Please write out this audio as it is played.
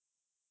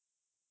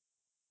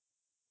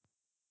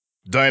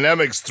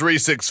Dynamics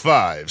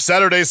 365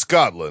 Saturday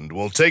Scotland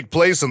will take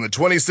place on the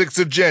 26th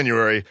of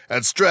January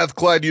at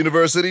Strathclyde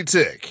University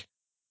Tick.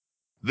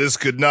 This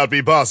could not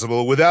be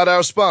possible without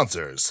our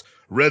sponsors,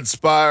 Red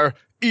Spire,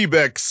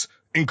 Ebex,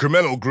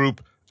 Incremental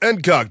Group,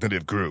 and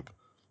Cognitive Group.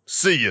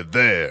 See you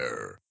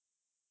there.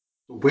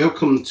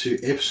 Welcome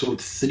to episode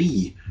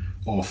 3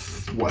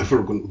 of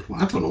whatever we're going.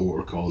 I don't know what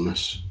we're calling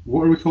this.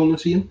 What are we calling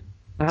this, Ian?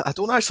 I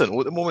don't actually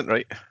know at the moment,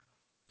 right?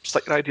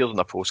 Stick your ideas on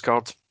a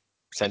postcard,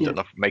 send it in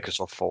a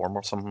Microsoft form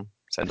or something,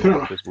 send it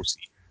over to us, we'll see.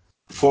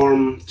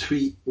 Form,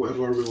 tweet,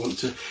 whatever we want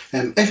to.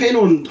 If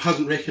anyone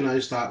hasn't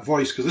recognised that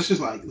voice, because this is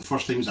like the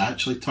first time it's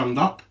actually turned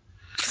up,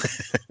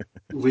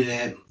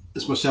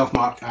 it's myself,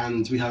 Mark,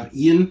 and we have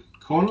Ian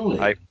Connolly.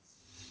 Hi.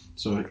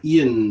 So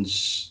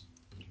Ian's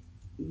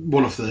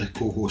one of the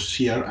co-hosts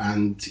here,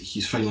 and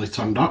he's finally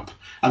turned up.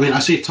 I mean, I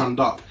say turned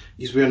up,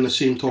 he's wearing the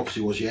same top as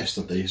he was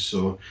yesterday,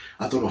 so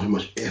I don't know how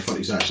much effort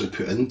he's actually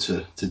put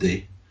into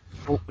today.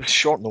 Well, it's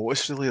short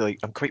notice, really. Like,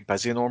 I'm quite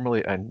busy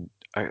normally, and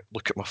I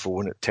look at my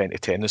phone at 10 to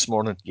 10 this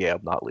morning. Yeah,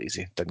 I'm that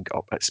lazy. Didn't get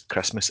up. It's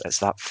Christmas. It's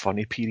that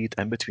funny period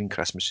in between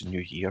Christmas and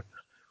New Year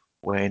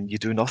when you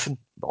do nothing.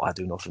 Well, I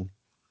do nothing.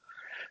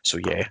 So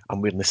yeah,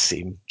 I'm wearing the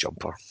same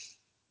jumper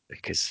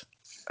because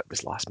it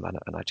was last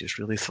minute, and I just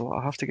really thought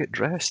I have to get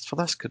dressed for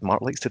this because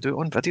Mark likes to do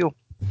it on video.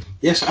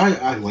 Yes,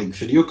 I like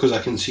video because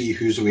I can see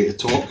who's the way to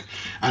talk,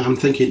 and I'm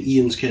thinking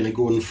Ian's kind of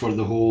going for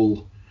the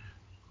whole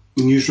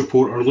news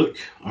reporter look.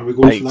 Are we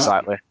going for that?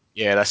 Exactly.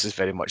 Yeah, this is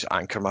very much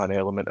Anchorman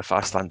element. If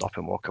I stand up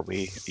and walk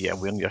away, yeah, I'm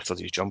wearing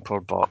yesterday's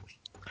jumper, but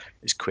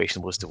it's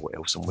questionable as to what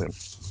else I'm wearing.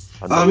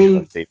 I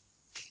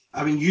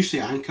mean, you say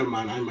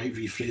Anchorman, I might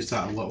rephrase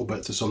that a little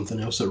bit to something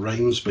else that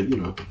rhymes, but you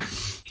know.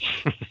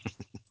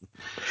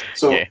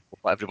 So yeah,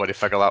 we'll let everybody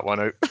figure that one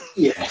out.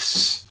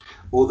 Yes.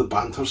 Oh, the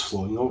banter's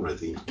flowing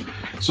already.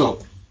 So,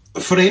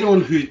 for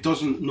anyone who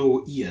doesn't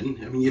know Ian,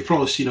 I mean, you've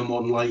probably seen him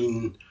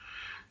online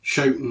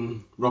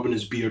shouting, rubbing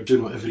his beard,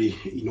 doing whatever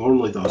he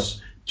normally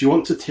does. Do you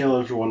want to tell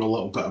everyone a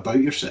little bit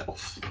about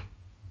yourself?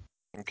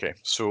 Okay,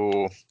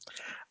 so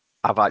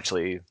I've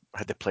actually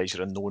had the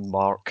pleasure of knowing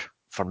Mark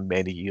for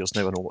many years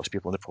now. I know lots of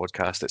people on the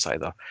podcast. It's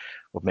either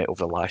we've met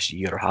over the last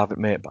year or haven't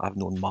met, but I've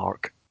known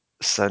Mark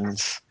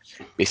since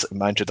basically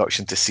my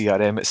introduction to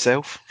CRM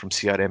itself, from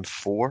CRM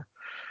 4.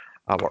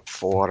 I worked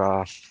for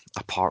a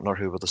partner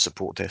who were the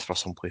support desk for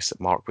some place that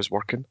Mark was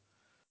working,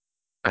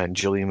 and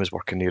Julian was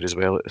working there as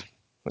well.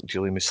 I think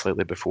Julian was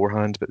slightly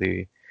beforehand, but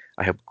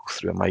I helped go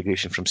through a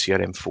migration from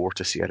CRM 4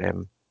 to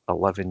CRM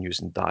 11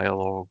 using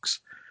dialogues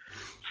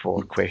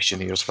for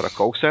questionnaires for a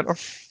call centre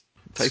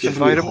type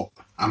environment.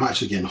 I'm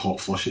actually getting hot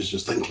flushes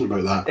just thinking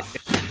about that.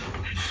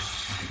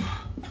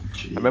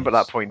 I remember at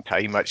that point in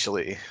time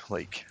actually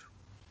like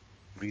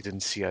reading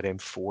CRM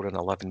 4 and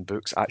 11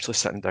 books, actually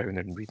sitting down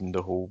and reading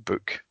the whole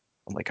book.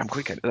 I'm like, I'm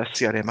going to get into this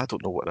CRM, I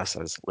don't know what this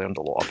is. Learned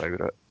a lot about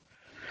it.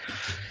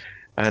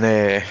 And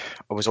I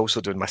was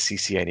also doing my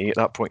CCNA at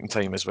that point in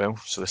time as well,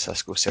 so the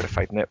Cisco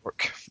Certified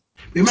Network.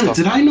 Wait a minute,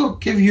 did I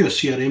not give you a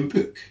CRM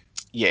book?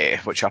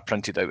 Yeah, which I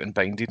printed out and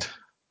binded.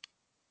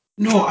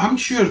 No, I'm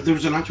sure there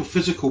was an actual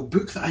physical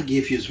book that I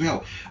gave you as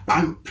well.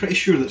 I'm pretty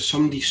sure that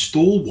somebody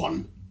stole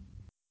one.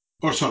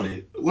 Or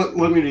sorry, let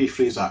me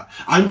rephrase that.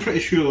 I'm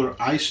pretty sure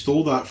I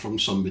stole that from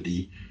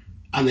somebody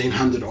and then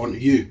handed it on to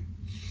you.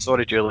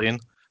 Sorry, Julian.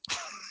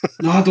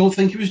 No, I don't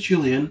think it was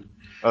Julian.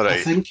 All right.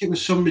 I think it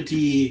was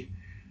somebody.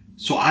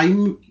 So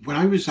when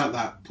I was at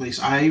that place,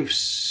 I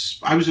was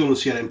the only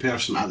CRM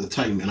person at the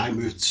time, and I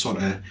moved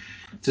sort of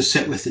to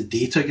sit with the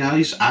data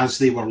guys as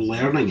they were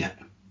learning it.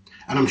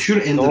 And I'm sure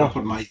it ended up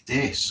on my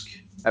desk.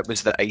 It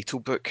was the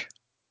ITIL book.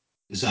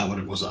 Is that what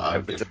it was?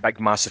 It was the big,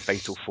 massive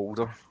ITIL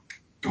folder.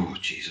 Oh,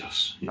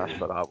 Jesus. Yeah. That's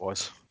what that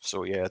was.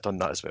 So, yeah, I'd done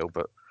that as well.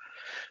 But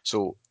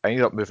so I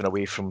ended up moving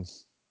away from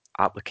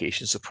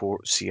application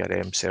support,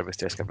 CRM, service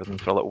desk, everything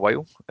for a little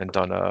while, and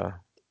done a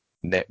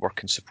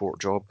networking support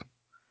job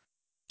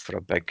for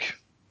a big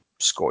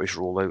Scottish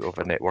rollout of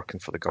a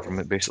networking for the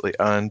government, basically,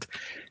 and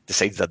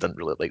decided I didn't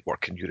really like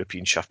working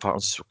European shift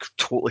patterns, so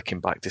totally came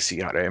back to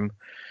CRM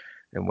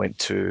and been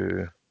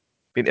to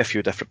a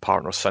few different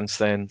partners since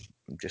then,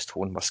 just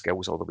honed my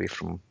skills all the way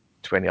from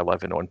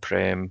 2011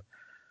 on-prem,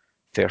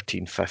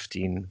 13,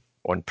 15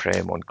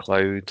 on-prem, on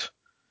cloud,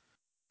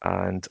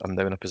 and I'm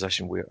now in a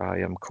position where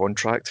I am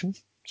contracting.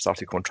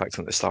 Started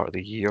contracting at the start of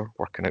the year,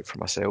 working out for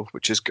myself,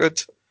 which is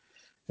good.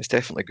 It's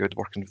definitely good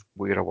working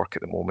where I work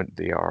at the moment.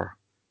 They are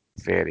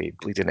very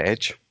bleeding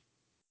edge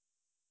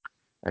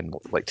and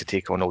like to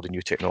take on all the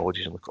new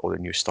technologies and look at all the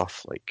new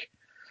stuff. Like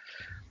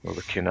we're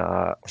looking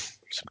at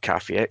some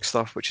Cafe X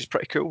stuff, which is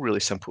pretty cool, really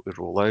simple to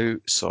roll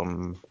out.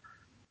 Some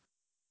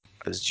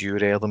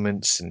Azure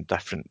elements and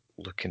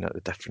looking at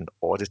the different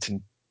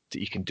auditing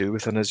that you can do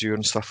within Azure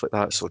and stuff like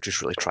that. So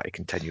just really try to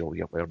continue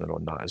learning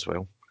on that as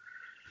well.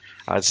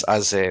 As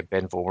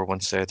Ben Vollmer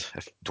once said,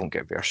 if you don't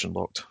get version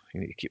locked,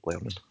 you need to keep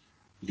learning.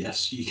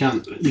 Yes, you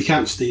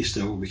can't stay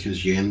still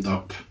because you end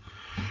up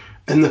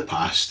in the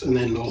past, and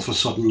then all of a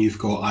sudden you've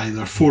got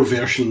either 4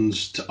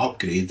 versions to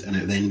upgrade, and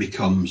it then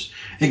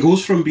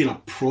goes from being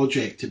a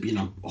project to being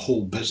a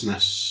whole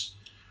business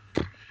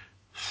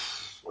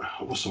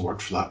what's the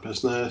word for that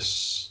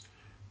business?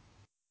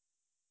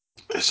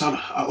 It's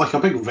like a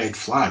big red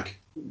flag.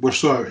 We're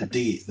so out of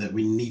date that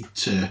we need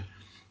to.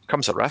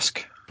 Comes a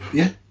risk.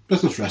 Yeah,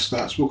 business risk.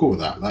 We'll go with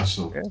that.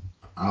 Yeah.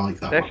 I like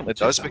that. Definitely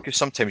does, because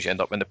sometimes you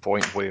end up in the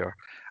point where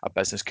a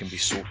business can be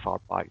so far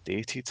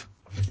backdated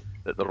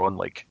that they're on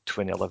like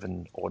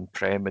 2011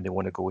 on-prem and they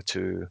want to go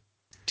to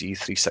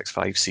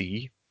D365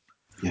 CE.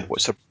 Yeah.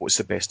 What's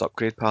the best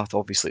upgrade path?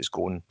 Obviously, it's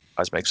going,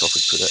 as Microsoft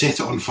would put it, set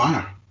it on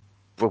fire.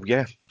 Well,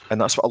 yeah,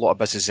 and that's what a lot of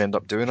businesses end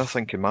up doing, I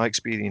think, in my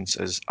experience,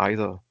 is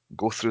either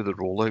go through the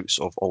rollouts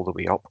of all the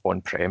way up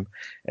on-prem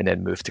and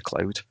then move to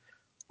cloud,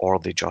 or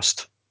they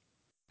just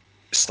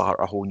start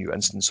a whole new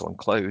instance on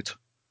cloud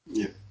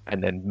Yeah.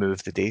 and then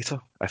move the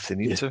data if they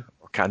need Yeah. to,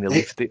 or can they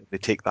leave the data? They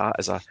take that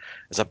as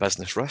a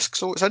business risk.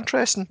 So it's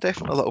interesting,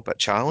 definitely a little bit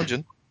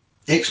challenging.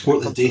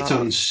 Export the data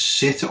and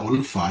set it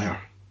on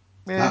fire.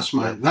 Yeah,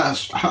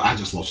 I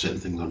just love setting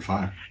things on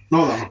fire.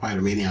 Not that I'm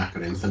a pyromaniac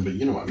or anything, but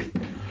you know what I mean.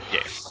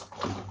 yeah.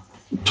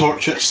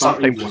 Torch it, start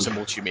a new Sometimes it's the one.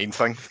 most humane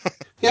thing.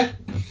 Yeah,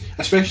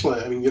 especially,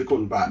 I mean, you're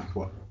going back,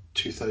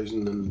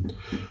 2000 and...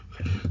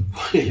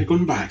 Yeah, you're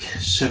going back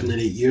 7 or 8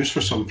 years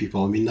for some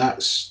people. I mean,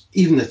 that's...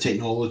 Even the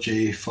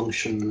technology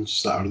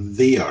functions that are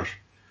there,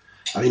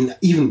 I mean,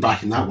 even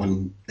back in that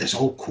one, it's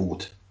all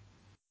code.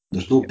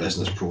 There's no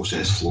business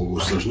process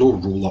flows. There's no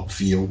roll-up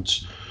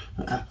fields.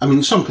 I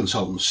mean, some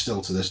consultants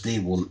still to this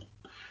day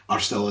are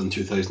still in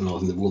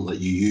 2011. They won't let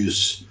you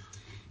use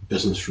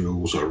business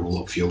rules or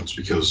roll-up fields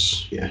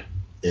because, yeah.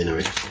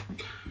 Anyway,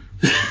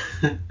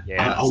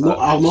 Yeah,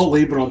 I'll not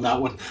labour on that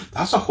one.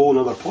 That's a whole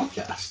other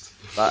podcast.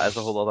 That is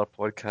a whole other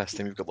podcast,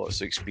 and we've got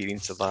lots of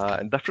experience of that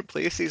in different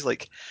places.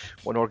 Like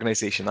one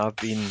organisation I've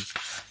been,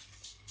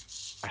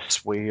 I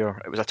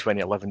swear it was a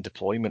 2011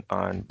 deployment,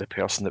 and the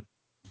person that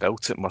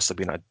built it must have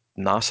been a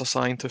NASA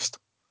scientist.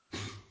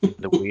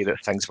 The way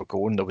that things were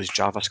going, there was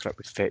JavaScript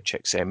with fetch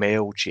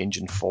XML,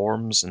 changing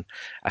forms, and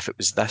if it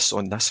was this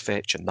on this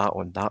fetch and that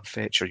on that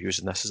fetch, or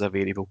using this as a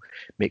variable,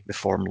 make the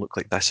form look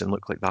like this and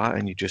look like that,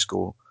 and you just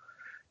go,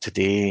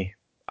 today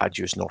I'd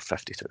use North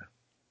 52.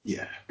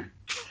 Yeah.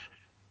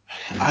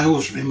 I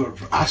always remember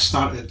I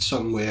started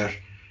somewhere.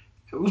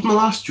 It was my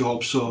last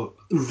job, so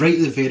right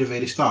at the very,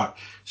 very start,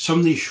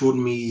 somebody showed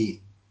me.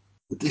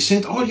 They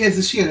said, "Oh yeah,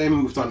 the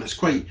CRM we've done. It's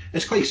quite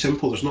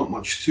simple. There's not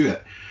much to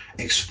it."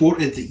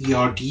 Exported the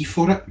ERD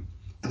for it.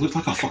 It looked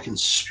like a fucking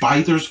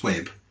spider's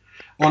web.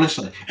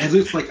 Honestly, it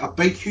looked like a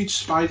big, huge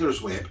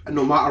spider's web, and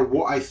no matter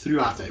what I threw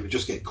at it, it would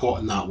just get caught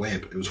in that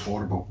web. It was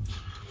horrible.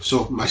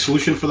 So my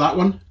solution for that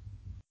one: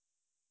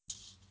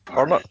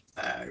 burn it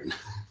down.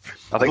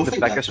 I I don't think the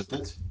think that biggest,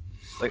 did.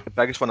 like the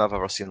biggest one I've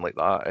ever seen like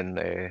that, and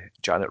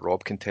Janet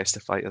Robb can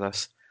testify to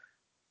this.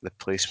 The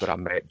place where I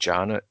met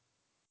Janet,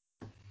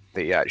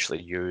 they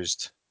actually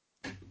used,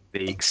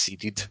 they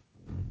exceeded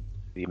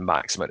the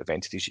max amount of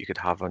entities you could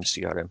have on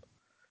CRM,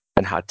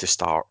 and had to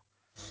start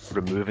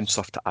removing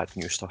stuff to add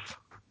new stuff.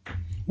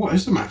 What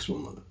is the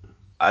maximum limit?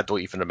 I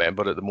don't even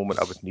remember at the moment.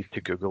 I would need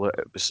to Google it.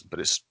 But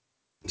it's.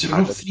 Is it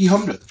around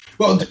 300?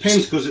 Well, it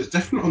depends because it's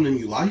different on the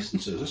new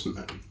licenses, isn't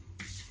it?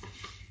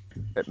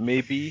 It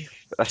may be.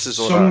 But this is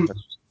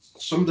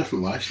Some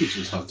different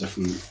licenses have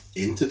different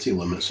entity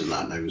limits in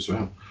that now as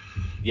well.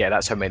 Yeah,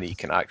 that's how many you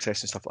can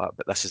access and stuff like that.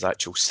 But this is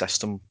actual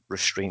system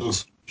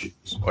restraints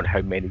on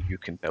how many you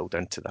can build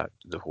into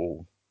the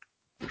whole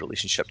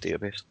relationship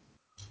database.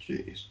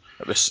 Jeez.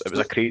 It was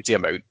a crazy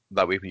amount.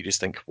 That way, when you just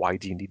think, why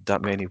do you need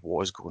that many?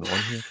 What is going on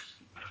here?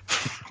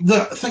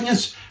 The thing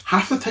is,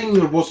 half the time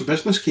there was a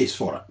business case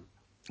for it.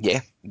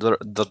 Yeah, there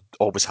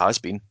always has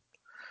been.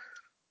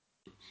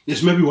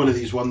 It's maybe one of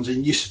these ones,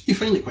 and you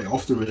find it quite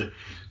often with it.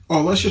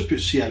 Oh, let's just put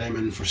CRM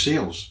in for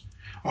sales.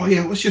 Oh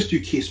yeah, let's just do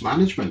case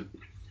management.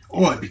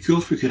 Oh, it'd be cool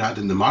if we could add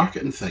in the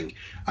marketing thing.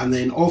 And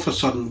then all of a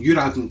sudden you're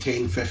adding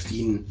 10,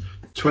 15,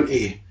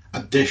 20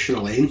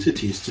 additional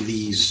entities to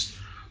these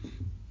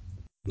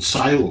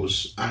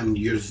silos, and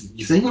you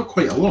think they're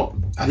quite a lot.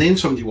 And then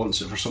somebody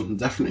wants it for something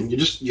different,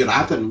 and you're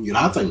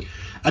adding.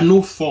 And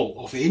no fault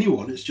of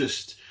anyone, it's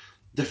just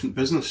different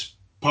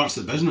parts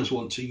of the business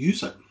want to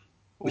use it.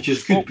 Which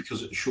is good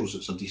because it shows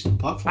it's a decent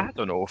platform. I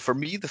don't know. For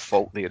me, the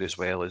fault there as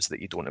well is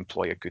that you don't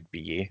employ a good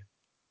BA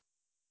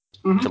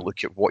to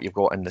look at what you've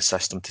got in the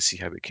system to see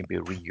how it can be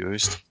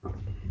reused,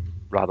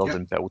 rather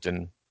than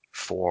building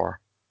for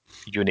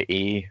Unit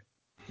A,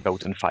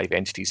 building 5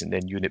 entities, and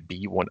then Unit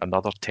B want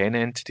another 10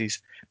 entities.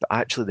 But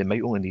actually, they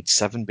might only need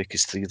 7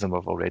 because 3 of them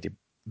have already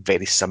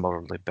very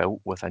similarly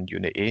built within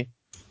Unit A.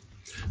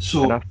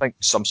 And I think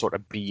some sort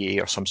of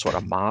BA or some sort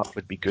of map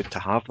would be good to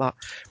have that,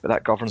 but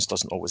that governance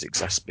doesn't always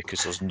exist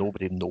because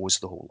nobody knows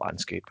the whole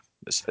landscape.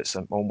 It's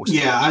almost...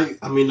 Yeah,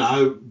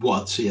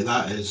 what I'd say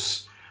that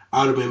is,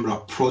 I remember a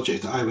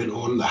project that I went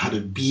on that had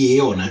a BA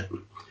on it,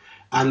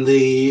 and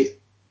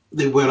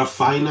they were a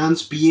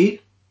finance BA,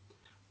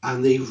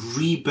 and they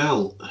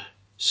rebuilt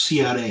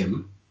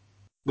CRM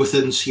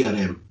within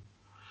CRM.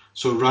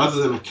 So rather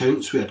than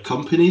accounts, we had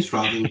companies.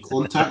 Rather than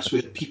contacts,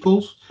 we had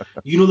peoples.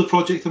 You know the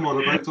project I'm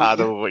on about, don't I you?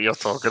 know what you're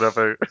talking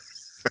about.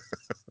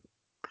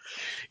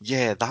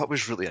 Yeah, that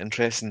was really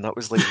interesting. That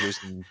was like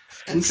using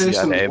Interesting is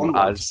CRM one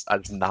word.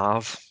 as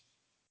nav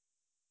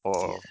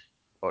or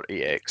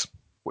AX,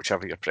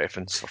 whichever your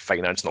preference, for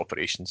finance and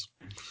operations.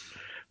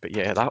 But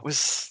yeah, that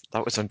was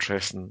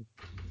interesting.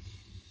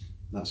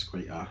 That's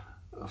quite a.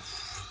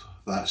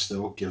 That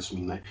still gives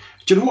me night.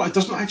 Do you know what? It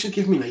doesn't actually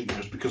give me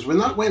nightmares because when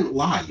that went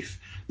live,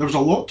 there was a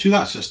lot to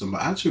that system,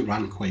 but it actually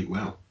ran quite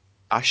well.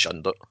 I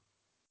shunned it.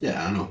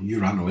 Yeah, I know.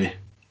 You ran away.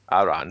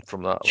 I ran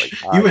from that. Like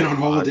You I went got on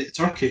holiday to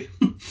Turkey.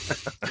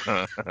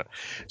 mad.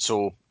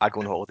 So I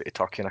go on holiday to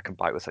Turkey and I come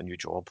back with a new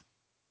job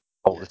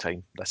all the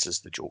time. This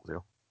is the joke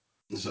there.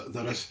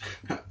 There is.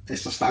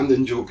 It's a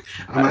standing joke.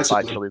 I'm It's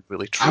actually. actually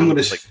really I'm true.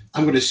 gonna. Like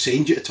I'm gonna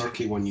send you to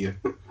Turkey one year.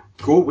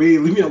 Go away.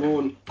 Leave me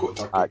alone. Go to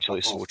it's Turkey.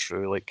 actually Fuck so off.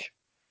 true. Like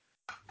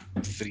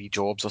 3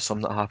 jobs or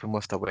something that happened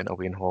with. I went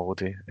away on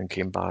holiday and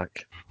came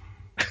back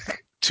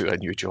to a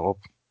new job.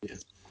 Yeah.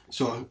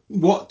 So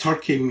what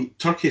Turkey?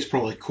 Turkey is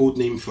probably code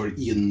name for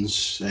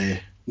Ian's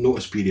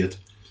notice period.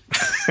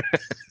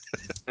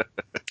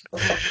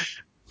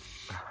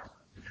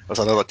 There's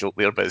another joke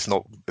there, but it's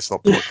not. It's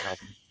not podcastable.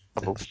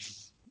 So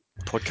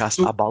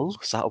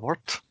Podcastable, is that a word?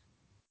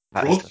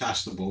 That is.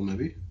 broadcastable,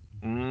 maybe.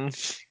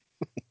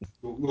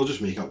 We'll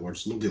just make up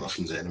words. Nobody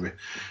listens anyway.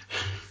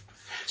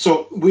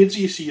 So where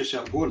do you see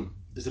yourself going?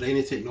 Is there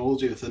any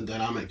technology within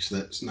Dynamics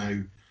that's now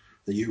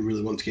that you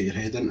really want to get your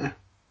head into?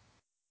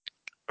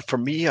 For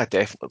me, I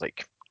definitely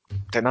like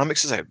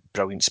Dynamics is a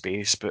brilliant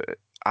space, but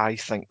I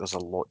think there's a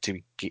lot to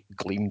be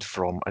gleaned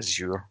from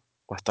Azure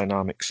with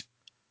Dynamics.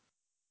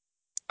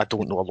 I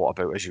don't know a lot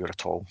about Azure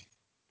at all.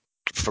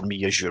 For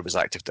me, Azure was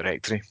Active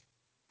Directory,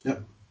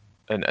 Yep.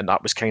 and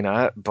that was kind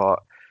of it. But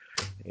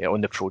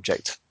on the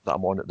project that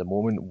I'm on at the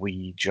moment,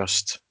 we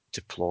just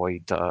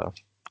deployed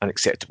an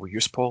acceptable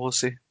use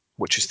policy,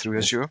 which is through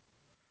Azure.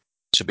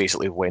 So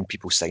basically, when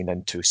people sign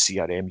into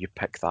CRM, you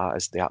pick that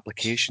as the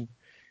application.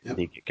 Yep.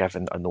 They get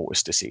given a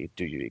notice to say,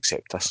 "Do you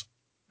accept this?"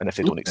 And if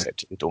they don't Okay.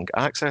 accept it, they don't get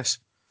access.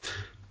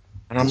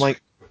 And I'm That's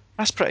like,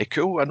 that's pretty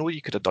cool. I know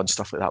you could have done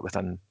stuff like that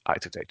within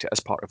Active Directory as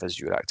part of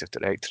Azure Active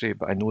Directory,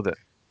 but I know that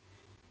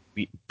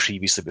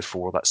previously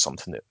before that's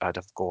something that I'd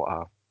have got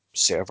a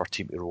server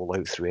team to roll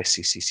out through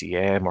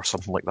SCCM or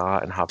something like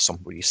that and have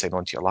something where you sign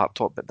onto your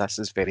laptop. But this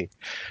is very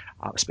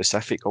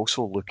specific.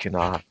 Also looking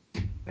at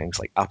things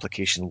like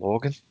application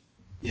logging.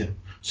 Yeah.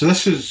 So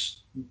this is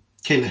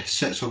kind of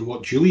sits on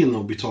what Julian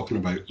will be talking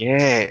about.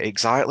 Yeah,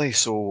 exactly.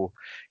 So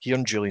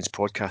hearing Julian's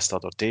podcast the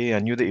other day, I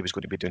knew that he was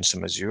going to be doing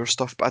some Azure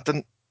stuff, but I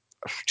didn't.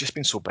 I've just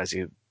been so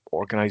busy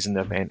organising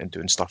the event and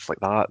doing stuff like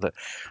that that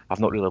I've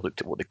not really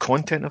looked at what the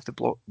content of the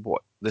blog,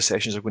 what the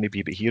sessions are going to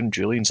be. But hearing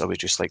Julian's, I was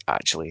just like,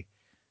 actually,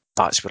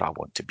 that's where I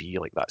want to be.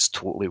 Like that's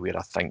totally where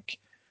I think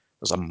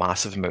there's a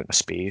massive amount of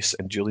space.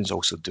 And Julian's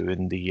also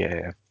doing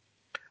the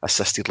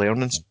assisted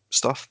learning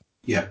stuff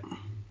Yeah.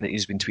 that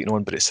he's been tweeting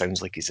on, but it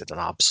sounds like he's had an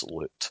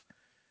absolute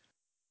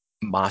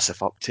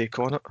massive uptake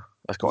on it.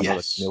 I got another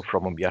Yes. email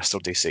from him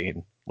yesterday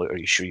saying, "Look, are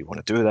you sure you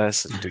want to do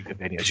this? Do you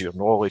have any Azure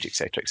knowledge,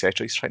 etc.,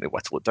 etc." He's trying to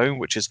whittle it down,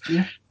 which is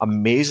Yeah.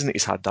 amazing that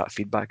he's had that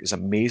feedback. It's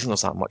amazing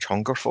there's that much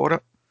hunger for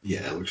it.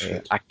 Yeah, it looks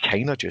good. I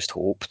kind of just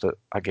hope that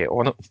I get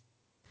on it.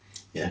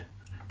 Yeah.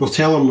 We'll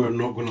tell him we're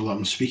not going to let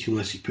him speak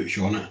unless he puts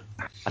you on it.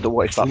 I don't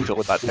want to start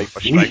pulling that type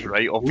of We, string,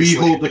 right? we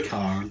Obviously. hold the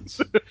cards.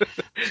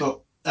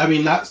 So, I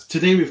mean, that's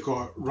today we've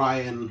got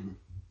Ryan,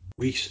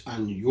 Reese,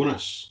 and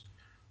Jonas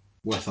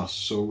with us.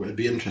 So it'd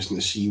be interesting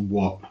to see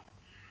what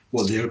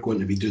they're going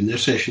to be doing their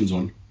sessions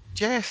on.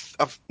 Yeah,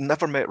 I've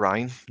never met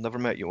Ryan, never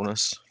met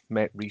Jonas,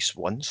 met Reese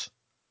once.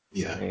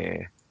 Yeah.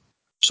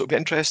 So it'd be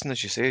interesting,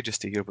 as you say,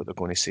 just to hear what they're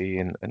going to say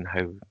and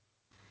how,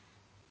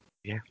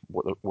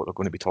 what they're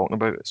going to be talking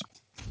about. It's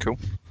cool.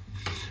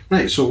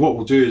 Right, so what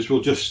we'll do is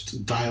we'll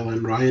just dial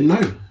in Ryan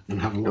now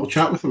and have a little Cool.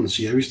 chat with him and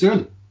see how he's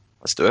doing.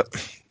 Let's do it.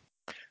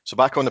 So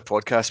back on the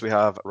podcast, we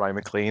have Ryan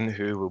McLean,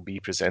 who will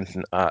be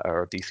presenting at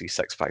our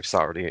D365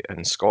 Saturday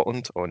in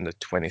Scotland on the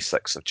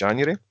 26th of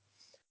January.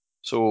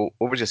 So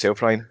over to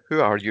yourself, Ryan. Who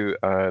are you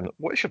and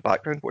what is your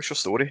background? What's your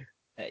story?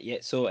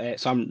 So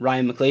I'm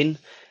Ryan McLean.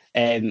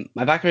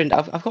 My background,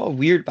 I've got a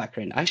weird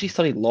background. I actually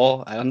studied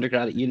law at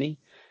undergrad at uni,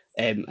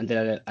 and did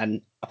a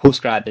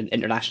postgrad in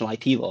international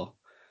IT law.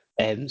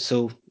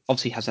 So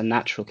obviously has a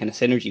natural kind of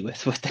synergy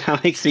with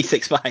Dynamics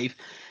 365.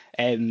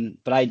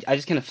 But I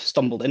just kind of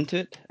stumbled into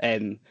it.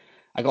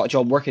 I got a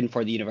job working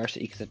for the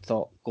university because I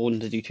thought going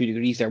to do 2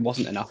 degrees there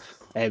wasn't enough.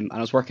 And I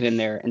was working in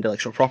their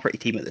intellectual property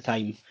team at the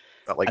time.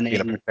 That like And being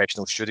a then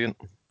professional student?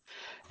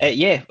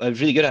 yeah, I was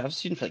really good. I was a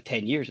student for like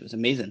 10 years. It was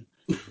amazing.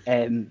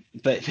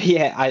 But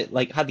yeah, I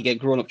like had to get a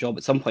grown-up job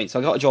at some point. So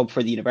I got a job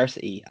for the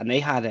university and they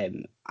had a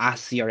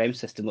CRM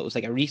system that was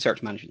like a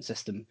research management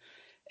system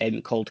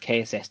called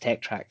KSS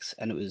Tech Tracks,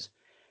 and it was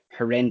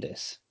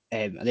horrendous.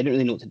 And they didn't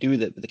really know what to do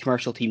with it, but the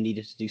commercial team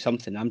needed to do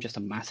something. I'm just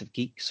a massive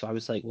geek, so I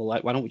was like, well,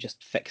 why don't we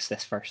just fix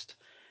this first?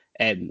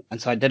 And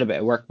so I did a bit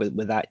of work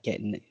with that,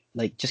 getting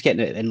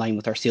it in line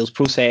with our sales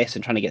process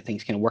and trying to get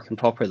things kind of working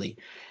properly.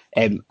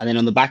 And then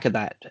on the back of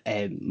that,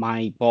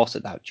 my boss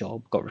at that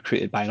job got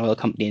recruited by an oil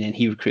company, and then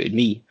he recruited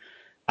me.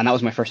 and that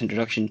was my first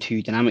introduction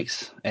to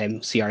Dynamics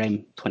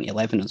CRM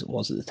 2011 as it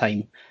was at the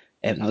time.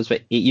 That was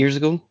about 8 years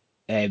ago.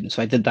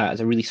 So I did that as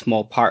a really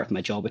small part of my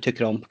job. I took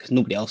it on because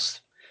nobody else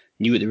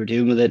knew what they were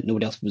doing with it.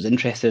 Nobody else was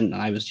interested, and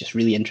I was just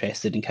really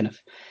interested in kind of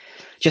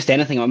just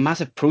anything. I'm a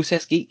massive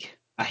process geek.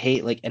 I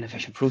hate like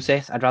inefficient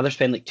process. I'd rather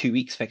spend like 2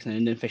 weeks fixing an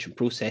inefficient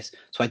process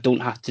so I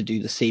don't have to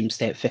do the same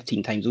step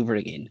 15 times over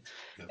again.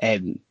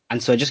 And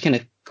so I just kind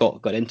of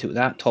got into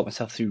that, taught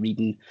myself through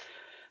reading,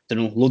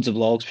 loads of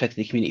blogs,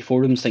 particularly community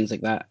forums, things like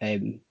that,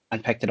 and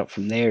picked it up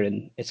from there.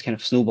 And it's kind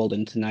of snowballed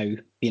into now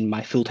being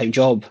my full-time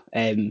job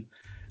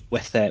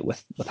with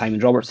Hyman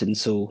Robertson.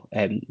 So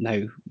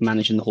now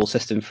managing the whole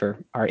system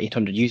for our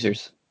 800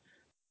 users.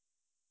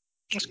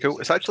 That's cool.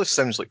 It actually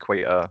sounds like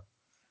quite a.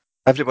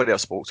 Everybody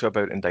I've spoke to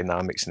about in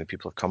Dynamics and the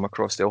people I've come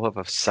across, they all have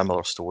a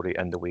similar story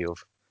in the way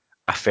of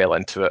I fell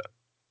into it.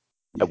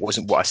 It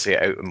wasn't what I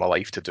set out in my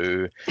life to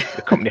do.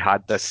 The company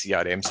had this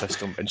CRM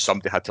system and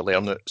somebody had to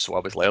learn it, so I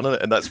was learning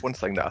it. And that's one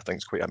thing that I think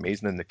is quite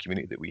amazing in the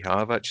community that we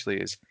have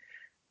actually is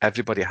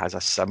everybody has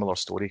a similar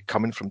story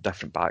coming from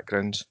different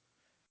backgrounds.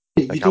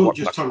 You don't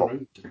just turn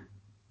around.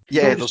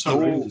 Yeah, there's no.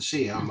 Around and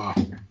say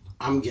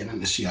I'm getting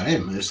into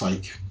CRM. It's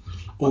like,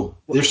 oh,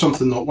 there's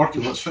something not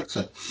working. Let's fix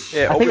it.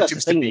 Yeah, it always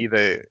seems to be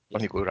the.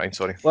 When you go, Ryan,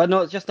 sorry. Well,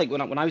 no, it's just like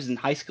when I was in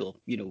high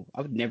school.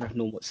 I would never have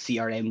known what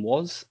CRM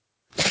was.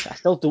 I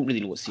still don't really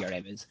know what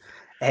CRM is.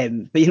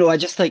 But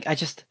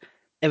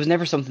it was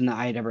never something that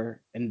I had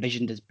ever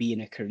envisioned as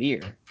being a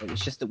career. It was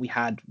just that we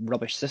had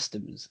rubbish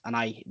systems, and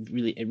it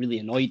really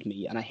annoyed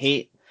me. And I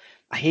hate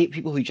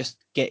people who just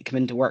come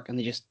into work and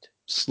they just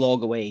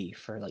slog away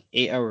for like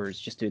 8 hours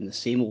just doing the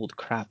same old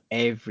crap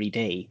every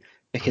day,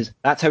 because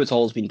that's how it's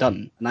always been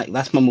done. And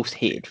that's my most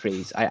hated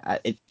phrase. I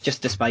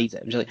just despise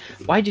it. I'm just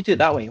like, why do you do it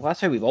that way? Well, that's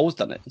how we've always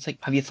done it. It's like,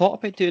 have you thought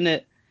about doing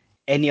it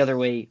any other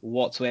way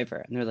whatsoever?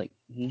 And they're like,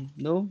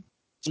 no.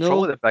 It's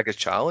probably the biggest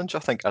challenge, I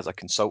think, as a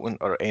consultant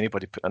or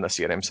anybody put in a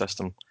CRM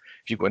system.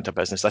 If you go into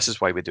business, this is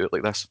why we do it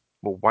like this.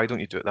 Well, why don't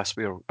you do it this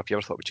way? Or have you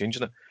ever thought of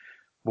changing it?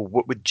 Well,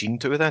 what would Jean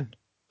do then?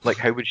 Like,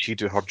 how would she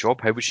do her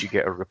job? How would she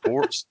get her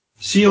reports?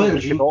 See you later, we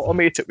Jean. could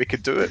automate it. We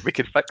could do it. We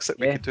could fix it.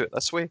 We could do it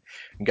this way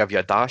and give you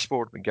a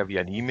dashboard and give you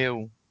an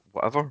email,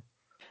 whatever.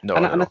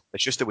 No.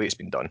 It's just the way it's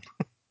been done.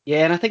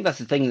 Yeah, and I think that's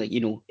the thing that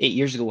 8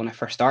 years ago when I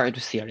first started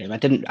with CRM,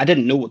 I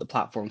didn't know what the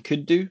platform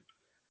could do.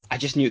 I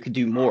just knew it could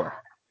do more.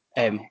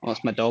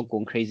 It's my dog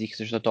going crazy because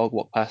there's a dog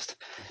walk past.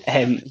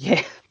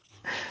 Yeah,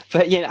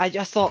 but yeah, I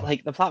just thought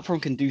like the platform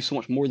can do so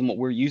much more than what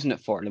we're using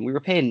it for, and we were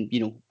paying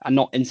a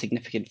not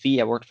insignificant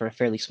fee. I worked for a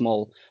fairly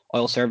small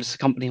oil services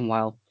company, and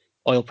while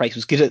oil price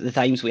was good at the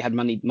time, so we had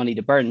money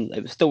to burn,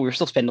 we were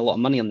still spending a lot of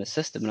money on this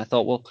system. And I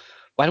thought, well,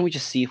 why don't we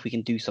just see if we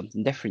can do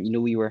something different?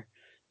 We were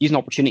using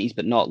opportunities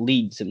but not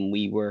leads, and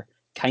we were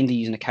kind of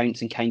using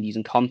accounts and kind of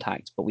using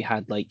contacts, but we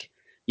had like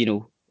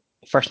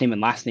first name and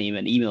last name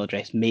and email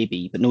address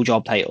maybe, but no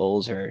job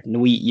titles or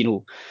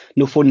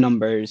no phone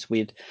numbers. We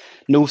had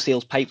no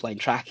sales pipeline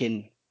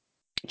tracking,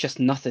 just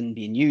nothing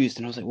being used.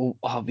 And I was like, well,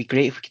 it'd be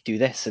great if we could do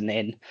this. And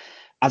then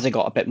as I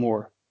got a bit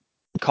more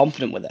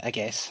confident with it, I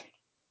guess,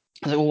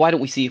 I was like, well, why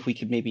don't we see if we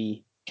could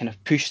maybe kind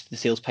of push the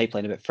sales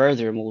pipeline a bit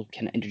further, and we'll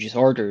kind of introduce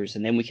orders,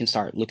 and then we can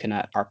start looking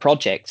at our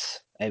projects.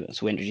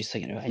 So we introduced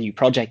a new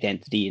project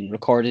entity and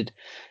recorded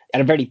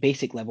at a very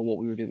basic level what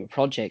we were doing with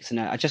projects. And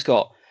I just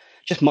got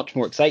much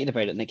more excited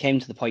about it. And it came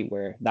to the point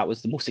where that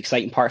was the most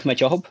exciting part of my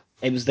job.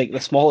 It was like the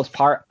smallest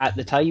part at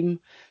the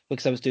time,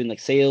 because I was doing like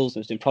sales, I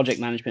was doing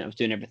project management, I was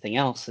doing everything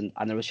else. And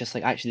there was just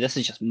like, actually, this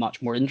is just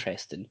much more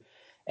interesting.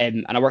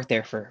 And I worked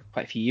there for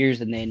quite a few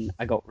years, and then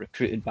I got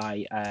recruited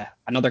by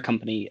another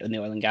company in the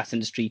oil and gas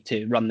industry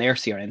to run their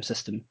CRM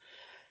system.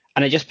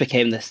 And it just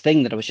became this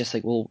thing that I was just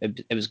like, well,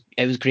 it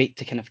was great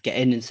to kind of get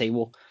in and say,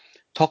 well,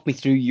 talk me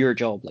through your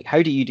job. Like,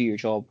 how do you do your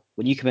job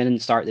when you come in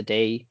and start the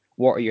day?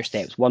 What are your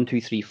steps? 1,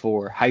 2, 3,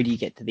 4. How do you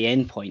get to the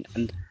end point?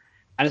 And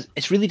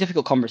it's really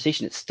difficult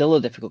conversation. It's still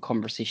a difficult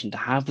conversation to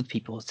have with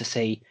people, is to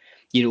say,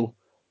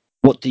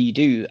 what do you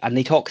do? And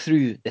they talk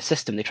through the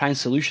system. They try and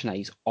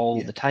solutionize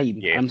all the time.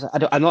 Yeah. And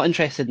I'm not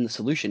interested in the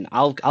solution.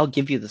 I'll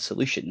give you the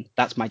solution.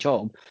 That's my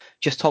job.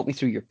 Just talk me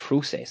through your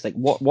process. Like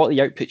what are the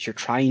outputs you're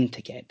trying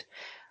to get?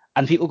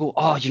 And people go,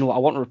 oh, I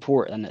want a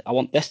report and I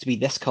want this to be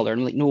this color.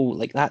 And I'm like, no,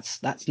 like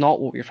that's not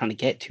what we're trying to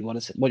get to. What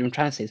I'm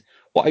trying to say is,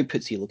 what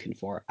outputs are you looking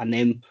for? And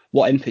then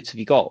what inputs have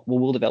you got? Well,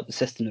 we'll develop the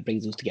system that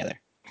brings those together.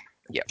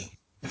 Yeah.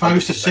 If I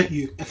was to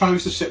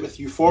sit with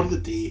you for the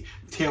day,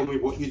 tell me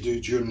what you do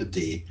during the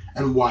day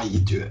and why you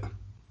do it.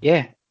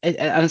 Yeah, and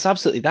it's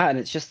absolutely that, and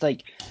it's just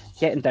like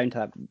getting down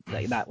to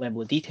that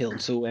level of detail.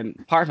 So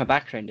part of my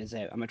background is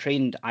I'm a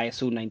trained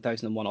ISO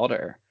 9001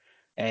 auditor,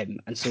 and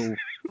so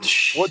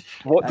what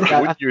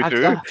would you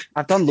do?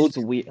 I've done loads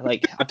of weird,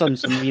 I've done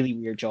some really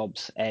weird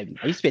jobs. I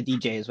used to be a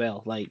DJ as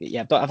well,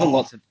 I've done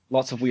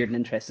lots of weird and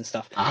interesting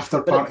stuff.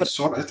 After party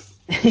sorted.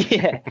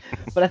 Yeah,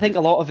 but I think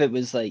a lot of it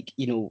was like,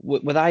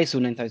 with ISO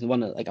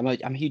 9001, like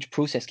I'm a huge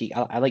process geek.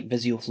 I like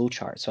Visio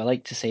flowcharts, so I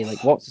like to say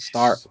like, what's the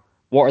start,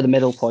 what are the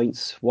middle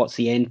points? What's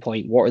the end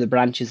point? What are the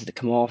branches that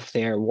come off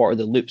there? What are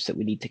the loops that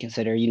we need to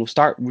consider?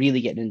 Start really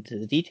getting into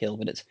the detail.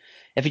 But it's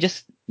if you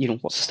just,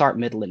 what's the start,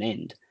 middle, and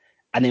end,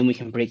 and then we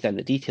can break down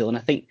the detail. And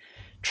I think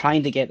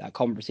trying to get that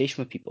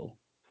conversation with people.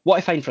 What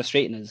I find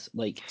frustrating is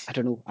like I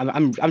don't know.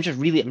 I'm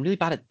really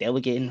bad at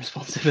delegating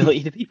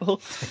responsibility to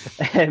people,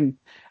 and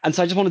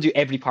so I just want to do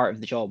every part of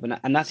the job,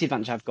 and that's the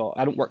advantage I've got.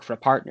 I don't work for a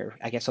partner.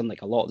 I guess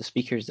unlike a lot of the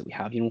speakers that we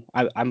have,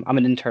 I'm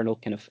an internal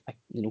kind of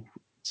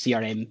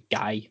CRM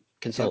guy,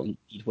 consultant,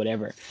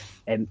 whatever,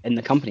 in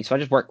the company. So I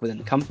just work within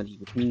the company,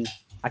 which means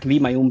I can be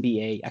my own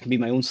BA, I can be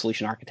my own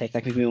solution architect,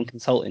 I can be my own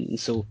consultant, and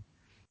so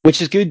which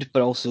is good,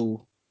 but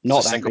also not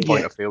It's a that single great.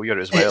 point of failure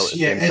as well at the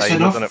same it's time,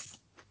 enough. isn't it?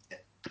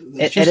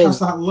 It just has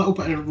that little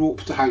bit of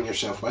rope to hang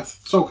yourself with.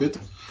 It's all good.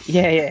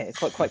 Yeah,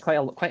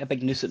 quite a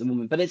big noose at the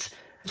moment. But it's,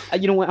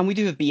 and we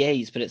do have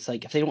BAs, but it's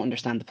like if they don't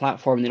understand the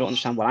platform and they don't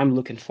understand what I'm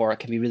looking for, it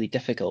can be really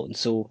difficult. And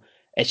so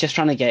it's just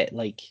trying to get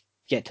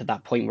to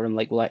that point where I'm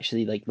like, well,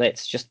 actually, like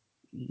let's just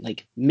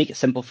like make it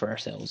simple for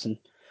ourselves. And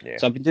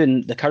so I've been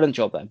doing the current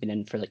job that I've been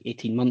in for like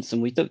 18 months,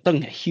 and we've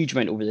done a huge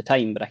amount over the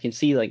time. But I can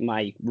see like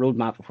my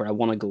roadmap of where I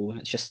want to go, and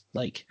it's just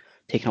like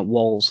taking up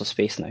walls of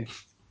space now.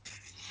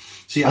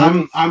 See,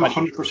 I'm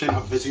 100%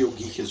 a Visio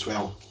geek as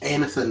well.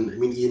 Anything, I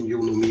mean, Ian,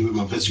 you'll know me with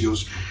my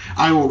Visios.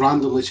 I will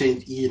randomly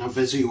send Ian a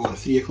Visio at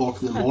 3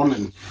 o'clock in the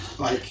morning.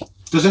 Like,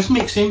 does this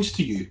make sense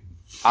to you?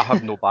 I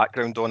have no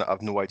background on it. I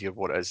have no idea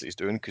what it is he's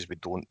doing because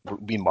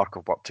me and Mark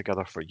have worked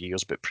together for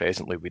years, but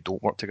presently we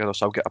don't work together.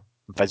 So I'll get a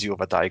Visio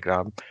of a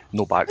diagram,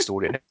 no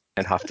backstory,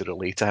 and have to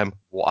relay to him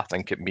what I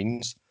think it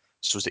means,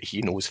 so that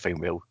he knows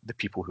fine well the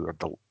people who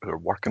are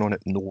working on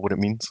it know what it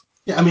means.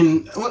 Yeah, I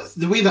mean,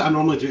 the way that I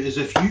normally do it is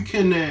if you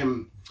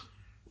can,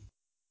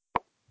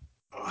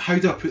 how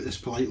do I put this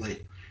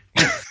politely?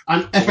 If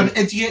an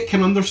idiot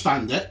can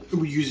understand it,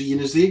 we use Ian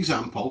as the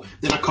example,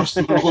 then a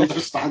customer will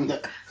understand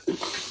it.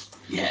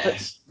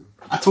 Yes.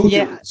 I told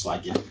you it's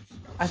like it.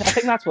 I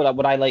think that's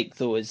what I like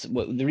though is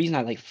the reason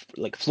I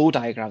like flow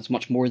diagrams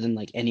much more than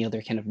like any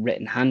other kind of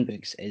written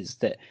handbooks is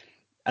that,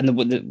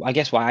 and I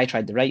guess why I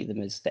tried to write them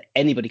is that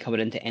anybody coming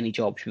into any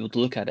job should be able to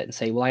look at it and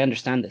say, well, I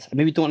understand this. I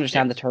maybe don't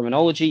understand the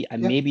terminology, I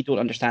maybe don't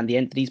understand the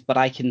entities, but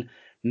I can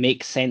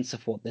make sense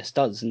of what this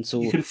does. And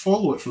so you can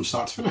follow it from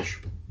start to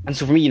finish. And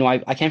so for me,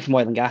 I came from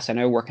oil and gas. I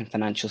now work in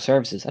financial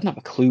services. I didn't have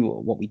a clue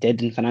what we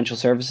did in financial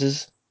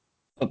services.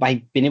 But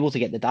by being able to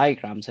get the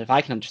diagrams, if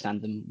I can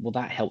understand them, well,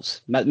 that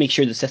helps. Make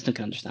sure the system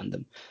can understand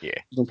them. Yeah.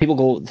 When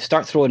people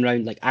start throwing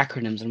around like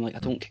acronyms, and I'm like, I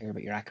don't care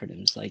about your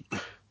acronyms. Like,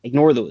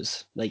 ignore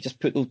those. Like, just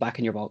put those back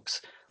in your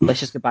box.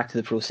 Let's just get back to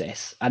the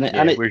process.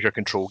 Where's your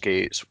control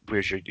gates?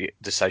 Where's your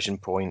decision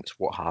points?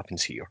 What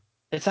happens here?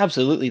 It's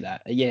absolutely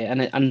that, yeah.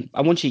 And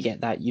once you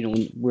get that,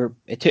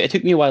 it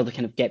took me a while to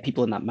kind of get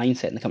people in that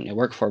mindset in the company I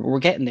work for, but we're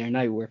getting there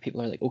now where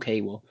people are like,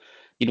 okay, well,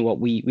 you know what,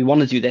 we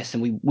want to do this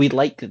and we'd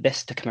like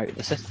this to come out of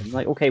the system.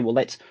 Like, okay, well,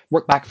 let's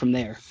work back from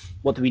there.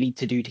 What do we need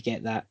to do to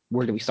get that?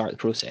 Where do we start the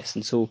process?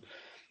 And so,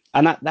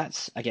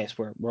 that's I guess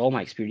where all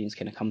my experience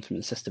kind of comes from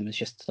the system is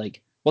just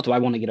like, what do I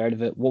want to get out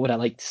of it? What would I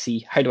like to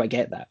see? How do I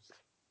get that?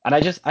 And I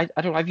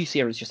don't know, I view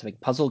CRM as just a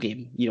big puzzle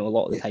game, a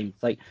lot of the time.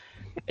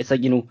 It's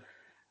like,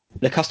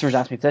 the customers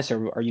ask me for this,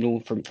 or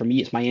for me,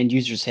 it's my end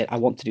users said, I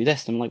want to do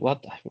this. And I'm like,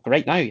 well,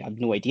 right now, I have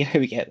no idea how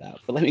we get that.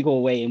 But let me go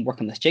away and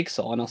work on this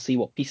jigsaw, and I'll see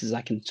what pieces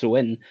I can throw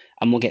in,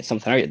 and we'll get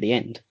something out at the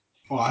end.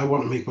 Oh, I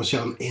want to make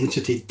myself an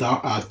entity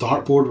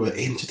dartboard with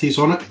entities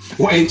on it.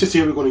 What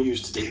entity are we going to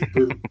use today?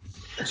 Boom.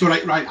 So,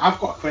 right, I've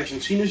got a question.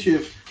 Seeing as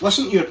you've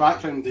listened to your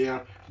background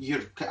there,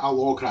 you're a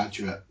law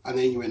graduate, and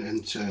then you went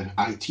into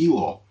IT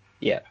law.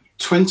 Yeah.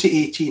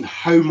 2018,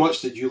 how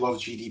much did you love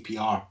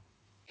GDPR?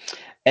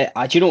 Do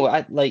you know what?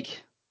 I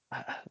like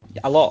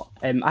a lot.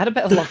 I had a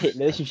bit of a love-hate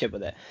relationship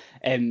with it.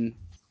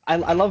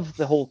 I love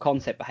the whole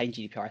concept behind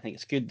GDPR. I think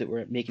it's good that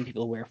we're making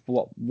people aware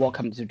of what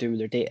companies are doing with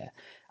their data.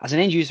 As an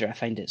end user, I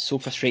find it so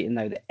frustrating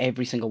now that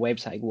every single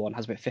website I go on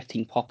has about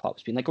 15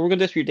 pop-ups being like, oh, we're going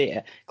to do this for your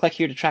data. Click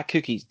here to track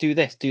cookies. Do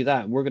this, do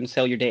that. We're going to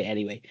sell your data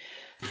anyway.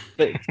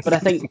 But I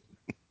think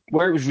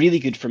where it was really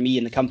good for me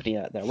in the company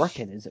that I work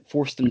in is it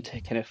forced them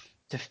to kind of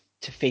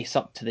to face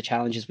up to the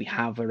challenges we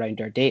have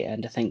around our data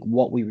and to think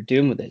what we were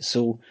doing with it.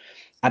 So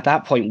at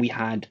that point, we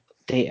had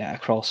data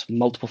across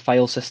multiple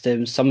file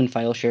systems, some in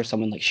file share,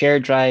 some in like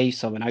shared drive,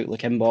 some in Outlook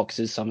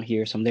inboxes, some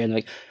here, some there. And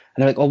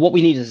they're like, oh, what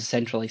we need is a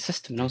centralized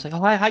system. And I was like, oh,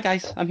 hi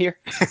guys, I'm here.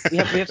 We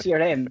have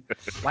CRM.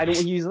 Why don't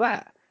we use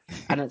that?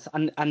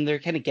 And they're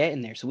kind of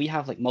getting there. So we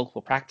have like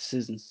multiple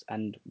practices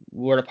and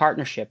we're a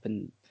partnership,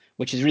 and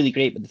which is really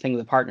great. But the thing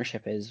with the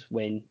partnership is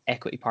when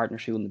equity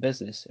partners who own the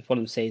business, if one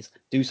of them says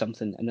do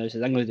something and the other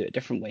says I'm going to do it a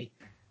different way,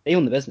 they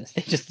own the business.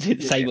 They just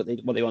decide what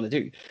they want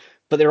to do.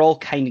 But they're all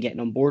kind of getting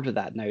on board with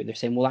that now. They're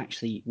saying, well,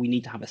 actually, we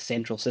need to have a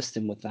central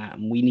system with that,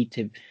 and we need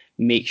to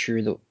make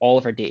sure that all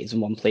of our data is in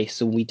one place.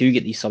 So when we do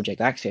get these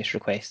subject access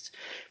requests,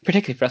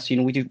 particularly for us,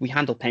 we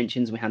handle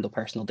pensions, we handle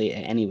personal data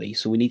anyway.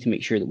 So we need to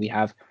make sure that we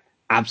have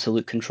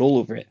absolute control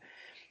over it.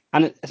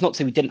 And it's not to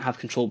say we didn't have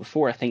control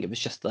before. I think it was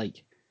just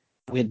like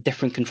we had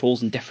different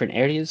controls in different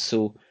areas.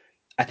 So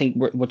I think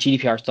what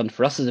GDPR has done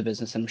for us as a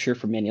business, and I'm sure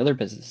for many other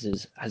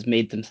businesses, has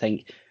made them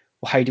think,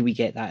 well, how do we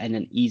get that in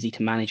an easy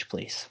to manage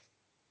place?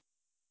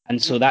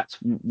 And so that's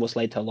what's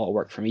led to a lot of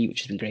work for me,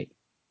 which has been great.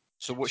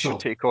 So what's your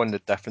take on the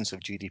difference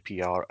of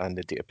GDPR and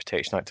the Data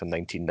Protection Act of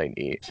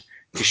 1998?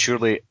 Because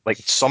surely, like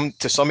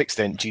to some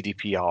extent,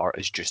 GDPR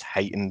is just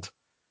heightened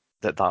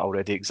that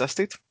already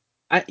existed.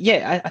 I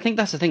think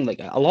that's the thing. Like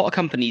a lot of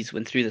companies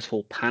went through this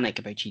whole panic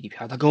about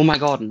GDPR. Like, oh my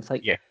God, and it's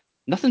like, Yeah.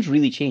 nothing's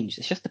really changed.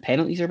 It's just the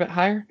penalties are a bit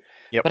higher.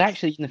 Yep. But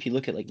actually, even if you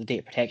look at like the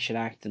Data Protection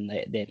Act and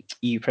the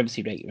EU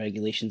privacy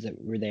regulations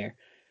that were there,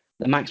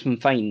 the maximum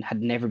fine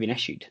had never been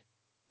issued.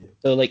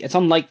 So like it's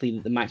unlikely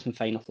that the maximum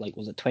fine of like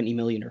was it 20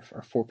 million or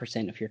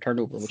 4% of your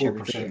turnover, whichever.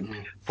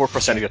 4%.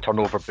 4% of your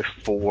turnover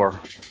before.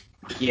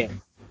 Yeah.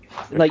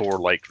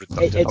 Before it's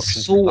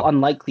deductions. so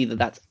unlikely that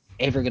that's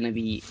ever going to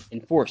be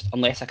enforced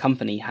unless a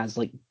company has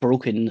like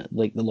broken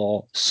like the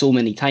law so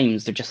many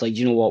times. They're just like,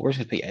 you know what, we're just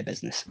going to put you out of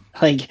business.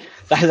 Like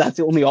that's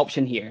the only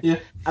option here. Yeah.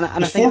 And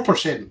I think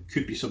 4%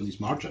 could be somebody's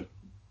margin.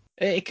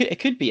 It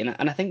could be, and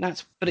I think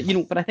that's, but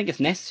I think it's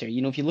necessary.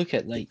 If you look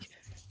at like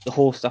the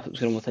whole stuff that was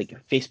going on with like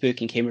Facebook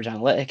and Cambridge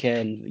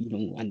Analytica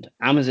and and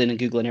Amazon and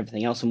Google and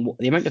everything else, and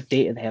the amount of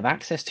data they have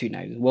access to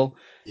now, well,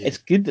 it's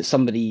good that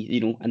somebody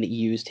and the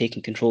EU is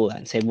taking control of that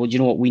and saying, well, you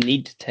know what, we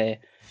need to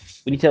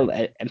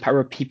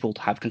empower people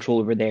to have control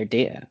over their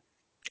data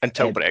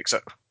until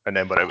Brexit. And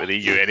then we're out with the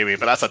EU anyway,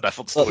 but that's a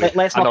different story.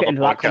 Let's not get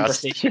into that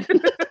conversation.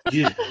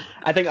 Yeah.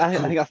 I think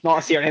that's not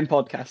a CRM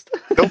podcast.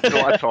 Nope,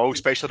 not at all,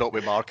 especially not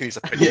with Mark and his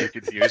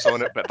opinionated views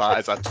on it, but that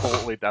is a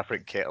totally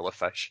different kettle of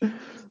fish.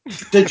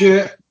 Did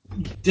you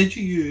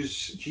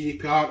use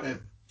GDPR to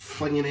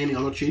fling in any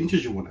other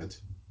changes you wanted?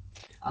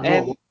 I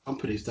know a lot of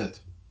companies did.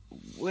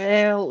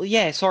 Well,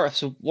 yeah, sort of.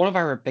 So one of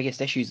our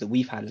biggest issues that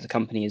we've had as a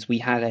company is we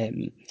had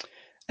an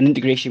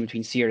integration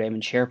between CRM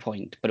and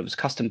SharePoint, but it was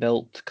custom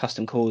built,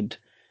 custom code.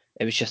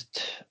 It was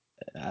just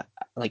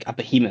like a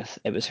behemoth.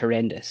 It was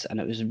horrendous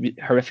and it was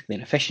horrifically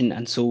inefficient.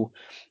 And so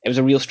it was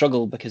a real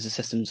struggle because the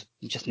systems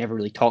just never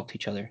really talked to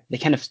each other. They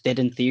kind of did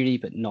in theory,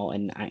 but not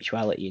in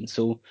actuality. And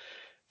so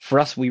for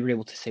us, we were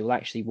able to say, well,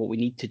 actually, what we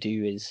need to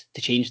do is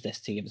to change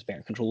this to give us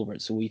better control over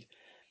it. So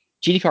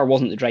GDPR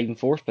wasn't the driving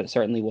force, but it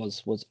certainly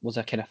was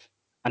a kind of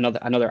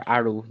another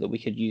arrow that we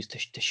could use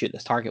to shoot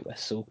this target with.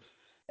 So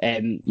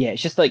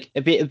it's just like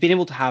being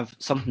able to have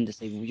something to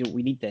say, well,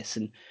 we need this.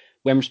 And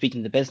when we're speaking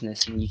to the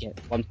business and you get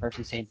one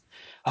person saying,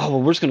 oh,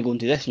 well, we're just going to go and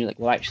do this. And you're like,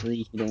 well,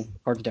 actually,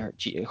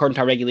 according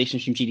to our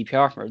regulations from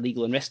GDPR, from our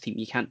legal and risk team,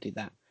 you can't do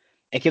that.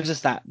 It gives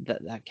us that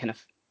kind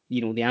of,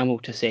 the ammo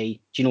to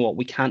say, do you know what,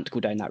 we can't go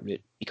down that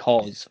route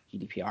because of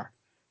GDPR.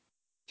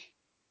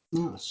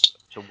 Nice.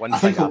 So one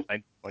thing on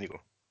you go.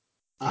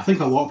 I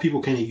think a lot of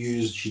people kind of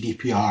use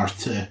GDPR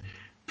to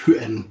put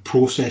in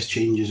process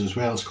changes as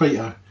well. It's quite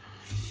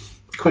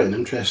an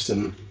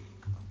interesting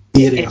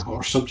area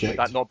or subject.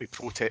 That not be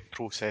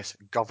process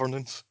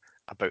governance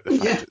about the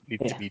fact that it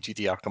needs to be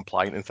GDPR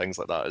compliant and things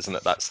like that, isn't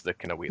it? That's the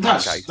kind of way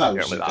that guys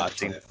I've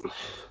seen.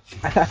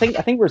 I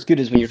think where it's good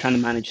is when you're trying to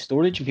manage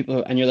storage and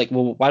people and you're like,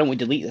 well, why don't we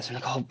delete this? And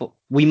like, oh, but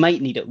we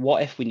might need it.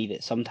 What if we need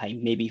it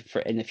sometime, maybe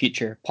for in the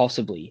future,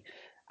 possibly.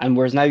 And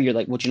whereas now you're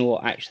like, well, do you know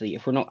what? Actually,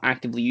 if we're not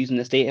actively using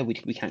this data, we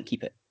can't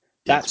keep it.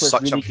 That's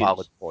such a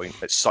valid point.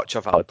 It's such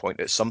a valid point.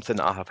 It's something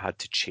that I have had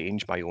to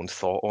change my own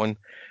thought on.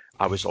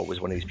 I was always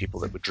one of these people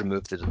that would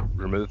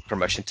remove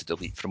permission to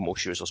delete from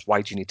most users.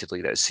 Why do you need to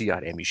delete it? It's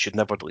CRM. You should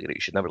never delete it.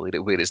 You should never delete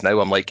it. Whereas now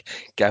I'm like,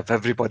 give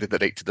everybody the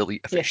right to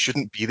delete. If it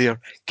shouldn't be there,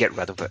 get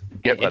rid of it.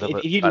 Get rid of it.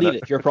 If you delete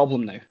it, it's your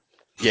problem now.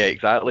 Yeah,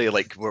 exactly.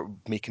 Like we're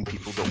making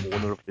people the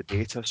owner of the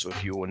data. So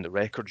if you own the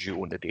records,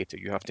 you own the data.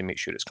 You have to make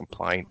sure it's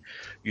compliant.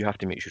 You have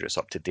to make sure it's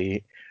up to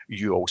date.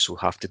 You also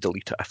have to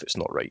delete it if it's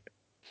not right.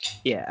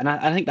 Yeah, and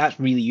I think that's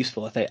really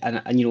useful.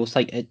 And it's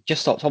like it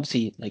just stops.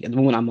 Obviously, like at the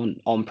moment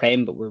I'm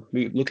on-prem, but we're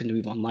looking to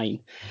move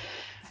online,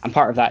 and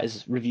part of that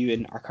is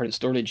reviewing our current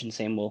storage and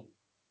saying, well,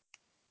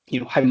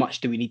 how much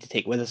do we need to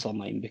take with us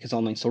online? Because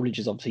online storage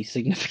is obviously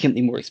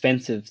significantly more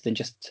expensive than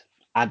just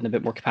adding a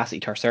bit more capacity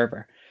to our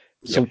server.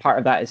 So part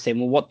of that is saying,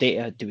 well, what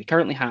data do we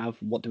currently have?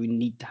 What do we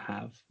need to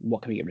have?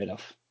 What can we get rid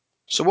of?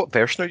 So what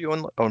version are you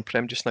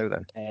on-prem just now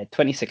then?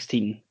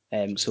 2016,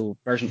 so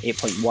version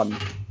 8.1.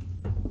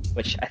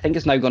 Which I think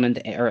is now gone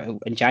into, or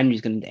in January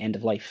is going into end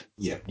of life.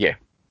 Yeah.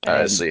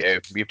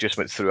 We've just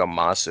went through a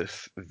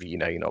massive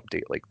V9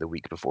 update like the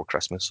week before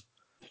Christmas.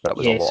 That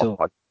was a lot of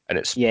fun, and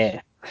it's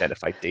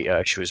identified data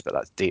issues, but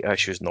that's data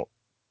issues, not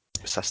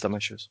system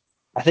issues.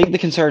 I think the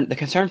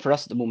concern for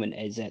us at the moment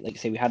is like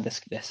say we had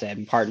this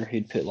partner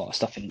who'd put a lot of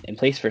stuff in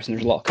place for us, and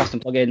there's a lot of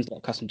custom plugins, a lot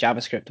of custom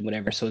JavaScript and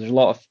whatever. So there's a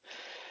lot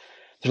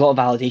of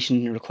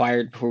validation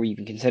required before we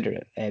even consider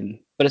it.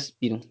 But it's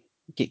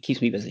it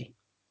keeps me busy.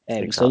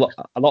 Exactly.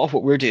 So a lot of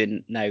what we're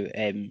doing now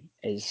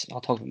is,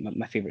 I'll talk about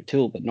my favorite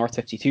tool, but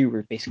North52,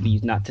 we're basically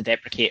using that to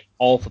deprecate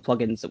all of the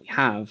plugins that we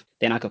have.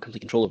 Then I got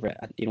complete control over it.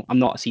 I'm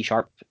not a C#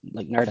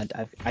 like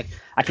nerd.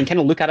 I can kind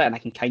of look at it and I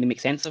can kind of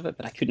make sense of it,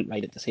 but I couldn't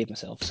write it to save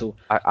myself. So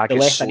I the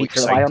less I need to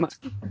rely on it.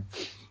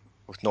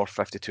 With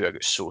North52, I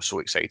got so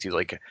excited.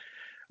 Like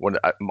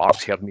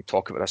Mark's heard me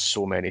talk about this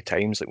so many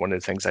times. Like one of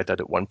the things I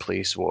did at one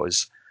place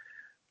was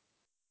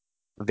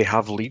they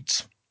have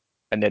leads,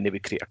 and then they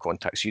would create a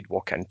contact. So you'd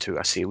walk into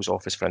a sales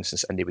office, for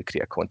instance, and they would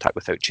create a contact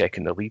without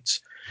checking the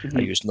leads. Mm-hmm.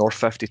 I used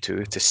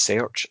North52 to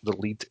search the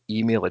lead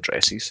email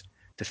addresses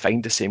to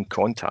find the same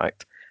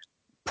contact,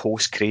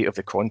 post create of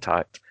the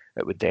contact.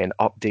 It would then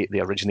update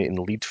the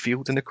originating lead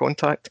field in the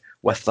contact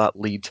with that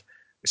lead,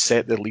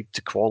 set the lead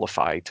to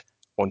qualified,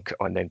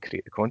 and then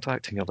create the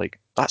contact. And you're like,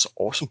 that's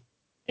awesome.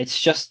 It's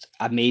just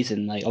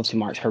amazing. Like obviously,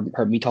 Mark's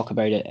heard me talk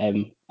about it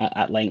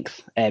at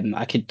length.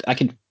 I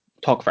could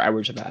talk for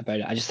hours about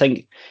it. I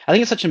think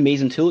it's such an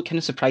amazing tool. It kind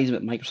of surprised me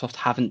that Microsoft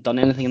haven't done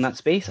anything in that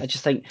space. I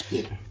just think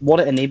what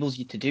it enables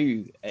you to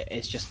do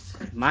is just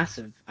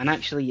massive, and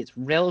actually it's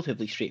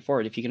relatively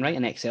straightforward. If you can write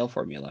an Excel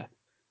formula,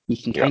 you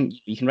can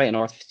you can write an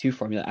R52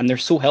 formula, and they're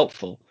so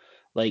helpful.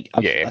 Like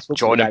I spoke to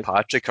John the and guy.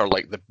 Patrick are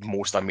like the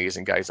most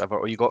amazing guys ever.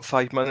 Oh, you got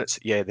 5 minutes?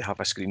 Yeah, they have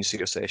a screen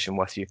share session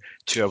with you.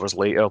 2 hours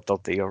later, they're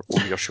there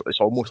over your show. It's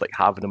almost like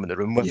having them in the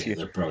room with you.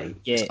 They're brilliant.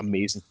 It's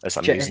amazing. It's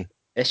amazing.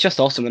 It's just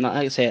awesome, and like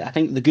I say, I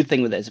think the good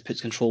thing with it is it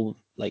puts control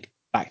like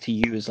back to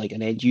you as like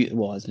an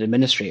as an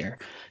administrator.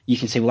 You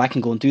can say, well, I can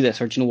go and do this,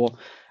 or do you know what?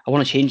 I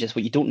want to change this.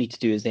 What you don't need to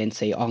do is then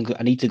say, oh,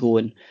 I need to go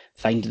and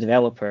find a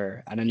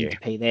developer, and I need to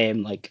pay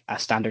them like a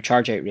standard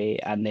charge out rate,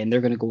 and then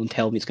they're going to go and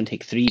tell me it's going to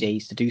take 3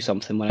 days to do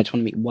something when I just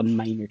want to make one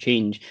minor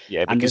change.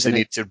 Yeah, because they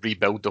need to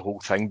rebuild the whole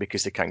thing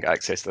because they can't get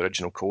access to the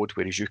original code.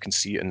 Whereas you can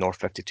see it in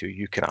North52,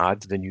 you can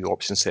add the new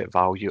option set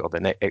value or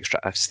the extra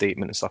if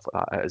statement and stuff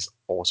like that. It is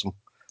awesome,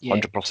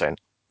 100%.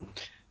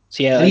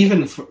 So yeah, and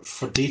even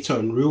for data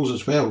and rules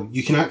as well,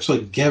 you can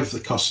actually give the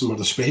customer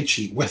the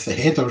spreadsheet with the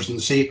headers and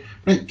say,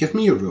 right, give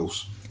me your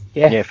rules.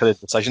 Yeah, for the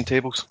decision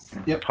tables.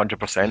 Yep.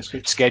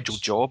 100%. Schedule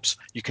jobs.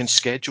 You can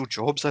schedule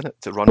jobs in it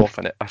to run off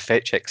in a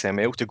fetch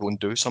XML to go and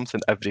do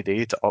something every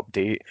day to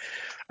update.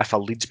 If a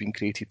lead's been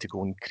created, to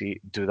go and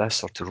do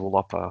this or to roll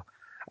up a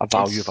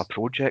value of a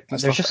project and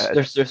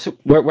stuff.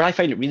 Where I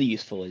find it really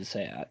useful is,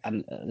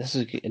 and this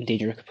is in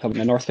danger of becoming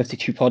a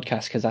North52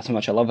 podcast because that's how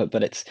much I love it,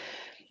 but it's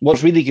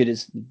what's really good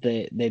is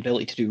the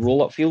ability to do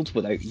roll-up fields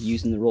without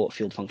using the roll-up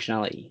field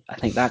functionality. I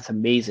think that's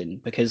amazing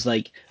because,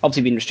 like,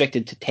 obviously being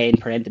restricted to 10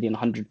 per entity and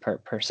 100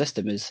 per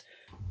system is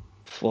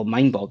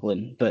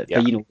mind-boggling. But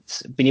you know,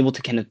 it's being able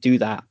to kind of do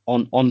that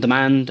on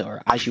demand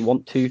or as you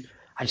want to.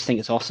 I just think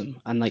it's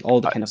awesome, and like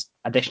all the kind of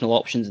additional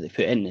options that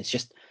they put in, it's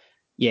just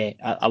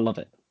I love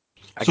it.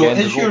 Again,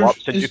 the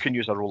roll-ups, and you can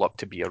use a roll-up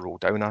to be a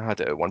roll-down. I had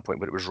it at one point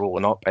where it was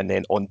rolling up, and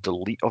then on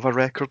delete of a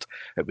record,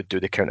 it would do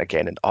the count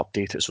again and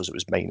update it so it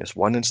was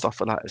 -1 and stuff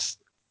like that.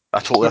 I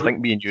think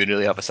me and you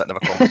really have a sitting of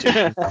a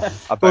conversation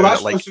about well,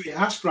 that's it. Like, what you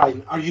asked,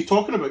 Ryan. Are you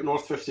talking about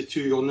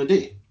North52 on the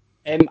day?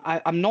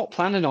 I'm not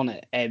planning on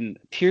it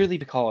purely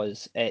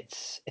because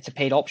it's a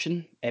paid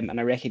option, and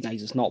I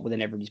recognise it's not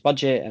within everybody's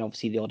budget, and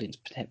obviously the audience,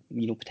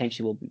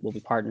 potentially will be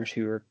partners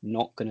who are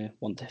not going to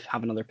want to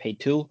have another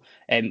paid tool.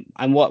 And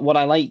what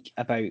I like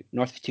about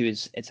North52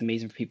 is it's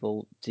amazing for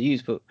people to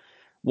use, but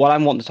what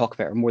I'm wanting to talk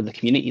about are more the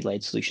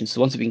community-led solutions. So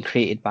the ones that have been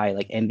created by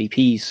like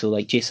MVPs, so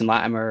like Jason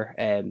Latimer,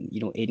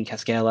 Aidan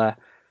Cascella,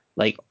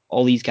 like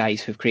all these guys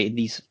who've created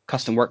these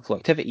custom workflow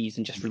activities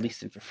and just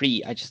released them for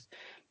free.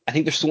 I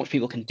think there's so much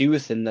people can do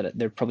with them that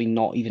they're probably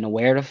not even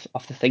aware of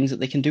the things that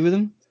they can do with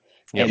them.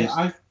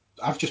 Yeah,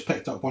 I've just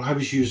picked up one. I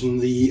was using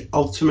the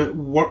Ultimate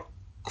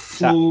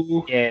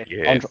Workflow.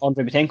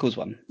 Andrei Butenko's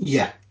one.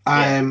 Yeah.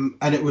 And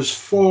it was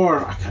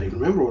for, I can't even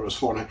remember what it was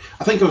for now.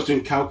 I think I was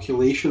doing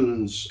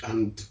calculations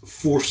and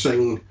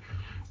forcing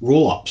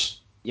roll-ups.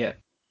 Yeah.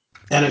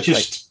 And it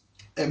just,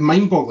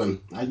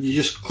 mind-boggling. You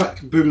just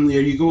click, boom,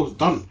 there you go,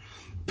 done.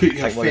 Put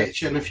your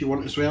fetch in if you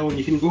want as well, and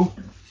you can go.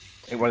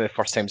 I think one of the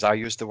first times I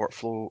used the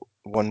workflow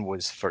one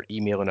was for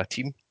emailing a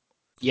team.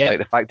 Yeah. Like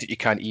the fact that you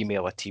can't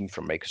email a team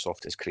from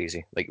Microsoft is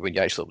crazy. Like when you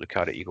actually look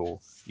at it,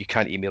 you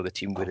can't email the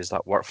team, whereas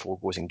that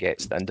workflow goes and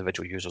gets the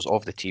individual users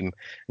of the team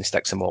and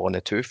sticks them all in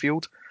the to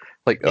field.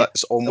 Like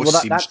that's almost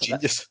seems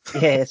genius.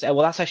 That's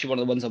actually one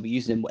of the ones I'll be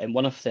using in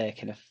one of the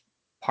kind of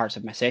parts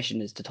of my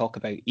session is to talk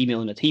about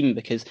emailing a team,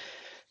 because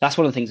that's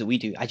one of the things that we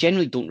do. I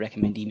generally don't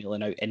recommend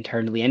emailing out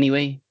internally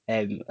anyway.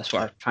 That's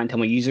what I try and tell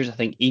my users. I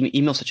think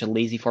email is such a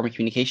lazy form of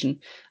communication.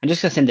 And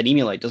just because I send an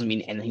email out doesn't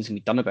mean anything's going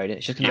to be done about it.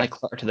 It's just going to add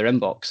clutter to their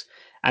inbox.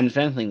 And if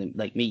anything,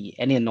 like me,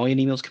 any annoying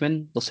emails come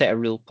in, they'll set a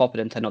rule, pop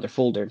it into another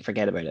folder and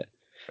forget about it.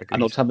 Agreed.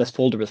 And they'll just have this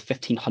folder with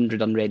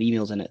 1,500 unread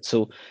emails in it.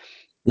 So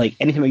like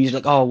anytime a user's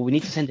like, oh, we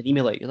need to send an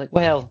email out, you're like,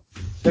 well,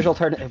 there's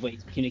alternative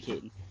ways of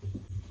communicating.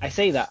 I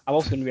say that, I'm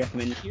also going to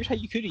recommend, here's how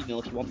you could email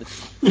if you wanted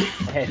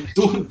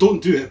to. Don't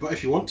do it, but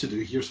if you want to do,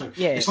 here's how.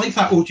 Yeah. It's like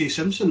that O.J.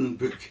 Simpson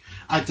book,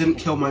 I didn't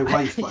kill my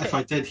wife, but if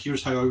I did,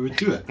 here's how I would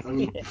do it. I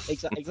mean...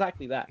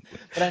 exactly that.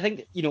 But I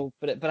think,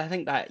 but I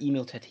think that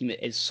email to a team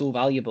is so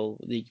valuable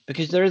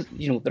because there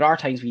are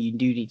times when you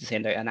do need to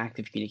send out an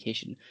active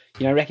communication.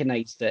 I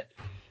recognise that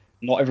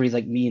not everybody's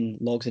like me and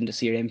logs into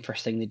CRM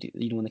first thing they do,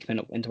 when they come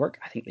into work.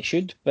 I think they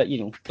should, but they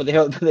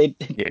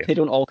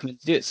don't all come in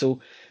to do it. So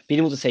being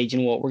able to say, you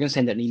know what, we're going to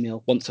send out an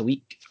email once a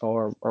week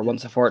or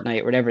once a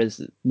fortnight or whatever it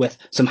is, with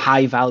some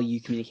high value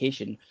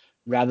communication,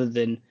 rather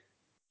than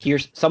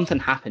here's something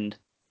happened,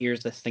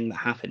 here's this thing that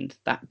happened.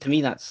 That to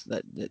me, that's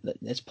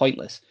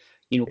pointless.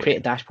 Create a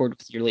dashboard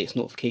with your latest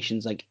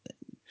notifications,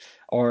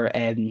 or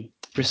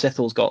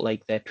Brusithal's got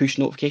like the push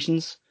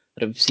notifications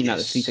that I've seen at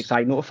the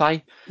 365 Notify.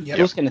 Yep.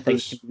 Those kind of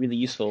things can be really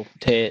useful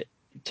to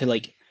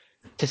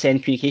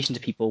send communication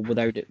to people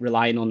without it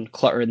relying on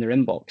clutter in their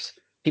inbox.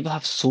 People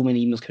have so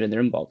many emails coming in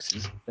their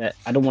inboxes that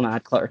I don't want to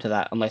add clutter to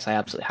that unless I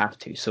absolutely have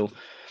to. So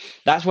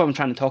that's what I'm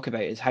trying to talk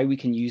about, is how we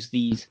can use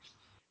these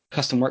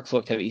custom workflow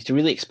activities to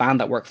really expand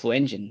that workflow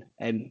engine.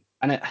 And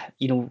when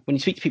you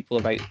speak to people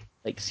about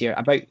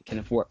about kind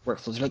of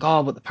workflows, they're like,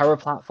 oh, but the Power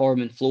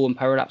Platform and Flow and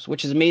Power Apps,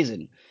 which is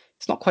amazing.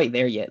 It's not quite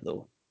there yet,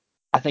 though.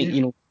 I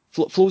think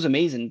Flow's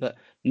amazing, but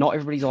not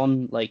everybody's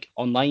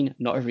online.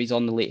 Not everybody's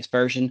on the latest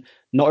version.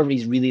 Not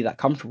everybody's really that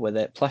comfortable with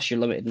it. Plus, you're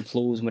limited in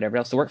flows and whatever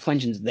else. The workflow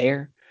engine's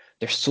there.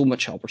 There's so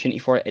much opportunity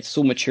for it. It's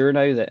so mature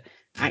now that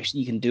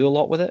actually you can do a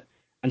lot with it.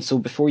 And so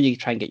before you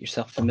try and get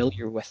yourself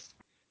familiar with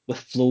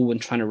Flow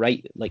and trying to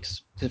write,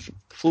 because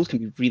flows can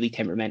be really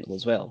temperamental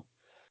as well.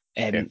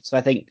 So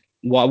I think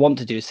what I want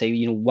to do is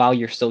say, while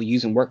you're still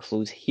using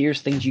workflows,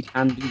 here's things you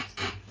can do.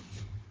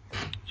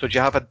 So do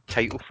you have a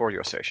title for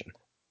your session?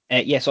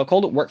 So I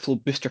called it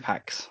Workflow Booster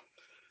Packs.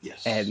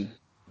 Yes.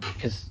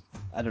 Because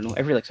I don't know,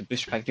 everybody likes a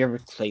booster pack. If you ever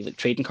play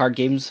trading card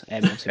games,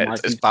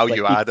 it's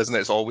value add, isn't it?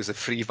 It's always a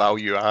free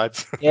value add.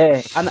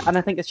 Yeah, and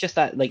I think it's just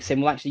that,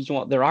 saying, well, actually, you know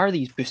what? There are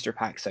these booster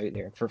packs out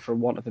there, for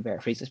want of a better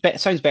phrase. It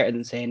sounds better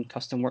than saying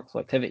custom workflow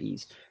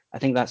activities. I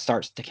think that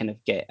starts to kind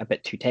of get a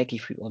bit too techy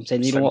for people. I'm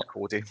saying, you know what?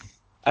 Cody.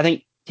 I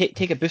think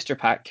take a booster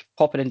pack,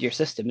 pop it into your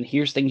system, and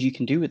here's things you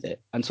can do with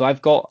it. And so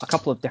I've got a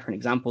couple of different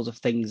examples of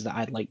things that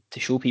I'd like to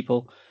show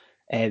people,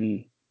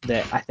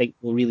 that I think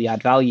will really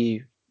add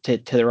value to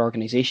their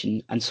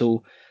organization. And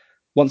so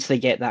once they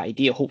get that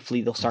idea,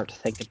 hopefully they'll start to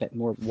think a bit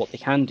more what they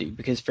can do.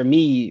 Because for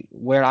me,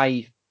 where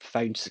I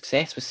found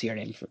success with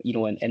CRM,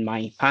 in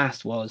my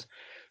past, was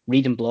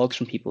reading blogs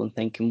from people and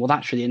thinking, well,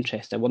 that's really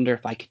interesting. I wonder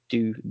if I could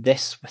do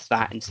this with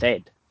that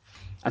instead.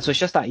 And so it's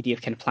just that idea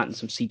of kind of planting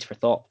some seeds for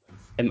thought.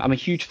 I'm a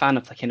huge fan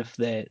of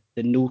the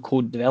no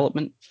code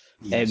development.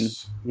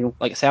 Yes.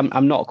 Like I say,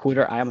 I'm not a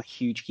coder. I am a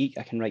huge geek.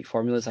 I can write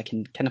formulas. I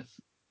can kind of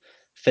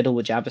fiddle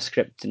with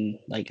JavaScript, and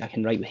I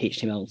can write with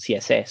HTML and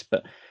CSS,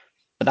 but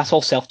that's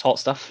all self-taught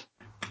stuff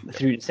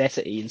through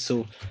necessity. And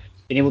so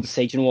being able to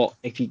say, you know what,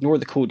 if you ignore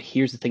the code,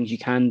 here's the things you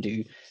can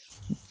do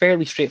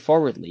fairly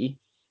straightforwardly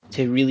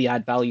to really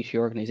add value to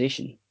your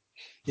organization.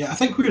 Yeah, I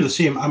think we're the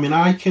same. I mean,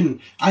 I can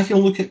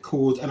look at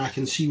code and I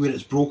can see where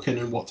it's broken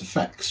and what to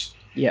fix.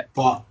 Yeah.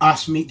 But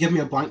give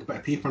me a blank bit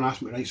of paper and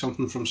ask me to write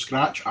something from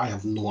scratch, I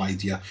have no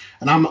idea.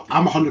 And I'm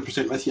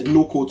 100% with you.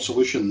 No code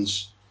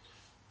solutions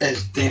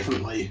is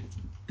definitely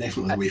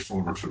the way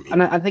forward for me.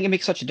 And I think it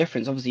makes such a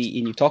difference. Obviously,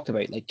 and you talked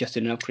about just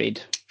doing an upgrade,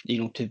 to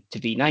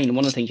V9. And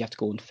one of the things you have to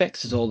go and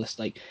fix is all this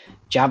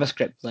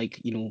JavaScript,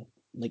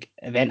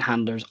 event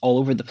handlers all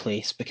over the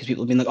place, because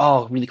people have been like,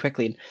 oh, really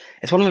quickly. And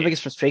it's one of my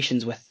biggest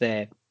frustrations with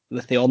the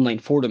online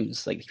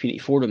forums, the community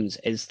forums,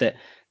 is that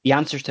the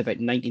answers to about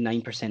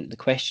 99% of the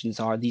questions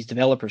are these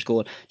developers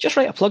going, just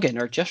write a plugin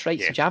or just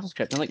write some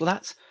JavaScript. And I'm like, well,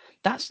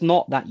 that's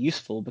not that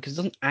useful, because it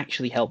doesn't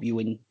actually help you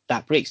when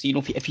that breaks.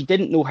 If you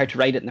didn't know how to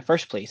write it in the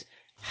first place,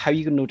 how are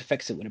you going to know to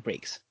fix it when it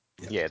breaks?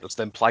 Yeah, there's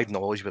the implied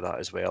knowledge with that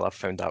as well. I've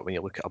found that when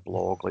you look at a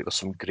blog, there's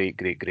some great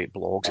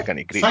blogs that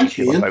get great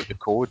detail about the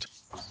code,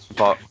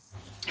 but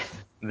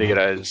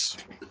there is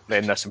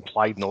then this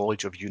implied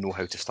knowledge of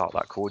how to start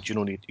that code. You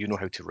know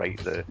how to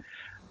write the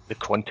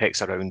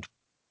context around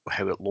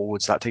how it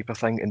loads, that type of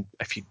thing. And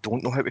if you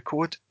don't know how to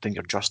code, then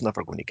you're just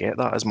never going to get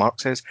that. As Mark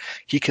says,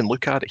 he can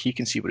look at it, he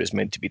can see what it's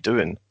meant to be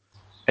doing,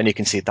 and he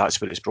can say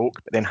that's where it's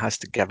broke, but then has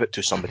to give it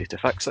to somebody to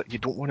fix it. You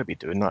don't want to be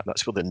doing that.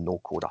 That's where the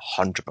no code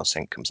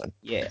 100% comes in.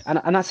 Yeah,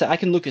 and that's it. I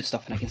can look at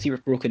stuff and I can see where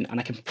it's broken, and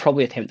I can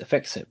probably attempt to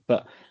fix it.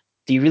 But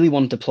do you really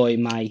want to deploy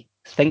my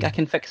think I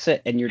can fix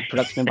it in your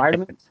production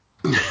environment?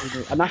 And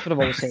that's what I've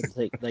always said,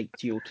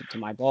 to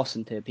my boss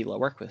and to people I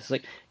work with. It's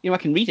I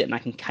can read it and I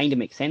can kind of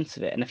make sense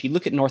of it. And if you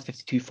look at North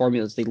 52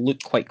 formulas, they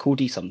look quite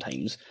codey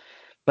sometimes,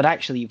 but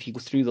actually, if you go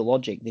through the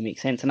logic, they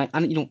make sense. And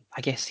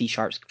I guess C#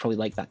 probably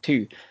like that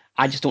too.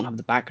 I just don't have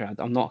the background.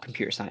 I'm not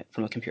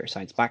from a computer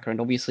science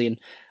background, obviously, and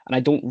I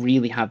don't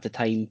really have the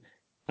time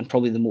and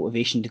probably the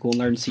motivation to go and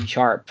learn C#,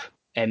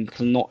 because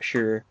I'm not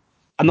sure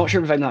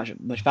if I have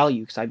much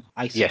value, because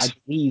I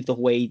believe the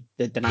way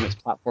the Dynamics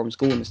platform's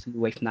going is to move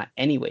away from that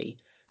anyway.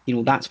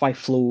 That's why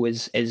Flow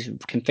is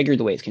configured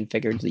the way it's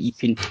configured, that you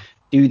can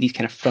do these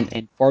kind of front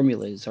end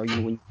formulas, or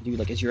when you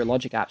do Azure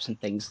Logic apps and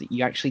things, that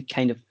you actually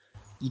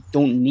you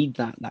don't need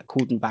that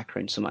coding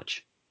background so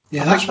much.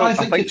 Yeah, that's why I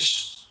think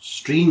it's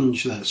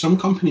strange that some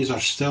companies are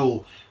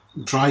still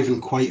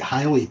driving quite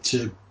highly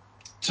to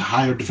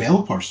hire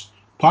developers,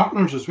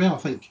 partners as well. I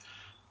think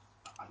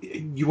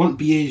you want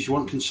BAs, you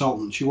want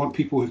consultants, you want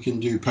people who can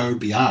do Power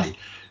BI.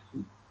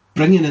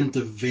 Bringing in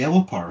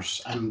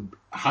developers and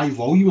high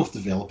volume of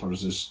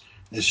developers is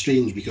is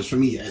strange, because for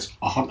me, it's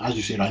as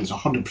you say, Ryan, it's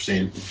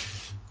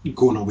 100%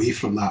 going away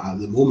from that at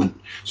the moment.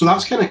 So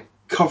that's kind of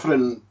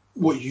covering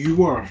what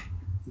you're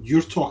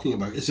talking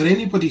about. Is there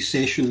anybody's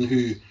session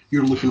who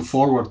you're looking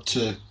forward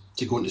to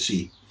going to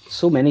see?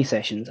 So many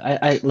sessions.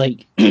 I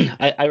like.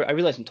 I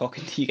realize I'm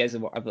talking to you guys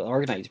about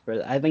organized,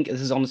 but I think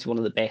this is honestly one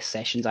of the best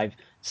sessions I've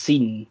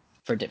seen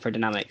for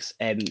Dynamics.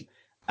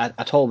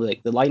 At all, the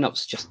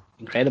lineup's just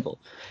incredible.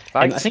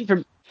 I think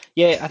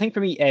for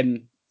me,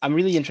 I'm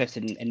really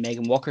interested in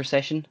Megan Walker's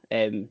session.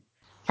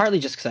 Partly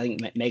just because I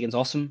think Megan's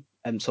awesome.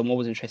 So I'm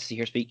always interested to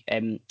hear her speak.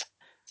 I'm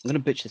going to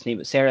butcher this name,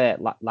 but Sarah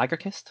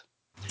Lagerkist.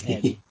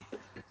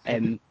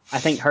 I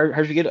think hers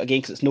would be good again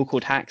because it's no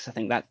code hacks. I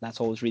think that's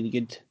always really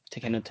good to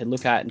kind of to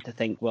look at and to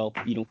think, well,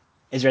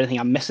 is there anything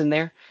I'm missing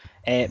there?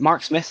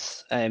 Mark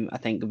Smith's, I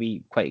think, would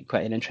be quite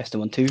an interesting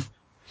one too.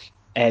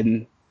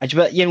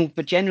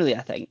 But generally,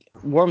 I think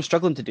what I'm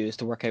struggling to do is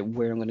to work out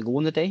where I'm going to go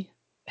on the day,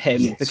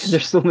 because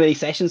there's so many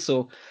sessions.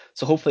 So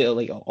hopefully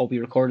I'll be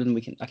recorded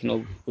and I can all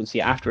go and see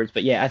it afterwards.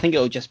 But yeah, I think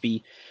it'll just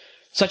be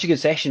such a good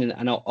session,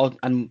 and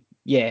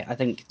I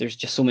think there's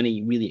just so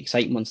many really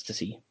exciting ones to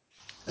see.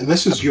 And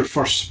this is your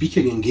first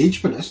speaking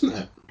engagement, isn't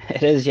it?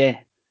 It is, yeah.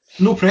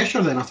 No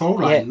pressure then at all,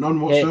 Ryan.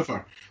 None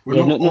whatsoever.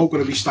 We're not all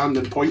going to be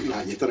standing pointing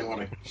at you. Don't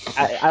worry.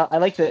 I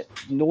like that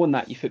knowing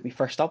that you put me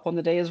first up on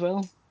the day as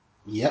well.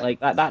 Yeah. Like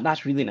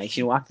that's really nice.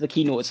 After the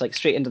keynote, it's like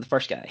straight into the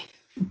first guy.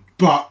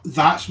 But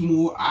that's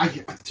more.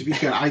 To be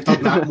fair, I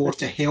done that more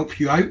to help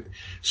you out,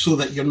 so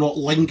that you're not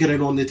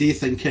lingering on the day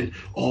thinking,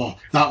 "Oh,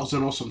 that was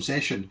an awesome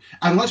session."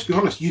 And let's be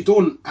honest, you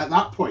don't at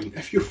that point.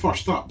 If you're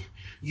first up,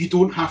 you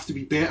don't have to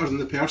be better than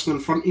the person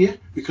in front of you,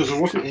 because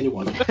there wasn't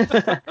anyone.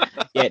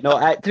 Yeah, no.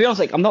 To be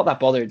honest, I'm not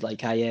that bothered.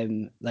 I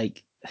am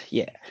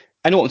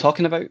I know what I'm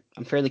talking about.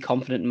 I'm fairly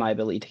confident in my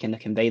ability to kind of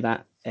convey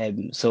that.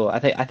 So I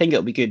think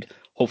it'll be good.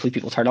 Hopefully,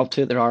 people turn up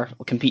to it. There are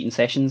competing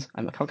sessions.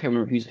 I can't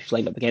remember who's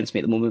lined up against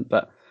me at the moment,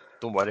 but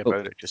don't worry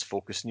about it. Just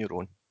focus on your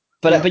own.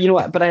 But you know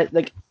what? But I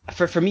like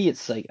for me,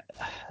 it's like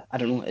I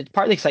don't know.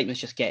 Part of the excitement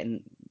is just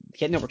getting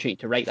the opportunity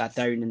to write that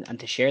down and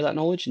to share that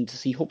knowledge and to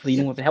see. Hopefully,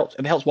 if it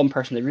helps one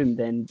person in the room,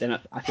 then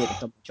I feel like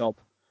I've done my job.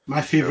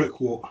 My favourite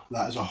quote.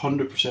 That is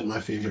 100%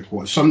 my favourite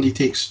quote. If somebody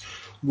takes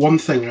one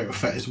thing out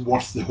of it, it's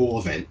worth the whole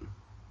event.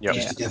 Yep.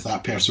 Just to give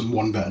that person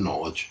one bit of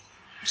knowledge.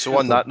 So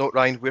on that note,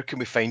 Ryan, where can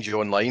we find you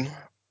online?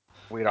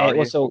 Where are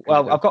you?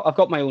 I've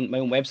got my own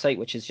website,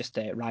 which is just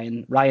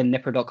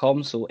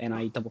ryannipper.com. So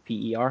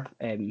NIPPER.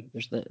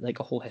 There's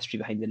a whole history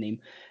behind the name.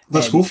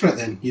 Let's go for it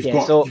then. You've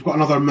got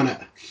another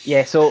minute.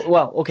 Yeah. So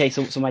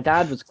my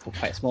dad was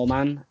quite a small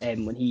man.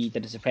 When he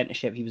did his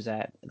apprenticeship, he was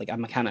a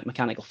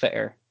mechanical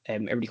fitter.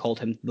 Everybody called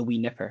him the wee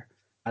nipper,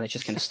 and it's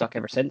just kind of stuck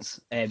ever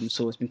since.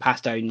 So it's been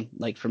passed down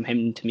from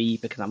him to me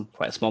because I'm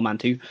quite a small man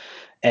too.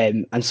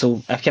 And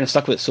so I've kind of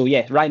stuck with it. So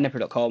yeah,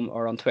 ryannipper.com,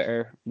 or on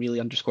Twitter,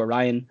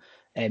 really_Ryan.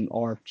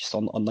 Or just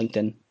on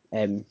LinkedIn.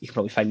 You can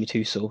probably find me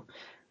too. So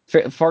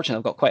fortunately,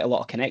 I've got quite a lot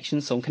of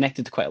connections, so I'm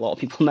connected to quite a lot of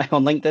people now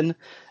on LinkedIn.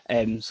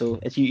 So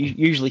it's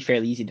usually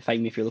fairly easy to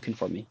find me if you're looking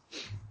for me.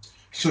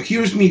 So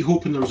here's me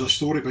hoping there was a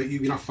story about you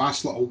being a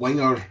fast little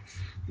winger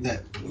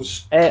that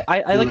was...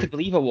 I like to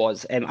believe I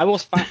was. I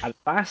was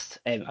fast.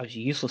 I was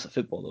useless at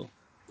football though.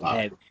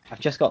 Wow. I've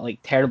just got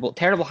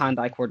terrible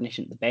hand-eye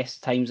coordination at the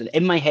best times, and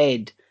in my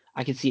head,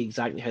 I can see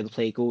exactly how the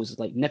play goes. It's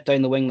like nip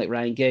down the wing like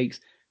Ryan Giggs,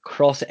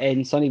 cross it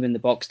in, Sonny in the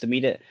box to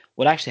meet it.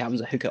 What actually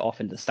happens is I hook it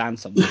off into the stand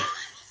somewhere,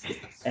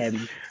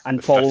 and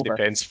fall over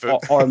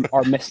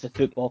or miss the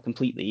football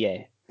completely.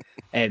 Yeah.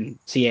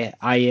 So yeah,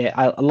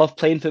 I love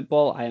playing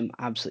football. I am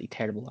absolutely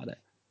terrible at it.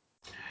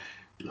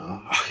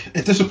 No,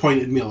 it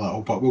disappointed me a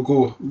little, but we'll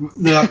go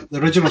the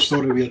original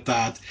story with your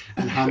dad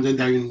and handing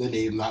down the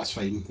name. That's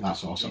fine.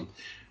 That's awesome.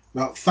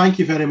 Well, thank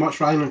you very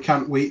much, Ryan. I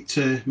can't wait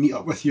to meet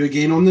up with you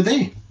again on the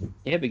day.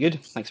 Yeah, it'd be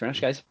good. Thanks very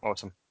much, guys.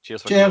 Awesome.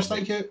 Cheers.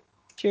 Thank you.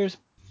 Cheers.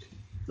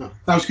 No,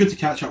 that was good to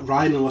catch up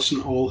Ryan and listen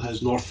to all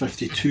his North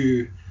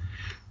 52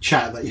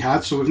 chat that he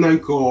had. So we've now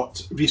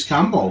got Rhys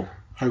Campbell.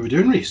 How are we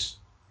doing, Rhys?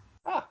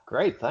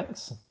 Great,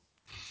 thanks.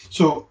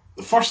 So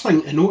the first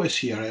thing to notice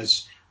here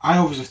is I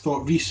obviously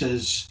thought Rhys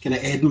is kind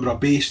of Edinburgh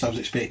based. I was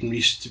expecting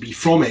Rhys to be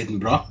from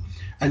Edinburgh,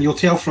 and you'll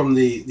tell from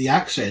the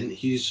accent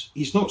he's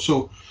not.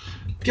 So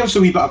give us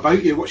a wee bit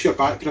about you. What's your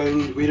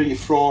background? Where are you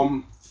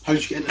from? How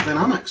did you get into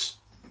Dynamics?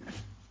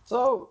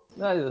 So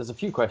there's a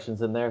few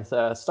questions in there.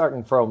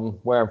 Starting from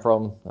where I'm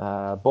from,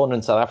 born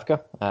in South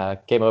Africa.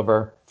 Came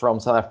over from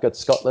South Africa to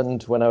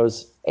Scotland when I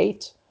was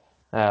 8.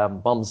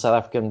 Mom's South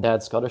African,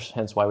 dad's Scottish,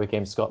 hence why we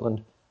came to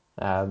Scotland.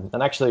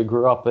 And actually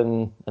grew up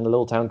in a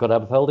little town called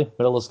Aberfeldy,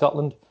 middle of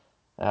Scotland,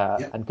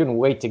 and couldn't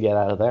wait to get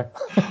out of there.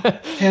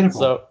 Terrible.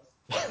 So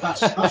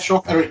that's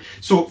shocking.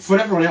 So for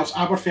everyone else,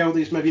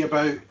 Aberfeldy is maybe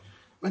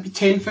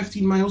 10,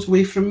 15 miles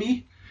away from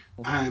me.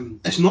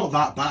 It's not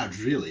that bad,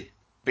 really.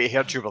 But he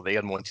heard you were there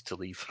and wanted to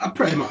leave.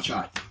 Pretty much,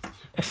 aye.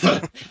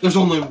 There's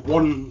only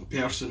one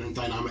person in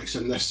Dynamics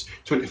in this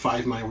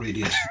 25-mile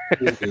radius.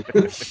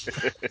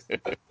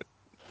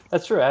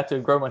 That's true. I had to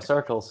grow my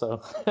circle.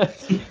 So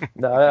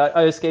no,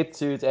 I escaped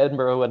to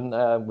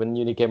Edinburgh when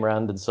uni came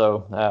around, and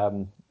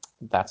so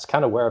that's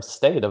kind of where I've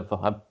stayed. I've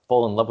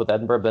fallen in love with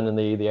Edinburgh, been in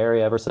the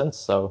area ever since.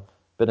 So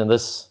been in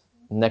this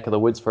neck of the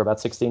woods for about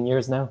 16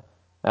 years now.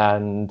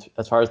 And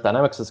as far as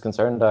Dynamics is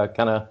concerned, I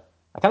kind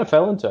of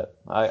fell into it.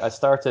 I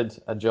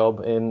started a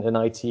job in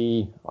IT,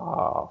 it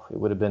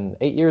would have been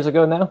 8 years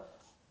ago now.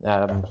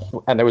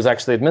 And I was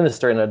actually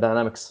administering a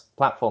Dynamics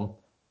platform.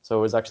 So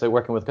I was actually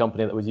working with a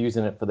company that was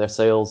using it for their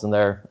sales and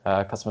their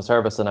customer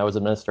service, and I was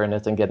administering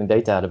it and getting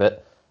data out of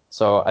it.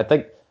 So I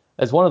think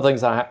it's one of the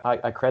things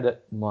I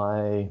credit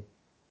my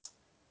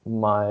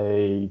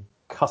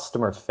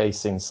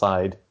customer-facing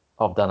side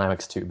of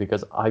Dynamics to,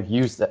 because I've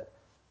used it.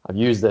 I've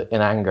used it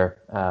in anger,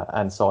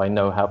 and so I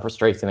know how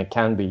frustrating it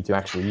can be to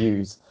actually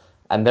use.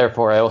 And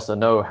therefore, I also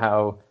know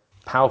how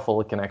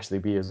powerful it can actually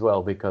be as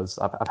well, because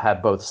I've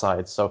had both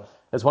sides. So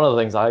it's one of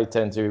the things I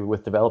tend to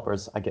with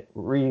developers. I get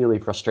really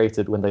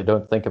frustrated when they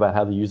don't think about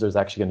how the user is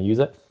actually going to use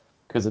it,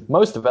 because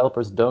most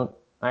developers don't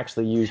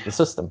actually use the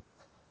system.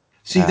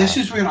 See, this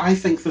is where I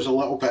think there's a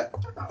little bit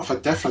of a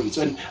difference,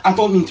 and I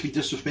don't mean to be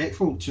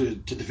disrespectful to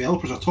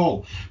developers at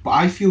all, but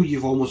I feel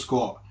you've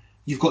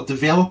got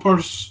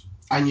developers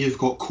and you've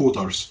got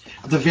coders.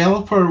 A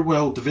developer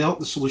will develop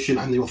the solution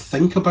and they will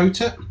think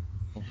about it.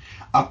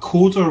 A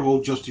coder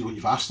will just do what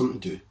you've asked them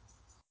to do.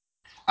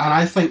 And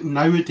I think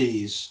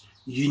nowadays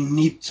you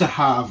need to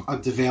have a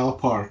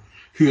developer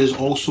who is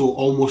also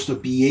almost a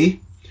BA,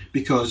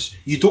 because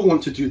you don't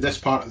want to do this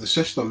part of the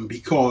system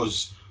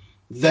because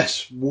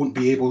you'll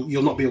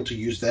not be able to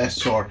use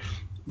this, or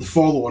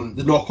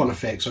the knock-on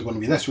effects are going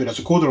to be this, whereas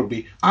a coder will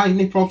be,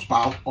 no props,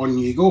 pal, on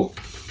you go.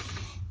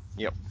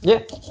 Yep.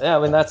 Yeah. I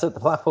mean, that's it. The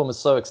platform is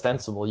so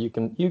extensible. You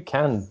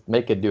can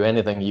make it do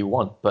anything you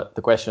want, but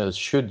the question is,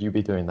 should you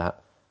be doing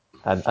that?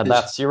 And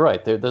that's, you're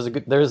right.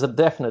 There's a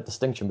definite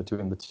distinction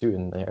between the two,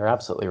 and you're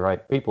absolutely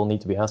right. People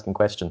need to be asking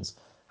questions.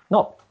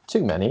 Not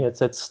too many.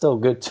 It's still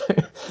good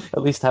to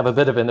at least have a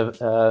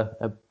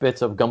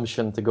bit of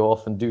gumption to go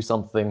off and do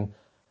something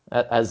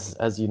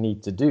as you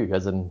need to do,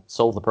 as in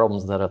solve the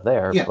problems that are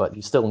there. Yeah. But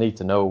you still need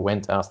to know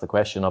when to ask the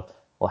question of,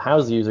 well,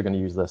 how's the user going to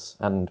use this?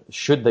 And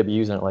should they be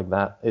using it like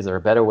that? Is there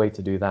a better way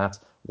to do that?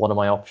 What are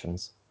my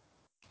options?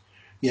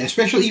 Yeah,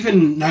 especially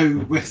even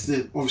now with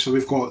obviously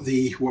we've got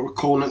what we're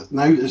calling it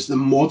now is the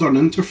modern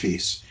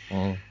interface.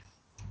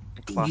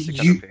 Classic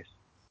interface.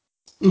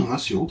 No,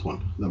 that's the old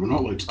one that we're not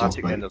allowed to talk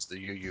Classic, about. then there's the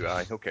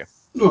UUI. Okay.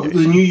 No,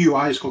 the new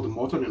UI is called the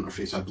modern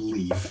interface, I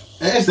believe.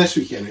 It is this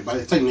week anyway. By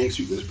the time next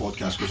week this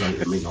podcast goes out,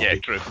 it may not Yeah, be.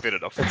 true. Fair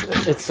enough.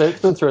 It's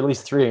been through at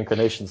least 3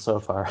 incarnations so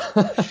far.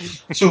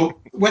 So,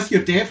 with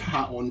your dev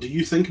hat on, do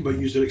you think about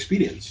user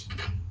experience?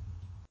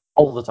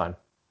 All the time.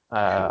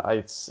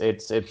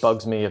 It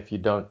bugs me if you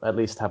don't at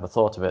least have a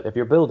thought of it. If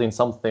you're building an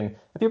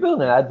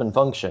admin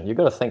function, you've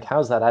got to think,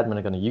 how's that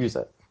admin going to use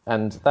it?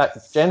 And that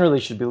generally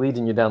should be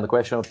leading you down the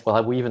question of, well,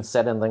 have we even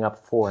set anything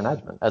up for an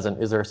admin? As in,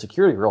 is there a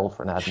security role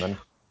for an admin?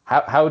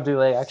 How do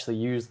they actually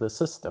use the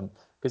system?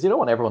 Because you don't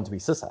want everyone to be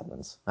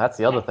sysadmins. That's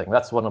the other thing.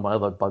 That's one of my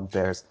other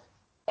bugbears.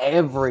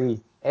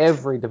 Every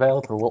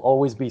developer will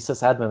always be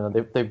sysadmin,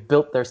 and they've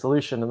built their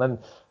solution, and then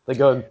they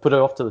go and put it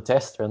off to the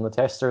tester, and the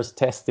tester is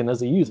testing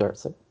as a user.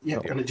 So,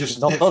 and it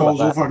falls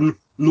over,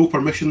 no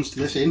permissions to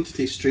this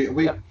entity straight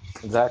away. Yeah,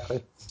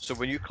 exactly. So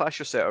when you class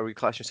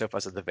yourself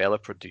as a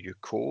developer, do you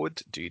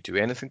code? Do you do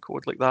anything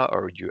code like that,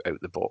 or are you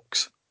out the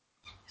box?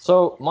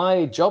 So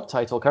my job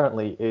title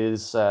currently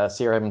is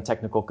CRM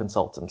technical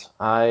consultant.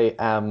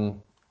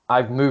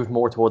 I've moved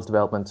more towards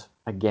development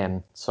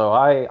again. So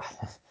I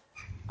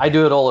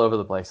do it all over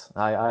the place.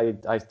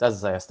 As I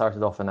say, I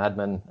started off in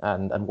admin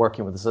and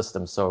working with the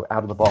system. So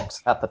out of the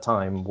box at the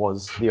time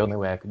was the only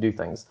way I could do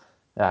things.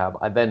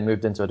 I then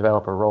moved into a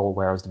developer role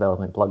where I was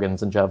developing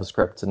plugins and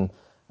JavaScript and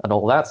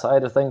all that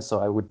side of things. So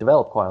I would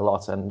develop quite a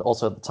lot. And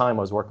also at the time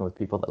I was working with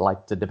people that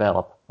liked to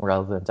develop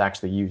rather than to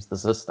actually use the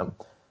system.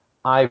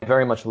 I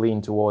very much lean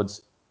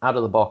towards out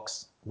of the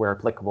box where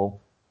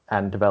applicable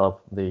and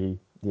develop the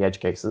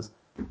edge cases,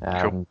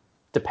 Cool.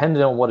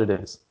 depending on what it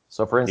is.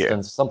 So, for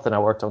instance, something I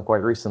worked on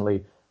quite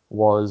recently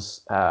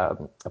was a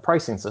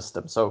pricing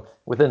system. So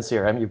within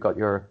CRM, you've got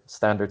your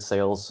standard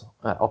sales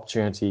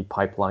opportunity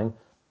pipeline,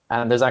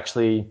 and there's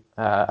actually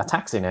a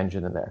taxing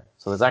engine in there.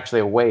 So there's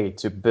actually a way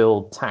to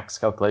build tax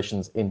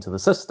calculations into the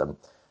system.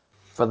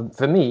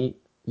 For me,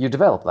 you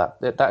develop that.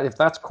 If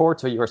that's core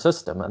to your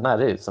system, and that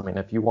is, I mean,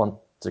 if you want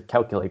to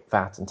calculate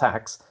VAT and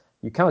tax,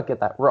 you can't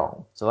get that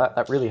wrong. So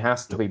that really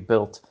has to be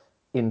built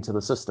into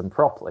the system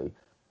properly.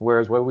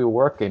 Whereas where we were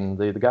working,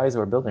 the guys who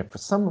were building it, for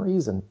some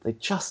reason,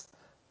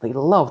 they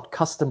loved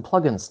custom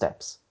plugin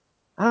steps.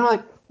 And I'm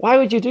like, why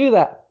would you do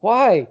that?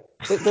 Why?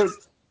 There's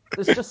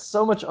just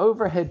so much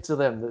overhead to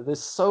them.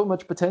 There's so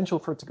much potential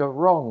for it to go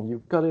wrong.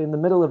 You've got it in the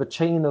middle of a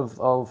chain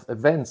of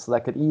events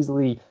that could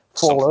easily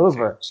fall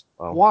over.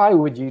 Wow. Why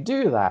would you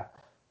do that?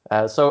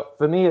 So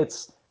for me,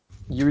 it's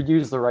you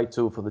use the right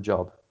tool for the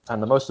job.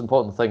 And the most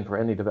important thing for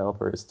any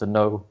developer is to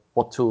know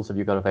what tools have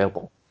you got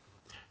available.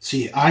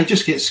 See, I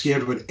just get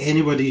scared when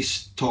anybody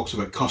talks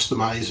about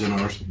customizing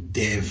or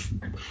dev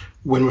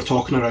when we're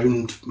talking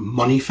around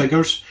money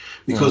figures,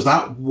 because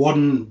that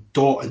one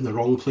dot in the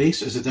wrong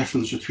place is the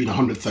difference between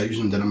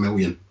 100,000 and a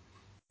million.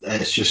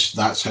 It's just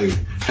that's how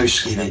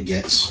scary it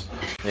gets.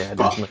 Yeah,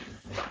 But definitely.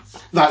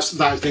 that's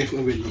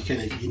definitely where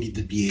you need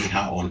the BA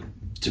hat on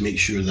to make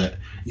sure that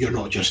you're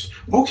not just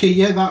okay.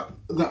 Yeah,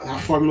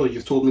 that formula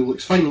you've told me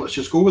looks fine. Let's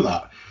just go with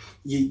that.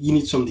 You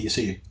need somebody to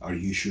say, "Are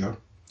you sure?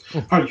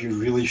 Are you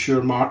really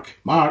sure, Mark?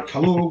 Mark,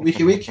 hello,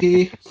 wakey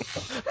wakey."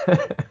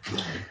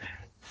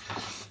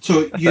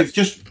 So you've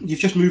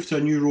just moved to a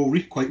new role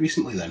quite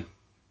recently, then.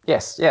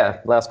 Yes, yeah,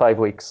 last 5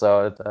 weeks.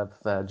 So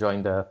I've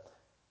joined a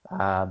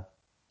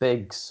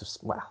big,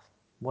 well,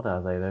 what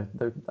are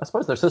they? I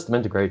suppose they're system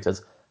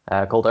integrators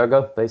called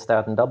Ergo, based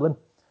out in Dublin.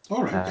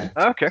 All right,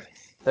 okay. Okay.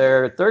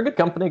 They're a good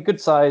company, good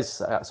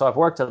size. So I've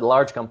worked at a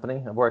large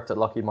company. I've worked at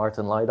Lockheed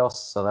Martin Leidos,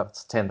 so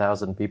that's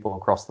 10,000 people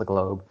across the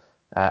globe.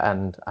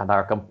 And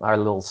our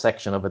little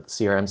section of it, the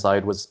CRM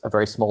side, was a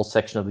very small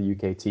section of the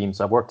UK team.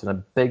 So I've worked in a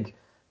big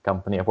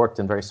company. I've worked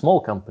in very small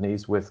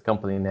companies with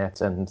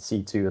CompanyNet and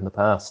C2 in the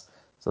past.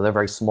 So they're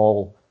very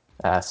small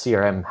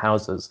CRM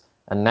houses.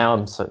 And now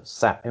I'm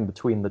sat in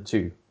between the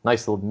two.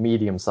 Nice little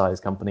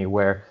medium-sized company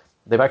where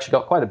they've actually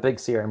got quite a big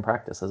CRM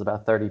practice. There's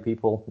about 30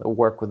 people that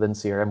work within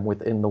CRM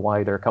within the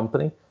wider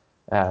company.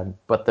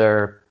 But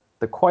they're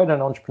quite an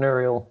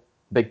entrepreneurial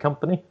big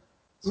company.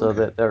 So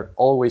that they're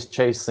always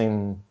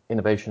chasing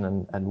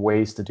innovation and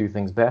ways to do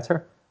things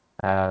better.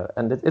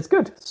 And it's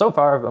good. So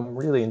far, I'm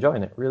really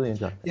enjoying it.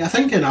 Yeah, I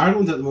think in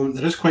Ireland at the moment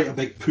there is quite a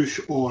big push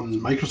on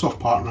Microsoft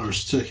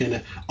partners to kind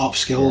of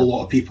upskill a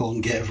lot of people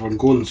and get everyone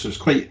going. So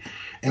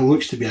it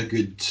looks to be a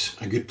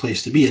good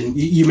place to be. And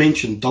you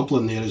mentioned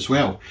Dublin there as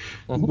well.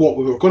 Mm-hmm. What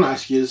we were going to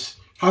ask you is,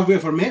 have we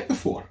ever met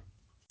before?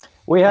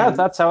 We have.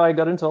 That's how I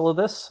got into all of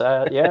this.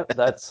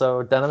 That's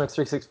so Dynamics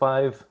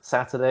 365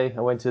 Saturday.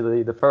 I went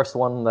to the first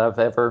one that I've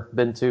ever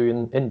been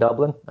to in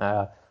Dublin.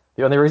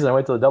 The only reason I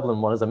went to the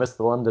Dublin one is I missed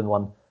the London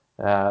one.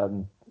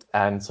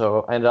 And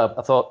so I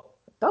thought,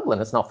 Dublin,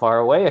 it's not far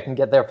away. I can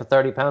get there for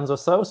 £30 or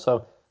so.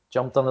 So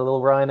jumped on a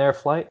little Ryanair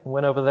flight and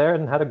went over there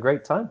and had a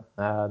great time.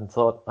 And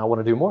thought, I want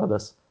to do more of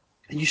this.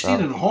 And you stayed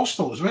in a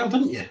hostel as well,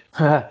 didn't you?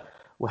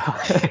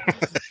 Well,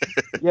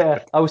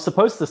 yeah, I was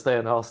supposed to stay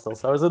in a hostel.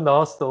 So I was in the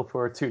hostel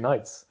for 2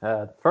 nights.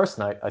 First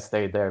night I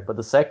stayed there, but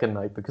the second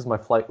night, because my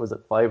flight was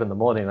at 5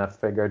 a.m, I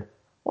figured,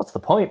 what's the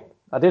point?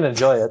 I didn't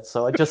enjoy it.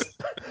 So I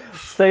just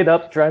stayed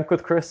up, drank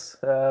with Chris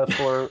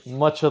for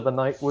much of the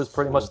night, was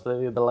pretty much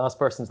the last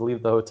person to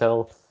leave the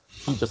hotel.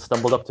 He just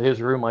stumbled up to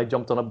his room. I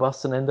jumped on a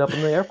bus and ended up in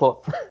the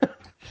airport.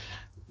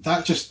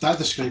 That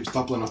describes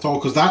Dublin at all,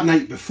 because that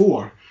night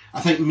before,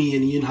 I think me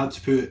and Ian had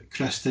to put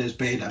Chris to his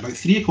bed at about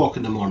 3 o'clock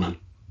in the morning.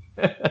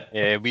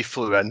 Yeah, we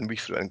flew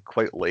in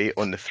quite late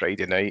on the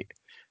Friday night.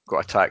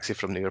 Got a taxi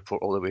from the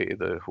airport all the way to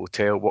the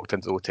hotel. Walked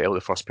into the hotel.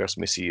 The first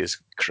person we see is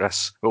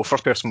Chris. Well,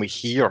 first person we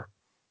hear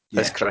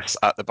is Chris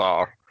at the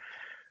bar,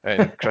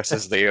 and Chris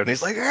is there, and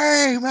he's like,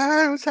 "Hey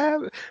man, what's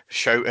happening?"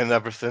 Shouting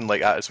everything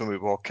like at us when we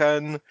walk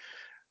in.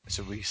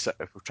 So we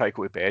try to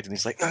go to bed, and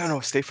he's like, "No,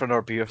 stay for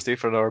another beer. Stay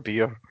for another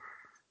beer."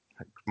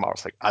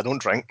 Mark's like, "I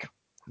don't drink."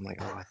 I'm like,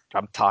 "Oh,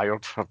 I'm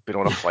tired. I've been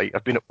on a flight.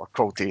 I've been at work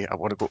all day. I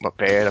want to go to my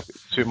bed. I've got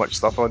too much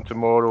stuff on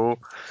tomorrow."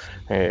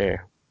 But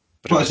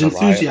his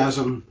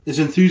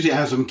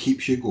enthusiasm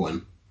keeps you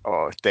going.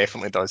 Oh, it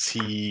definitely does.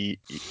 He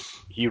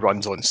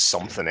runs on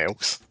something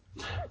else.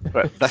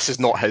 But this is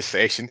not his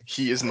session.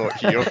 He is not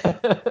here.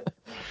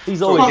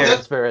 He's always there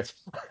in spirit.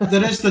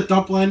 There is the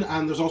Dublin,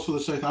 and there's also the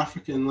South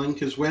African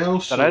link as well.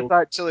 So, there is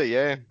actually,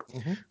 yeah.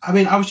 Mm-hmm. I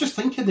mean, I was just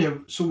thinking there.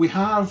 So we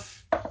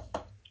have,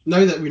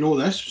 now that we know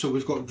this, so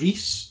we've got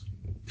Reese,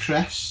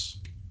 Chris,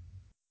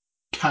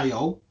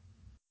 Kyle,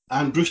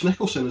 and Bruce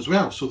Nicholson as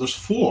well. So there's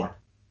 4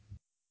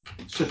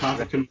 South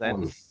African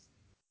ones.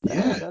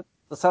 Yeah.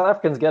 The South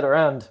Africans get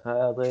around.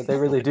 They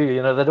really do.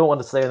 You know, they don't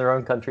want to stay in their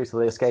own country, so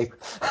they escape.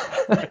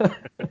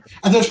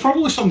 And there's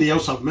probably somebody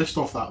else I've missed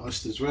off that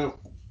list as well.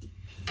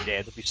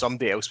 Yeah, there'll be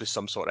somebody else with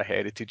some sort of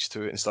heritage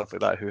to it and stuff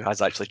like that who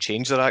has actually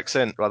changed their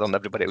accent rather than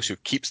everybody else who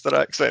keeps their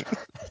accent.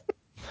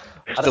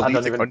 They'll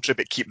leave the country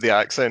but keep the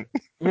accent.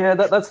 Yeah,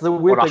 that's the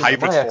weird or a thing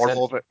hybrid about my form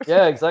accent. of it.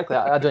 Yeah, exactly.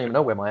 I don't even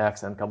know where my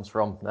accent comes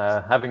from.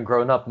 Having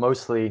grown up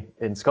mostly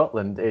in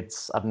Scotland,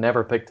 I've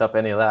never picked up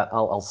any of that.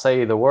 I'll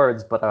say the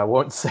words, but I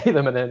won't say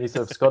them in any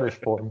sort of Scottish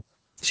form.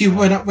 See,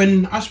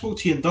 when I spoke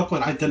to you in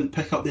Dublin, I didn't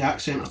pick up the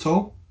accent at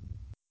all.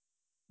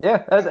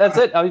 Yeah, that's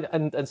it. I mean,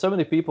 and so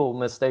many people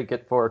mistake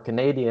it for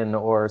Canadian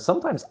or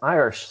sometimes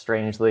Irish,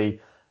 strangely.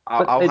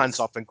 I'll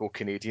hands up and go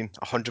Canadian,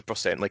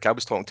 100%. Like, I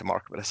was talking to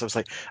Mark about this. I was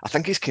like, I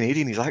think he's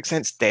Canadian. His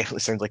accents definitely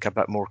sound like a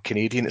bit more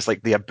Canadian. It's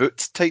like the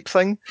Aboot type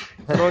thing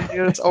on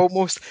here, it's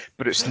almost.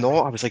 But it's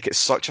not. I was like, it's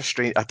such a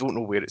strange... I don't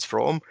know where it's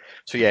from.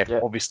 So, yeah.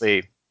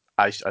 Obviously,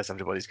 as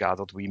everybody's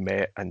gathered, we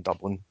met in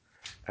Dublin.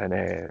 And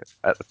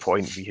at the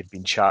point, we had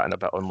been chatting a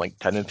bit on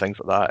LinkedIn and things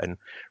like that. And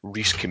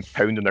Reese came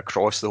pounding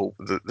across the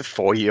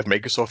foyer of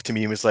Microsoft to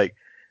me and was like,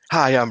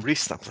 "Hi, I'm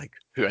Reese." And I'm like,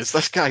 "Who is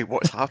this guy?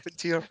 What's happened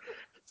here?"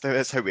 So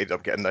that's how we ended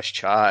up getting this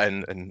chat,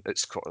 and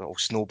it's all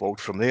snowballed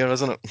from there,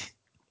 isn't it?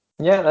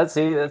 Yeah, that's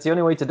the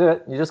only way to do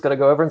it. You just got to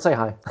go over and say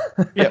hi.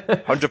 Yeah,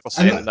 100%.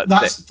 And And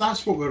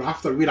that's what we're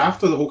after. We're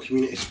after the whole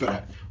community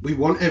spirit. We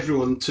want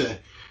everyone to.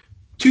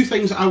 Two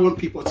things I want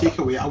people to take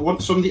away. I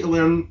want somebody to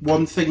learn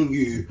one thing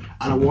new,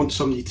 and I want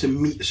somebody to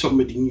meet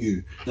somebody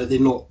new that they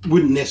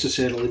wouldn't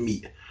necessarily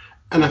meet.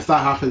 And if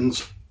that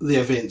happens, the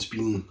event's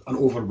been an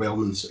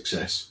overwhelming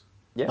success.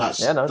 Yeah,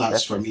 That's no,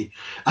 for me.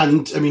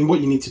 And I mean, what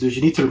you need to do is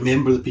you need to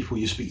remember the people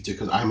you speak to,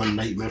 because I'm a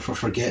nightmare for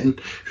forgetting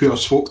who I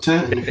spoke to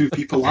and who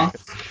people are.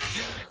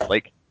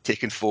 like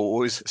taking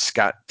photos,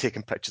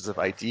 taking pictures of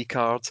ID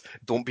cards.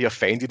 Don't be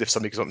offended if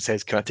somebody comes up and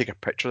says, "Can I take a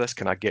picture of this?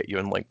 Can I get you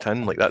on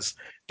LinkedIn?" Like that's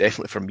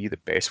definitely for me the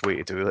best way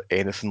to do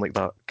anything like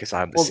that, because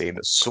I'm the same.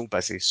 It's so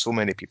busy, so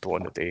many people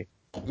on the day.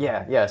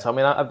 Yeah. So I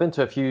mean, I've been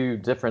to a few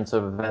different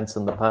sort of events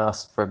in the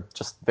past for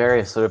just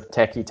various sort of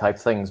techie type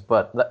things,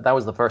 but that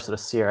was the first sort of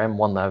CRM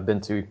one that I've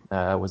been to.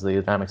 Was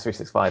the Dynamics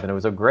 365, and it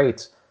was a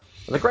great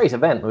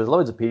event. There was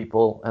loads of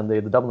people, and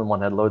the Dublin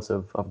one had loads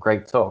of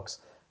great talks.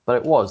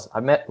 But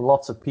I met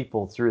lots of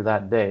people through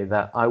that day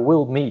that I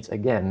will meet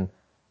again,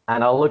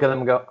 and I'll look at them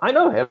and go, I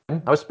know him.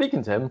 I was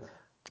speaking to him.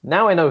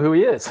 Now I know who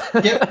he is.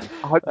 Yep. It's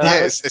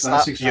That's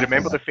that exactly you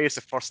remember that. the face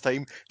the first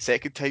time,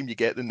 second time you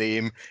get the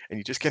name, and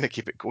you just kind of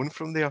keep it going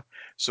from there.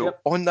 So Yep.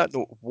 on that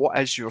note, what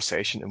is your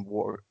session and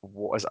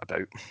what is it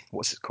about?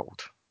 What's it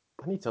called?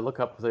 I need to look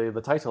up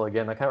the title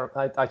again.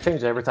 I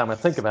change it every time I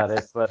think about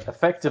it, but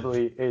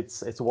effectively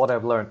it's what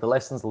I've learned, the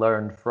lessons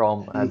learned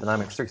from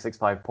Dynamics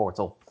 365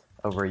 portal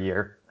over a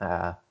year.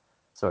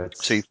 So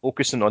So you're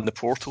focusing on the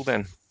portal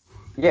then?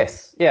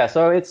 yes, yeah.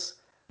 So this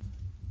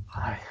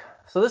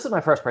is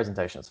my first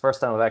presentation. It's the first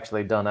time I've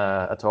actually done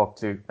a talk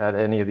at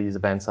any of these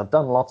events. I've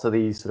done lots of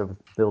these sort of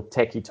little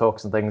techie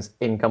talks and things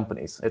in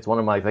companies. It's one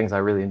of my things I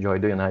really enjoy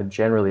doing. I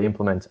generally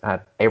implement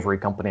at every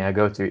company I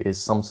go to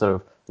is some sort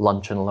of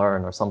lunch and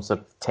learn or some sort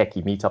of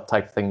techie meetup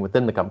type thing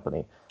within the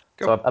company.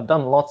 Cool. So I've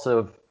done lots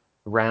of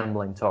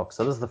rambling talks.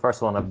 So this is the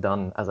first one I've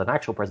done as an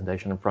actual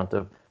presentation in front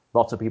of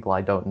lots of people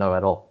I don't know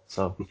at all.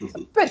 So it's a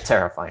bit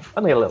terrifying,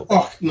 only a little bit.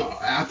 Oh no,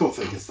 I don't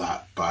think it's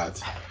that bad.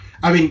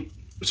 I mean,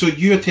 so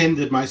you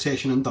attended my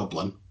session in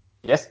Dublin.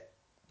 Yes.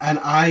 And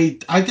I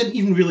didn't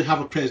even really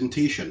have a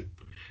presentation.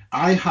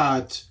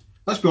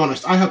 Let's be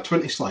honest, I had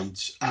 20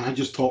 slides and I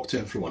just talked to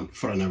everyone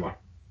for an hour.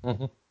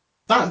 Mm-hmm.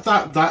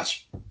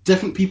 That's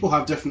different people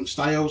have different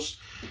styles,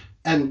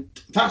 and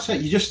that's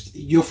it.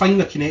 You'll find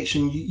a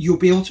connection. You'll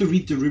be able to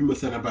read the room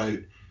within about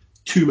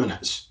 2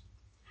 minutes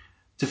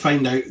to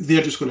find out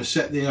they're just going to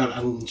sit there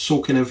and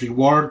soak in every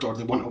word, or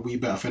they want a wee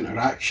bit of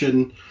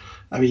interaction.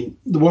 I mean,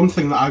 the one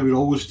thing that I would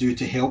always do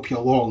to help you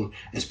along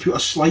is put a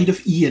slide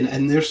of Ian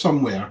in there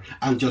somewhere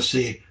and just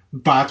say,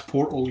 bad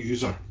portal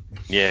user.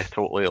 Yeah,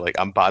 totally. Like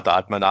I'm bad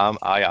admin.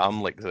 I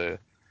am like the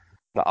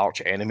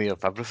arch enemy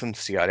of everything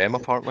CRM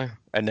apparently.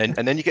 And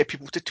then you get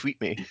people to tweet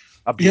me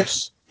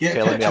abuse, Yeah,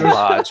 telling me I'm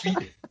pictures, bad,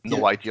 tweet.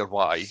 no idea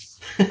why.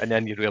 And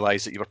then you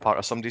realise that you were part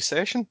of somebody's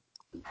session.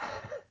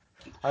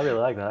 I really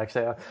like that.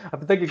 Actually, I've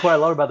been thinking quite a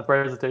lot about the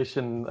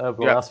presentation over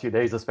the Yeah. last few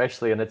days,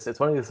 especially, and it's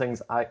one of these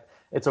things.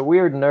 It's a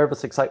weird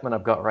nervous excitement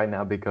I've got right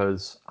now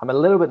because I'm a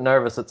little bit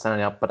nervous at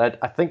standing up, but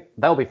I think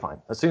that'll be fine.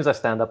 As soon as I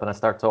stand up and I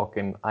start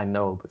talking, I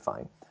know it'll be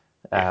fine.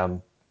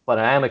 But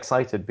I am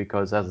excited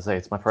because, as I say,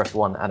 it's my first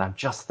one, and I'm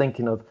just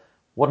thinking of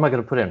what am I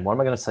going to put in? What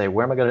am I going to say?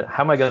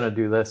 How am I going to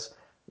do this?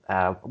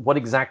 What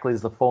exactly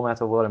is the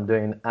format of what I'm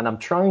doing? And I'm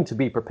trying to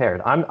be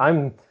prepared.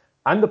 I'm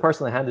the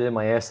person that handed in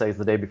my essays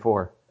the day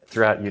before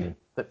throughout uni.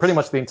 Pretty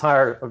much the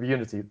entire of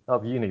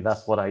uni.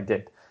 That's what I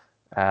did.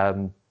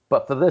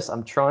 But for this,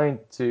 I'm trying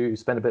to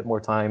spend a bit more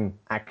time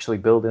actually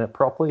building it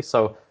properly.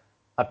 So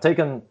I've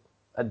taken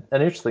an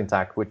interesting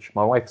tack, which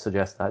my wife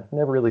suggested. I'd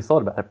never really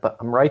thought about it, but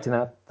I'm writing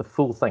out the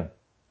full thing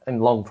in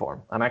long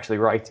form. I'm actually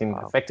writing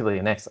effectively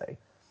an essay.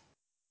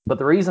 But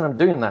the reason I'm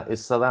doing that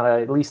is so that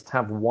I at least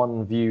have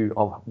one view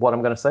of what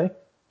I'm going to say.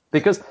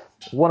 Because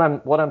what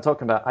I'm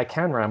talking about, I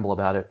can ramble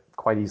about it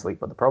quite easily.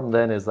 But the problem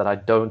then is that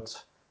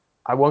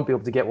I won't be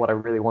able to get what I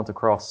really want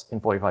across in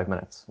 45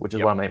 minutes, which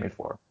is what I'm aiming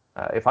for.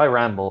 If I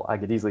ramble, I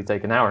could easily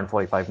take an hour and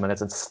 45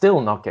 minutes and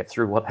still not get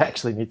through what I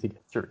actually need to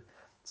get through.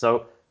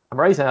 So I'm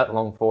writing out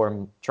long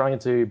form, trying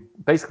to,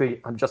 basically,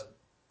 I'm just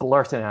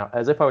blurting out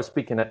as if I was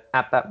speaking it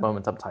at that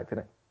moment, I'm typing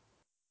it.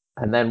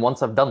 And then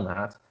once I've done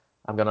that,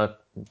 I'm going to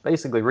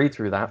basically read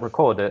through that,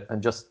 record it,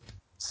 and just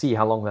see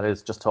how long that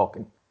is just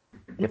talking.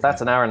 If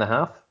that's an hour and a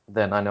half,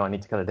 then I know I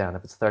need to cut it down.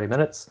 If it's 30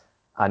 minutes,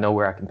 I know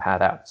where I can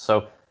pad out.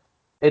 So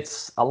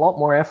it's a lot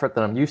more effort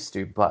than I'm used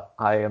to, but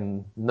I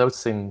am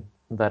noticing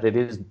that it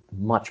is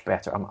much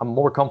better. I'm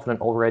more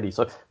confident already.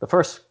 So the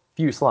first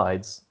few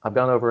slides, I've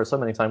gone over so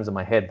many times in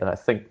my head that I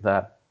think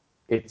that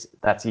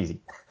that's easy.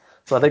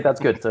 So I think that's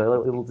good.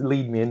 So it'll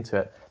lead me into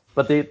it.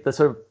 But the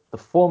sort of the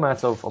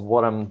format of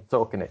what I'm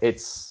talking,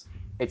 it's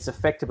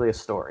effectively a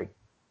story.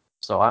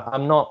 So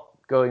I'm not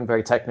going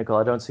very technical.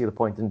 I don't see the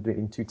point in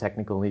being too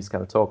technical in these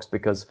kind of talks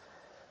because,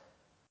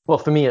 well,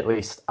 for me at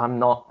least,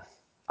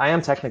 I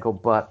am technical,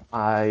 but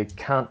I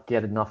can't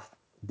get enough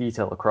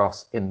detail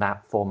across in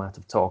that format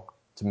of talk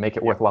to make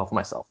it worthwhile for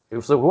myself. If it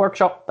was a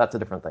workshop, that's a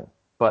different thing.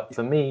 But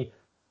for me,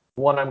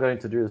 what I'm going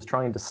to do is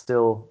try and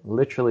distill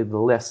literally the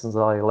lessons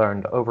that I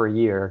learned over a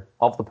year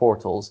of the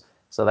portals,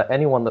 so that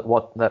anyone that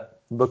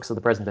looks at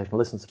the presentation,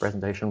 listens to the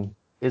presentation,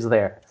 is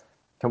there,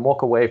 can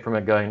walk away from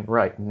it going,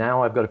 right,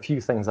 now I've got a few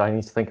things I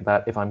need to think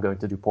about if I'm going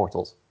to do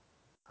portals.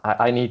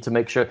 I need to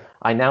make sure,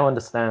 I now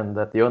understand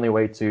that the only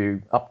way to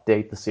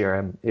update the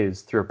CRM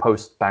is through a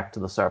post back to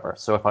the server.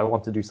 So if I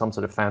want to do some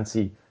sort of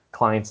fancy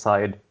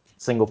client-side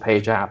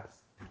single-page app,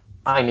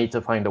 I need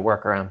to find a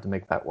workaround to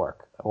make that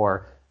work.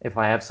 Or if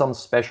I have some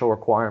special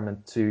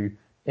requirement to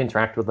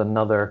interact with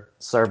another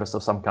service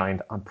of some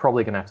kind, I'm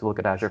probably going to have to look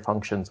at Azure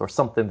Functions or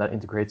something that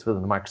integrates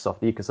within the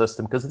Microsoft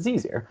ecosystem because it's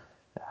easier.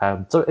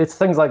 So it's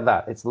things like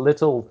that. It's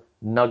little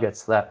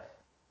nuggets that,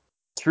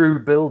 through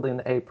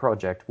building a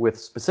project with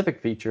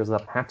specific features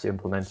that I had to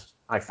implement,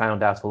 I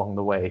found out along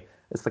the way.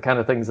 It's the kind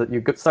of things that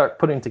you could start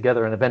putting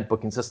together an event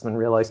booking system and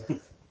realize,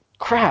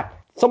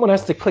 crap, someone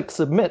has to click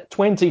submit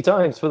 20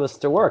 times for this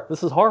to work.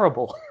 This is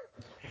horrible.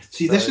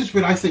 See, this is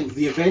where I think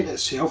the event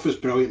itself is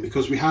brilliant,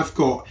 because we've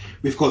got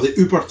the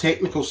uber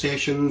technical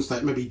sessions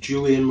that maybe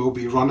Julian will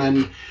be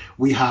running.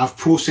 We have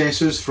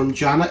processes from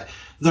Janet.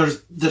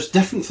 There's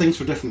different things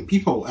for different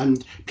people,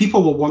 and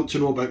people will want to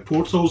know about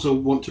portals. They'll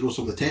want to know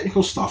some of the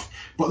technical stuff,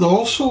 but they'll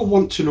also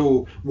want to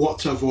know what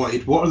to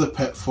avoid. What are the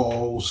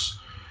pitfalls?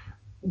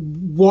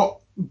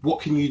 What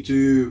can you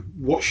do?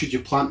 What should you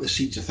plant the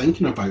seeds of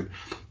thinking about?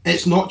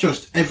 It's not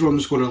just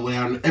everyone's going to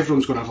learn,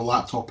 everyone's going to have a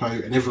laptop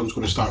out, and everyone's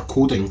going to start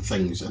coding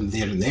things and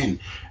there and then.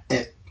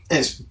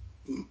 It's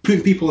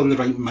putting people in the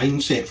right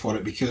mindset for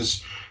it,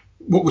 because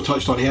what we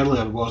touched on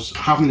earlier was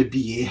having the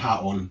BA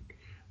hat on,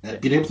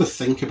 being able to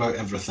think about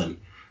everything.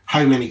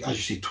 How many, as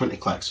you say, 20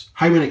 clicks.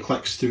 How many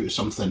clicks through to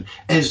something?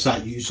 Is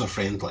that user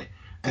friendly?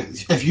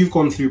 If you've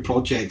gone through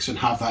projects and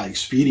have that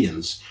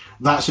experience,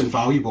 that's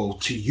invaluable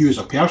to you as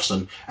a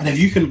person. And if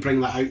you can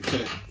bring that out to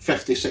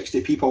 50,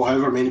 60 people,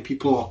 however many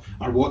people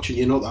are watching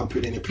you, not that I'm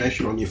putting any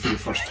pressure on you for your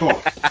first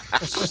talk.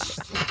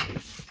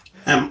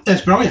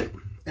 It's brilliant.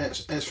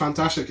 It's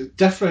fantastic. It's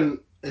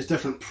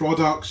different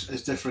products,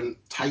 it's different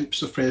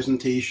types of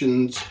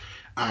presentations,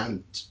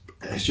 and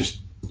I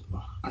just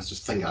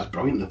think that's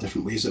brilliant, the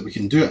different ways that we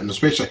can do it, and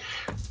especially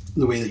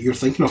the way that you're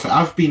thinking of it.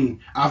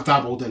 I've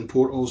dabbled in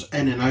portals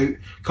in and out.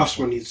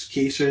 Customer needs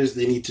cases,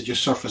 they need to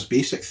just surface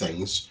basic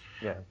things.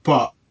 Yeah.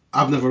 But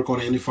I've never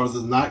gone any further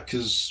than that,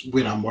 because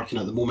where I'm working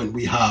at the moment,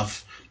 we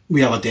have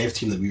a dev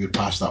team that we would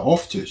pass that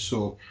off to.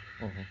 So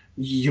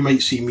you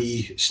might see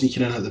me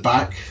sneaking in at the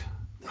back,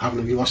 having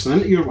a wee listening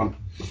into your one.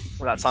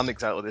 Well, I'm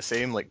exactly the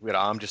same. Like where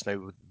I am just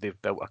now,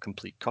 they've built a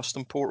complete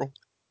custom portal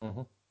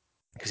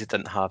because they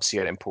didn't have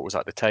CRM portals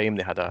at the time.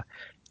 They had a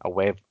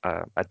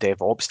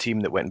DevOps team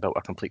that went and built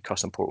a complete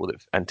custom portal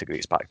that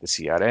integrates back to the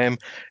CRM.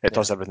 It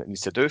does everything it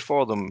needs to do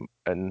for them,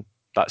 and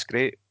that's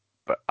great.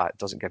 But it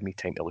doesn't give me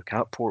time to look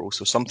at portals.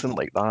 So something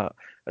like that,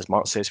 as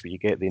Mark says, where you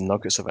get the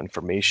nuggets of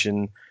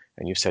information,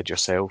 and you've said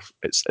yourself,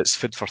 it's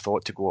food for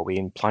thought to go away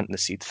and plant the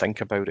seed,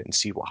 think about it, and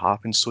see what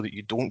happens, so that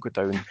you don't go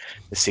down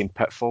the same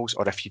pitfalls.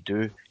 Or if you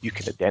do, you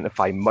can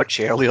identify much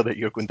earlier that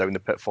you're going down the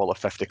pitfall of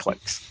 50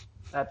 clicks.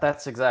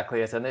 That's exactly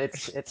it, and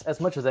it's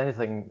as much as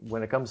anything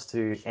when it comes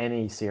to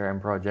any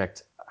CRM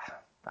project,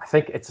 I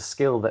think it's a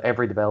skill that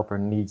every developer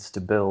needs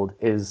to build,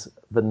 is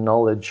the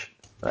knowledge.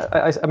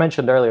 I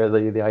mentioned earlier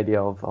the idea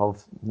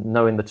of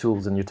knowing the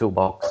tools in your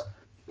toolbox.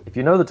 If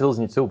you know the tools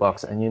in your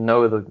toolbox and you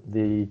know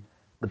the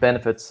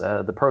benefits,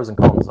 the pros and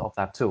cons of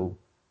that tool,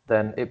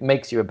 then it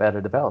makes you a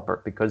better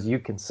developer, because you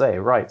can say,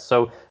 right,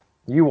 so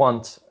you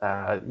want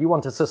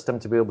a system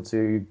to be able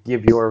to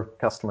give your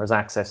customers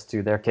access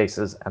to their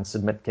cases and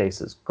submit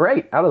cases.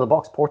 Great, out of the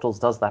box, Portals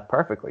does that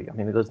perfectly. I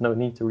mean, there's no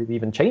need to really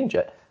even change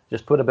it.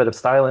 Just put a bit of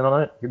styling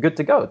on it, you're good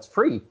to go. It's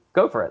free,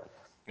 go for it.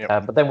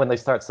 Yep. But then when they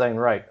start saying,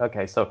 right,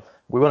 okay, so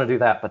we want to do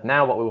that, but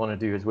now what we want to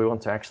do is we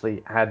want to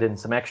actually add in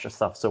some extra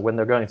stuff. So when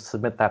they're going to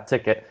submit that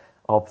ticket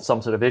of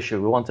some sort of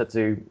issue, we want it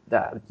to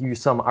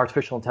use some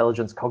artificial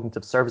intelligence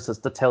cognitive services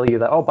to tell you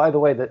that, oh, by the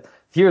way, that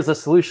here's a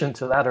solution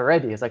to that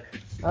already. It's like,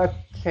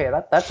 okay,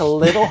 that's a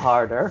little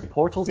harder.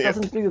 Portals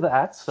doesn't do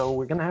that, so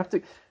we're going to have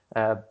to.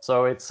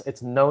 So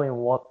it's knowing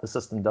what the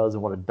system does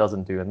and what it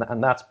doesn't do.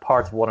 And that's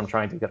part of what I'm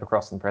trying to get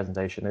across in the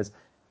presentation is,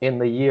 in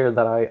the year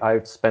that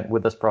I've spent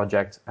with this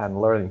project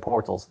and learning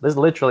portals, this is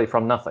literally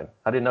from nothing.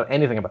 I didn't know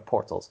anything about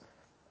portals.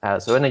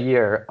 So in a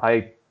year,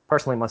 I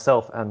personally,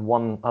 myself and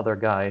one other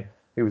guy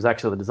who was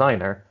actually the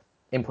designer,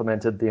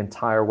 implemented the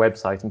entire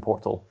website and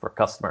portal for a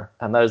customer.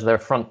 And that is their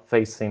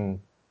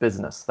front-facing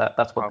business.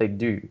 That's what they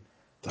do.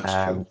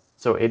 That's cool.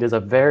 So it is a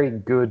very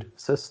good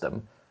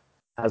system,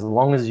 as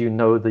long as you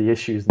know the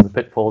issues and the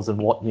pitfalls and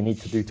what you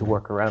need to do to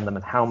work around them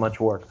and how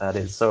much work that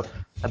is. So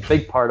a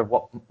big part of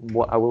what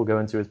I will go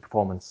into is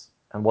performance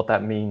and what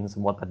that means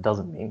and what that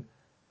doesn't mean.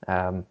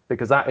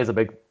 Because that's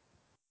the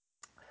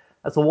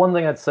one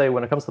thing I'd say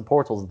when it comes to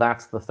portals,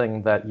 that's the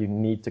thing that you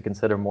need to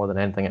consider more than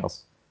anything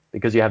else,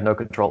 because you have no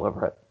control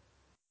over it.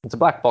 It's a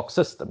black box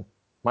system.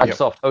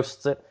 Microsoft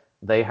hosts it.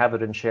 They have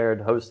it in shared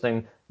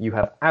hosting. You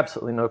have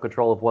absolutely no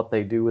control of what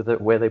they do with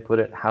it, where they put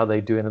it, how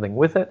they do anything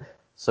with it.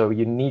 So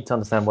you need to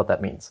understand what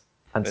that means.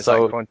 And Is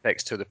so that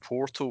context to the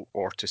portal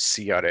or to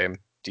CRM,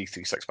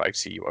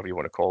 D365C, whatever you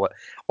want to call it,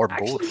 or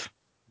actually, both?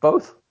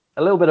 both.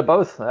 A little bit of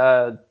both.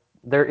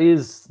 There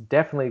is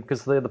definitely,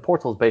 because the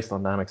portal is based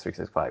on Dynamics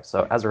 365.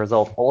 So as a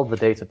result, all of the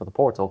data for the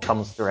portal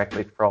comes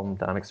directly from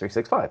Dynamics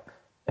 365.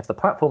 If the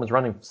platform is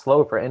running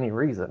slow for any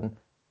reason,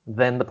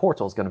 then the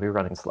portal is going to be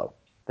running slow.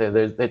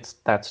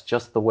 That's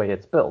just the way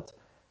it's built.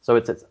 So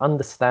it's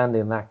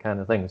understanding that kind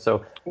of thing.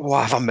 So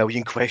I have a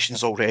million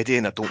questions already,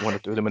 and I don't want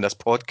to do them in this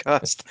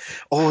podcast.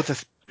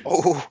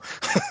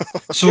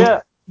 So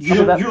yeah,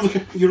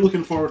 you're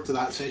looking forward to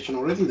that session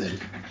already then?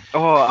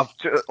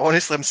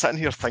 Honestly, I'm sitting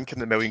here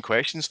thinking a million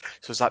questions.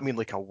 So does that mean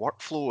like a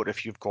workflow, or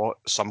if you've got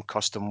some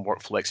custom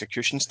workflow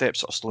execution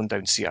steps that are slowing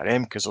down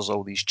CRM because there's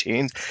all these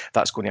chains,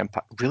 that's going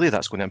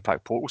to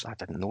impact portals? I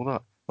didn't know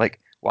that.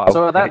 Like, wow.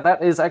 So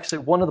that is actually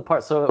one of the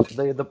parts. So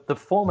the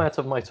format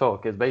of my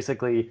talk is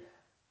basically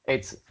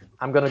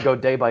I'm going to go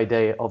day by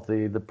day of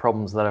the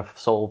problems that I've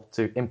solved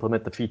to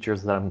implement the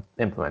features that I'm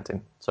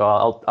implementing. So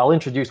I'll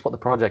introduce what the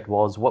project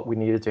was, what we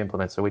needed to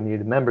implement. So we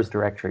needed a members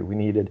directory, we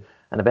needed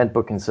an event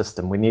booking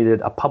system, we needed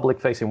a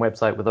public-facing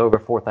website with over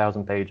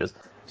 4,000 pages.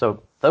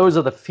 So those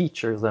are the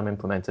features that I'm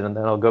implementing, and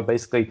then I'll go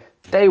basically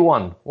day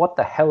one. What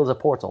the hell is a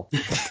portal?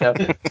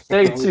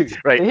 Day two,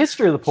 Right. the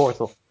history of the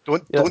portal.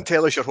 Don't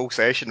tell us your whole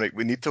session, right?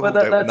 We need to Well,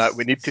 hold out on that.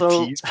 We need to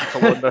tease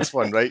people on this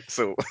one, right?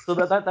 So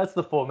that's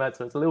the format.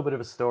 So it's a little bit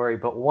of a story,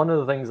 but one of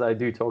the things I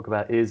do talk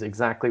about is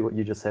exactly what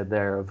you just said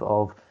there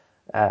of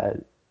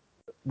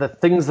the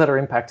things that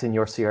are impacting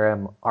your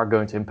CRM are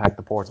going to impact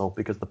the portal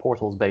because the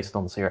portal is based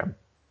on the CRM.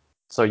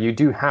 So you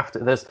do have to.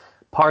 There's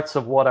parts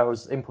of what I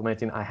was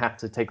implementing I had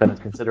to take that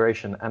into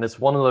consideration, and it's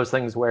one of those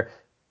things where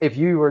if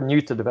you were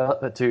new to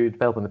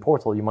developing the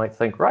portal, you might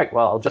think, right,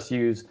 well, I'll just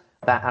use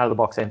that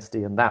out-of-the-box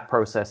entity and that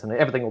process, and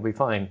everything will be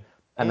fine.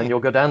 And then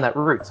you'll go down that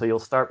route. So you'll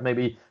start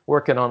maybe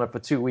working on it for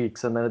 2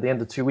 weeks, and then at the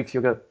end of 2 weeks,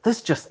 you'll go,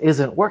 this just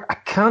isn't work. I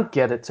can't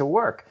get it to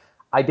work.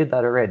 I did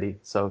that already.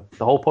 So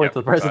the whole point of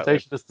the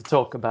presentation is to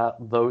talk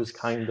about those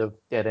kind of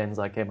dead ends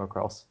I came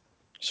across.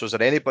 So is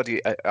there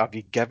anybody, have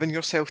you given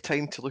yourself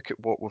time to look at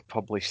what we've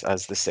published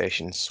as the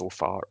sessions so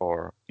far,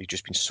 or you've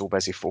just been so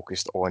busy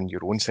focused on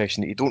your own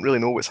session that you don't really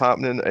know what's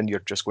happening and you're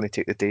just going to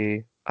take the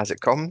day as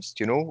it comes?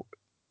 Do you know?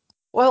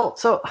 Well,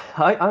 so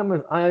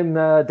I'm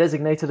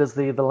designated as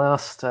the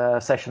last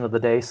session of the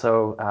day,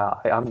 so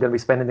I'm going to be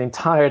spending the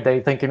entire day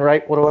thinking,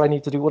 right, what do I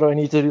need to do? What do I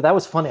need to do? That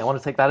was funny. I want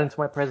to take that into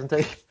my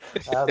presentation.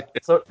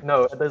 So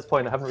no, at this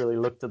point, I haven't really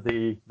looked at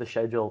the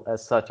schedule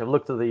as such. I've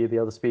looked at the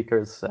other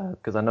speakers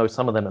because I know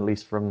some of them, at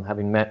least from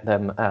having met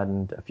them,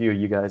 and a few of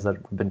you guys that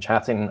have been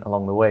chatting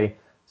along the way.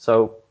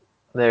 So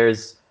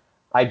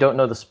I don't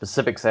know the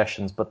specific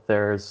sessions, but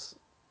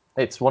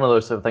it's one of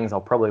those sort of things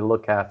I'll probably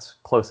look at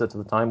closer to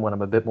the time when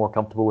I'm a bit more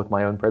comfortable with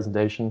my own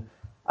presentation.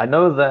 I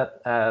know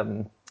that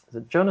is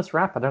it Jonas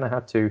Rapp? I don't know how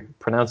to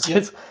pronounce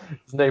his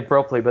name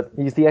properly, but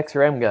he's the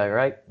XRM guy,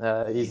 right?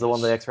 He's the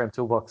one, the XRM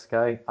Toolbox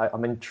guy.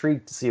 I'm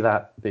intrigued to see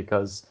that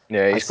because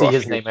I see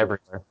his name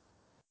everywhere.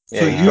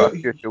 Yeah, he's got a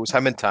few tools.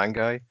 Him and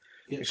Tanguy.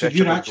 Yeah, so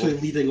you're actually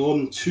leading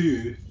on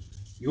to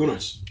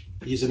Jonas.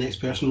 He's the next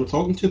person we're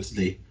talking to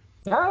today.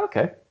 Ah,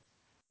 okay.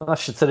 Well, I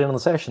should sit in on the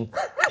session.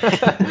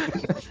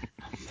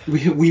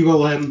 We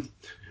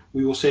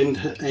will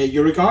send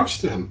your regards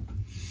to him.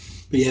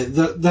 But yeah,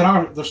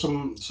 there's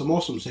some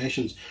awesome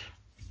sessions,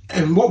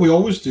 and what we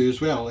always do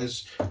as well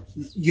is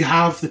you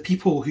have the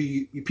people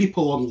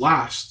people on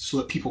last so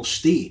that people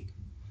stay.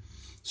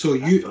 So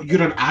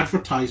you're an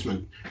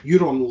advertisement.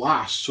 You're on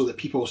last so that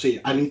people say,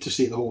 I need to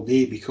stay the whole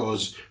day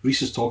because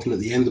Reese is talking at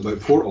the end about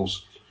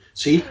portals.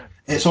 See?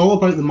 It's all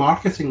about the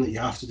marketing that you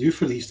have to do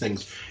for these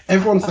things.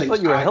 Everyone thinks... I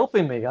thought you were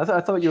helping me.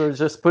 I thought you were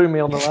just putting me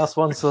on the last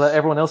one so that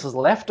everyone else has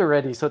left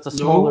already, so it's a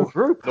smaller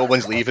group. No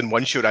one's leaving.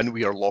 Once you're in,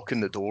 we are locking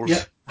the doors.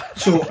 Yeah.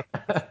 So,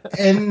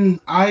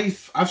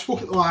 I've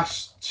spoken the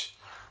last...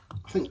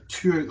 I think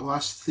 2 out of the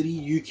last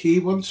 3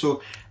 UK ones.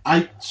 So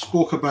I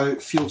spoke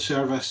about field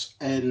service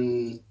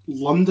in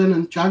London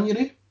in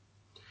January,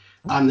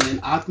 and then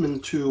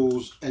admin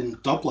tools in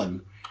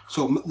Dublin.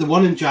 So the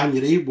one in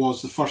January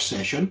was the first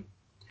session,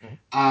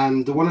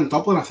 and the one in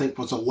Dublin I think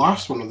was the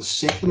last one, or the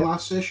second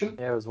last session.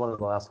 Yeah, it was one of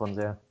the last ones,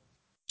 yeah.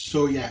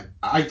 So yeah,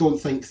 I don't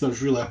think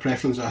there's really a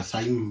preference at a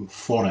time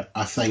for it.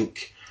 I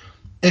think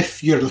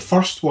if you're the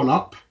first one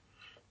up,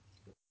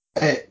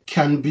 it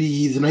can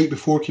be, the night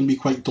before can be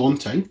quite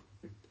daunting.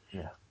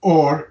 Yeah.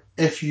 Or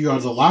if you are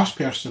the last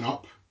person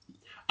up,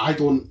 I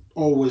don't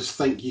always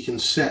think you can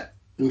sit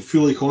and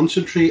fully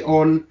concentrate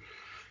on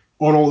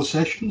all the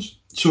sessions.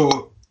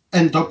 So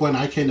in Dublin,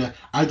 I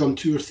done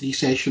 2 or 3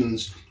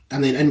 sessions,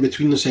 and then in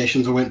between the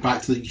sessions, I went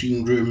back to the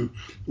green room,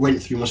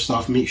 went through my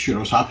stuff, make sure I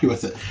was happy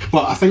with it.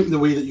 But I think the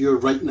way that you're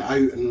writing it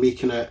out and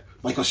making it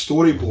like a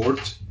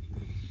storyboard,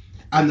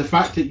 and the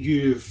fact that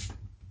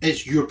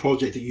it's your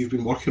project that you've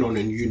been working on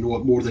and you know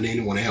it more than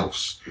anyone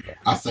else,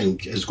 I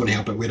think is going to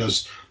help it.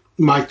 Whereas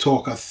my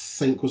talk, I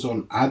think, was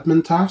on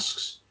admin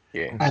tasks.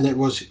 Yeah. And it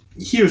was,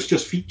 here's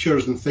just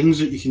features and things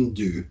that you can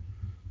do,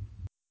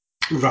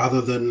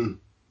 rather than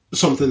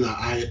something that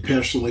I had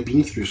personally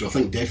been through. So I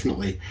think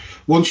definitely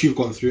once you've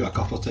gone through it a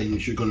couple of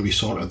times, you're going to be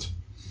sorted.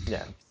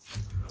 Yeah.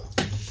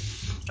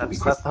 That's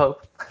the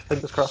hope.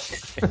 Fingers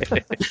crossed.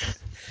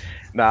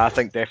 Nah, I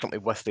think definitely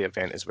with the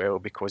event as well,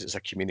 because it's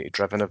a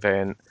community-driven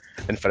event,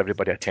 and for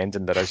everybody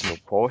attending, there is no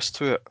cost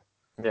to it.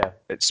 Yeah.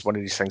 It's one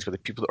of these things where the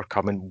people that are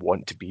coming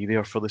want to be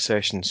there for the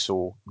session,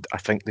 so I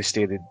think they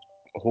stay.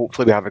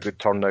 Hopefully, we have a good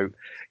turnout.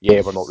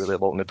 Yeah, we're not really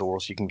locking the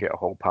doors. You can get a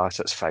hall pass.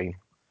 It's fine,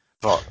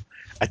 but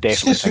I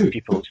definitely Says who? think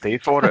people will stay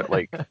for it.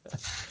 Like,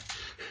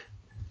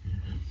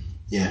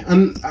 Yeah,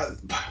 and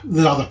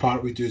the other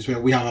part we do as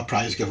well, we have a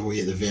prize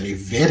giveaway at the very,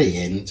 very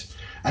end,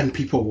 and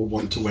people will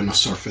want to win a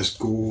Surface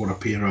Go or a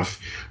pair of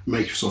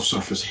Microsoft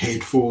Surface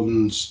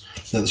headphones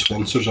that the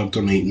sponsors are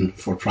donating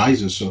for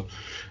prizes. So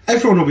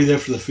everyone will be there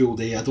for the full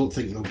day. I don't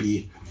think there'll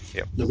be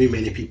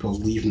many people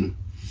leaving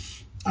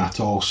at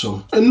all.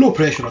 So, and no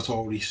pressure at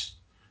all, Reese.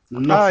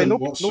 Nothing no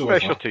whatsoever.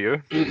 pressure to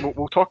you.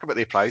 We'll talk about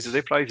the prizes.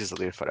 The prizes are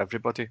there for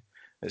everybody.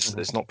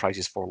 It's not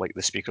prizes for like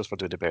the speakers for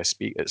doing the best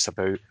speak. It's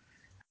about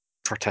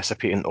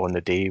participating on the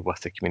day with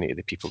the community,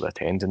 the people that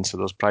attending. So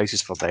there's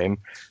prizes for them.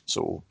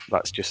 So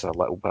that's just a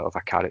little bit of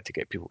a carrot to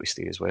get people to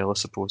stay as well, I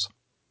suppose.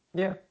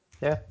 Yeah,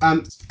 yeah.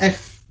 And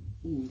if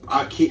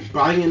I keep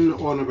banging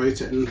on about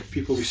it and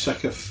people be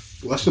sick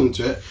of listening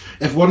to it,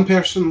 if one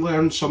person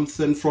learned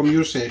something from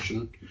your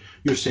session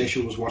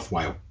was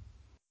worthwhile.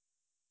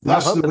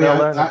 That's the way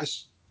that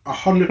is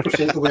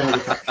 100% the way I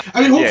look at it.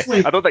 I mean, hopefully...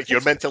 Yeah, I don't think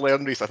you're meant to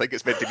learn, Reese. I think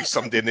it's meant to be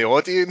somebody in the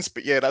audience,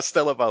 but yeah, that's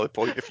still a valid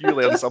point. If you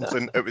learn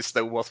something, it was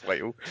still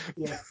worthwhile.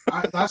 Yeah,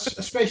 that's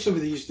especially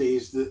with these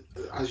days that,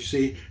 as you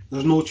say,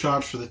 there's no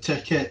charge for the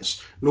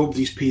tickets,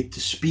 nobody's paid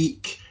to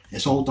speak,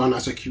 it's all done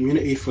as a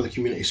community for the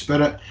community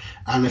spirit,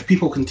 and if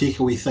people can take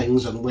away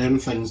things and learn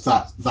things,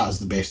 that is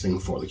the best thing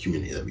for the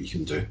community that we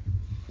can do.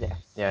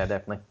 Yeah,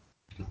 definitely.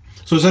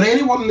 So is there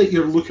anyone that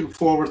you're looking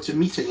forward to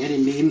meeting? Any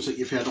names that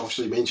you've heard?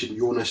 Obviously mentioned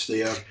Jonas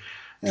there.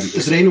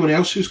 Is there anyone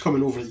else who's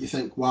coming over that you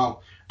think,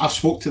 wow, I've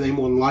spoke to them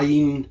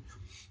online,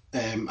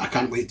 I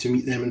can't wait to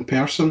meet them in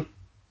person?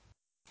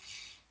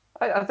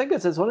 I think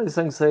it's one of these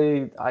things.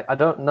 I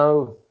don't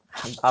know.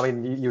 I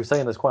mean, you were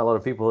saying there's quite a lot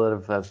of people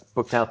that have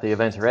booked out the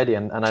event already,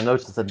 and I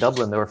noticed in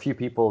Dublin there were a few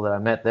people that I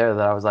met there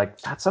that I was like,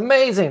 that's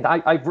amazing.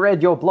 I've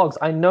read your blogs.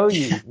 I know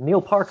you.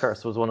 Neil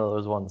Parkhurst was one of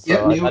those ones.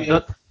 So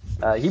Neil,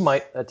 he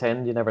might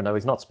attend. You never know.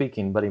 He's not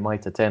speaking, but he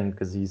might attend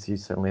because he's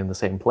certainly in the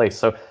same place.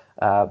 So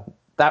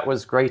that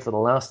was great at the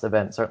last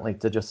event, certainly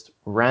to just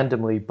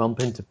randomly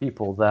bump into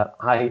people that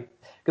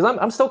because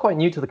I'm still quite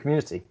new to the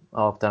community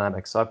of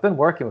Dynamics. So I've been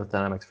working with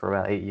Dynamics for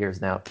about 8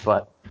 years now,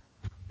 but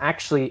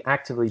actually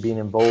actively being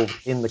involved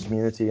in the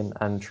community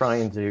and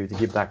trying to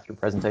give back through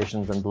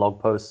presentations and blog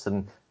posts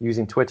and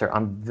using Twitter,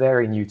 I'm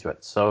very new to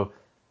it. So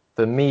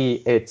for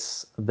me,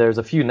 there's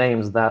a few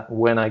names that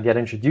when I get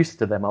introduced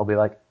to them, I'll be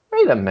like,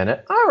 wait a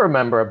minute, I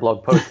remember a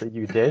blog post that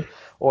you did,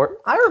 or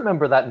I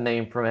remember that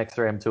name from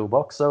XRM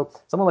Toolbox. So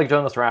someone like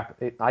Jonas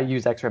Rapp, I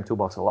use XRM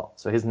Toolbox a lot,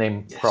 so his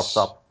name crops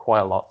up quite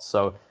a lot.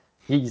 So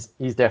he's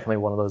definitely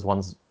one of those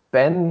ones.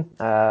 Ben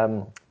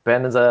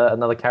is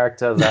another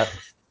character that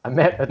I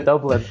met at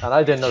Dublin, and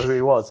I didn't know who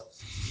he was.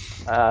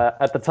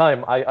 At the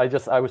time, I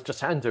was just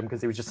chatting to him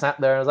because he was just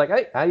sat there, and I was like,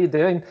 hey, how you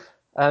doing?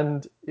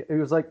 And he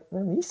was like,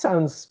 he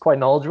sounds quite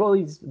knowledgeable.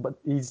 He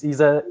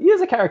is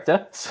a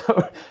character.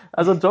 So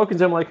as I'm talking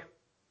to him, like,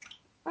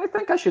 I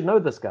think I should know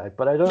this guy,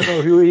 but I don't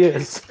know who he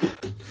is.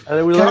 And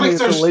it was only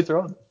until later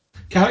on.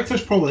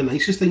 Character's probably the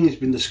nicest thing he's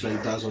been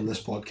described as on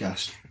this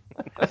podcast.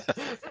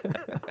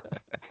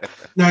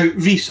 Now,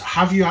 Reese,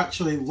 have you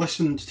actually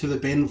listened to the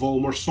Ben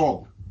Vollmer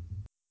song?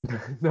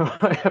 No,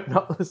 I have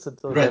not listened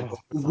to the Ben Vollmer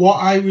song. What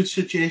I would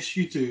suggest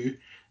you do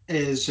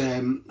is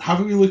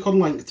have a wee look on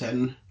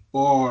LinkedIn,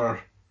 or,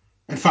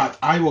 in fact,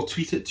 I will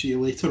tweet it to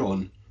you later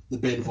on, the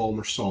Ben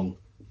Vollmer song.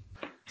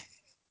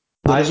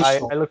 I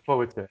look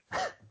forward to it.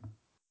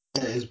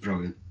 It is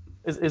brilliant.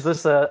 Is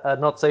this a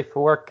not safe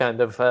for work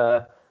kind of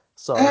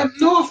song?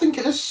 No, I think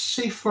it is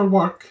safe for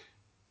work.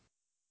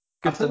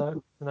 Good to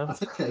know. I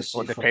think it is.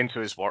 Well, it depends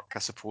whose work, I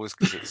suppose,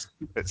 because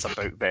it's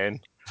about Ben.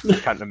 I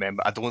can't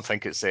remember. I don't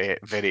think it's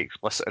very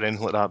explicit or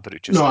anything like that, but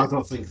it just I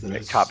don't think there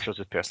is. It captures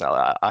his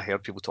personality. I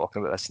heard people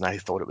talking about this, and I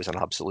thought it was an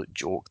absolute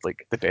joke,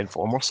 like the Ben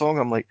Vollmer song.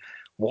 I'm like,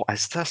 what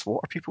is this?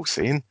 What are people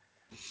saying?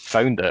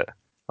 Found it,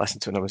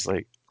 listened to it, and I was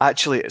like,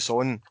 actually, it's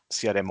on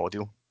CRM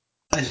Audio.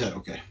 Is it?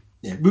 Okay.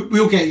 Yeah,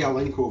 we'll get you a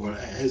link over.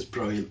 It is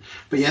brilliant.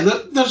 But yeah,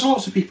 there's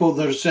lots of people.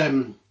 There's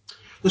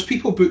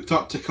people booked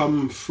up to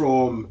come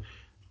from.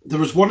 There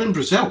was one in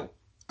Brazil.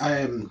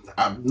 I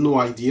have no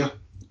idea.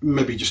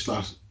 Maybe just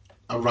a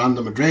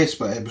random address,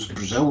 but it was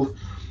Brazil.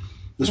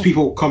 There's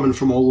people coming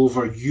from all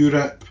over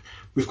Europe.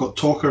 We've got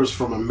talkers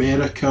from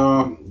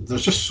America.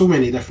 There's just so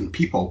many different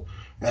people.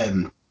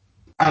 And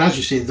as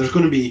you say, there's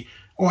going to be...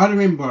 Oh, I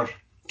remember...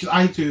 Because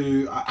I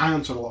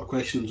answer a lot of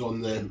questions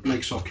on the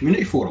Microsoft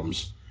community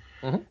forums.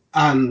 Mm-hmm.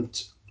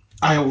 And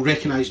I'll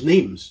recognise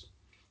names.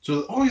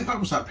 So, that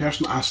was that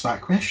person that asked that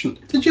question.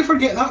 Did you ever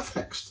get that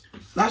fixed?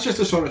 That's just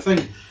the sort of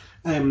thing.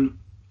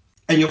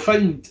 And you'll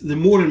find the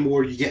more and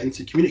more you get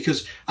into community,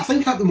 because I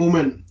think at the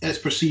moment it's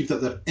perceived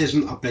that there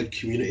isn't a big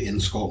community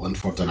in Scotland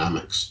for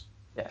Dynamics.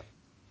 Yeah.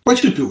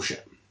 Which is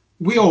bullshit.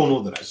 We all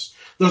know there is.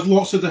 There's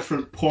lots of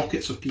different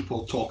pockets of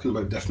people talking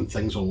about different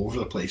things all over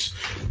the place.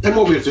 And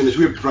what we're doing is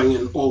we're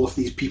bringing all of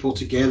these people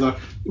together,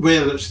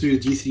 whether it's through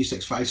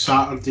D365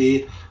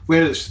 Saturday,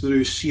 whether it's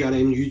through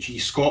CRM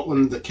UG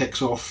Scotland that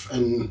kicks off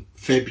in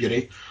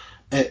February.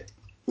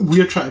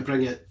 We're trying to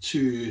bring it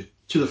to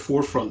the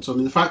forefront. So, I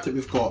mean, the fact that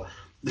we've got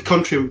the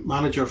country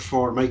manager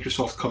for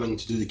Microsoft coming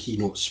to do the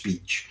keynote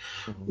speech.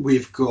 Mm-hmm.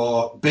 We've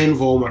got Ben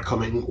Vollmer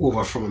coming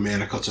over from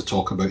America to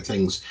talk about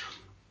things.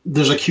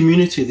 There's a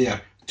community there.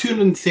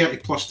 230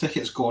 plus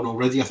tickets gone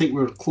already. I think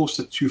we're close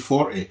to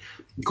 240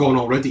 gone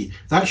already.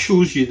 That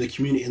shows you the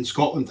community in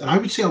Scotland. And I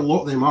would say a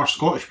lot of them are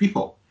Scottish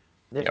people.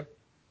 Yep.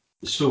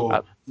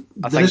 So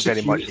I think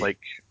very much like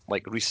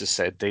Rhys has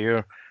said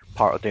there,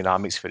 part of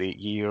Dynamics for 8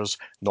 years,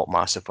 not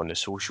massive on the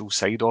social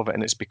side of it,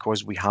 and it's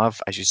because we have,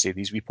 as you say,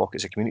 these wee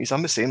pockets of communities.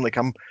 I'm the same, like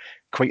I'm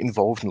quite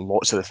involved in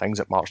lots of the things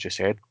that Mark's just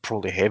said,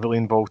 probably heavily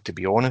involved to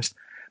be honest,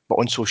 but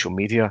on social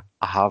media,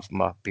 I have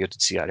my bearded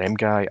CRM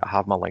guy, I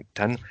have my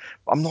LinkedIn,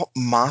 but I'm not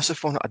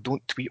massive on it, I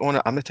don't tweet on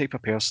it. I'm the type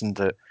of person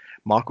that,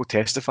 Mark will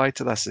testify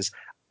to this, is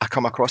I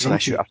come across an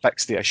issue, I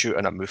fix the issue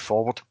and I move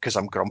forward because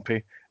I'm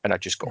grumpy and I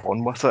just got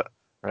on with it,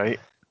 right?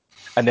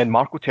 And then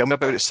Mark will tell me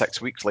about it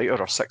 6 weeks later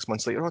or 6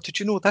 months later. Oh, did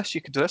you know this?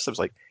 You could do this. I was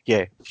like,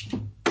 yeah,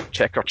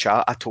 check our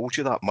chat. I told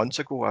you that months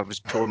ago. I was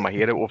pulling my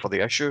hair out over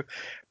the issue.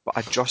 But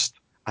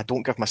I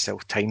don't give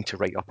myself time to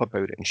write up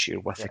about it and share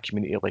with the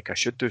community like I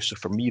should do. So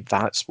for me,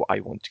 that's what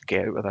I want to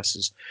get out of this,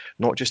 is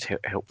not just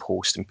help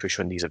host and push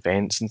on these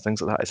events and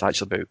things like that. It's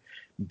actually about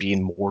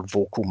being more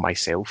vocal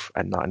myself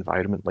in that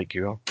environment like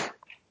you are.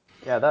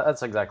 Yeah,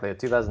 that's exactly it.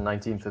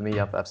 2019 for me,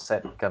 I've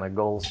set kind of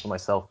goals for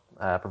myself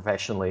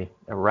professionally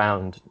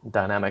around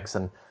Dynamics,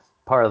 and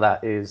part of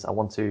that is I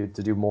want to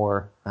do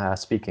more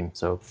speaking.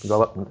 So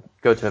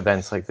go to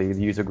events like the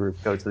user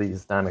group, go to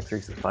these Dynamics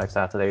 365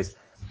 Saturdays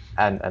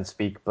and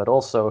speak. But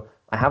also,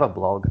 I have a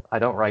blog. I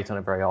don't write on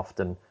it very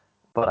often,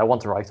 but I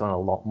want to write on it a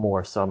lot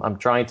more. So I'm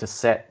trying to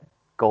set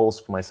goals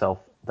for myself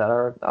that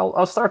are,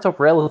 I'll start off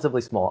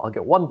relatively small. I'll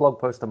get one blog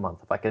post a month.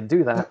 If I can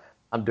do that,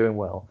 I'm doing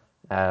well.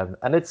 And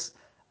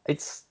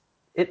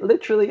it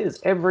literally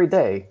is every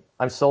day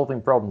I'm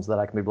solving problems that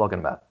I can be blogging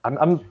about.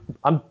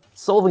 I'm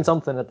solving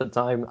something at the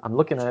time. I'm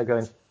looking at it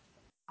going,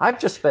 I've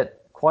just spent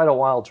quite a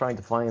while trying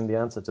to find the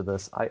answer to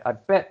this. I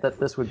bet that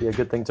this would be a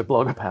good thing to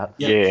blog about.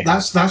 Yeah.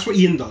 That's what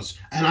Ian does.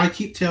 And I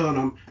keep telling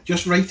him,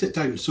 just write it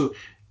down. So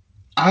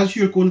as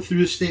you're going through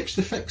the steps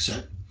to fix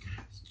it,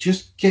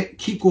 just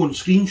keep going,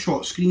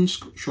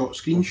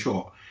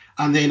 screenshot.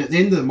 And then at the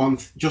end of the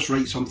month, just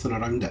write something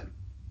around it.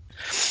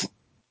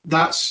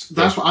 That's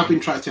what I've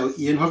been trying to tell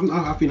Ian, haven't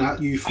I? I've been at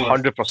you for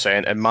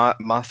 100%. And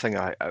my thing,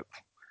 I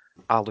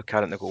look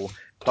at it and I go,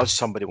 does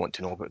somebody want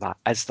to know about that?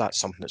 Is that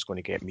something that's going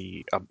to get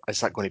me? Is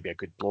that going to be a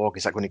good blog?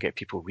 Is that going to get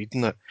people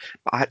reading it?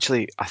 But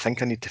actually, I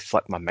think I need to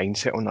flip my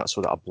mindset on that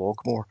so that I blog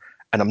more.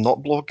 And I'm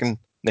not blogging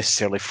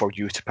necessarily for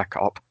you to pick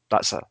it up.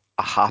 That's a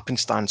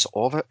happenstance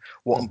of it.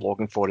 What I'm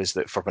blogging for is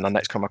that for when I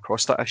next come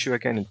across that issue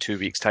again in 2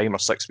 weeks' time or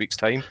 6 weeks'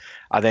 time,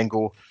 I then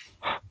go,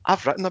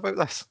 I've written about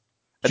this.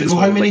 Do you know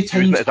how many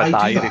times I do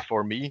diary that?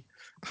 For me?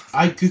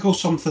 I Google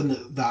something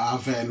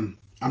that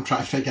I'm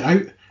trying to figure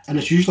out, and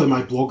it's usually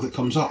my blog that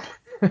comes up.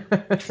 And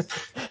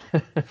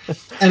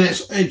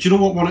it's, do you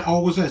know what one it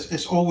always is?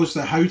 It's always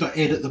the how to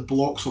edit the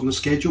blocks on the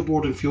schedule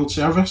board in field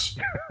service.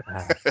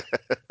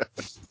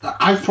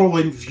 I've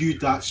probably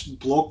viewed that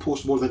blog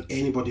post more than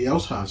anybody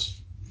else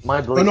has. My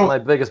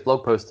biggest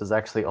blog post is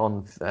actually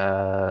on,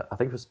 I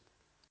think it was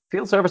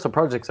field service or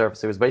project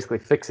service. It was basically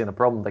fixing a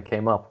problem that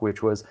came up,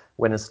 which was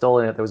when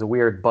installing it, there was a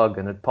weird bug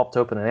and it popped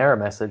open an error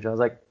message. I was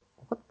like,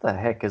 what the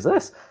heck is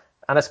this?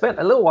 And I spent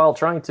a little while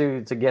trying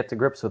to get to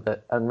grips with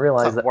it and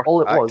realized that all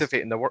it was...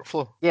 Activating the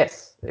workfall?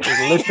 Yes. It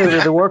was literally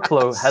the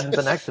workflow hadn't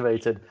been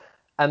activated.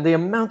 And the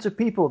amount of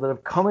people that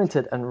have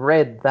commented and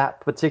read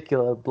that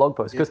particular blog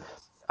post, because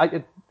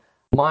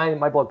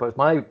my blog post,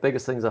 my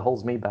biggest thing that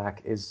holds me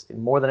back is,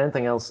 more than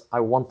anything else,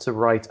 I want to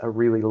write a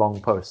really long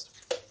post.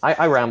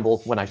 I ramble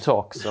when I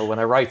talk, so when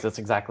I write, it's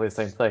exactly the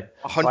same thing.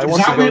 So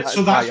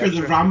that's where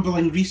the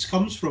rambling Rhys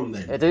comes from,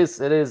 then? It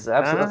is,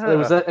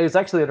 absolutely. It was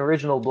actually an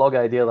original blog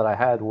idea that I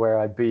had, where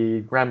I'd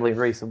be rambling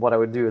Rhys, and what I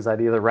would do is I'd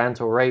either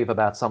rant or rave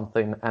about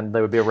something, and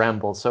there would be a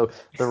ramble. So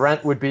the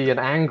rant would be an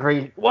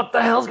angry, what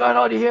the hell's going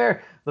on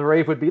here? The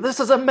rave would be, this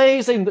is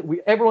amazing, that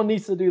everyone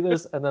needs to do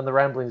this, and then the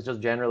rambling is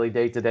just generally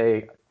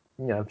day-to-day,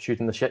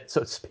 shooting the shit,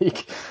 so to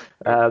speak.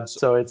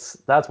 So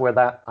that's where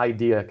that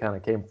idea kind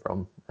of came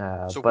from.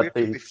 Where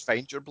can we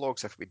find your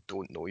blogs if we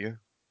don't know you?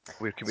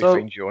 Where can we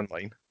find you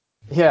online?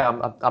 Yeah,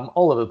 I'm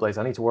all over the place.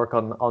 I need to work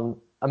on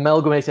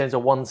amalgamating into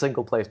one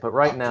single place. But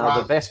right now,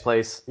 the best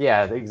place,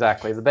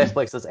 exactly. The best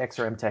place is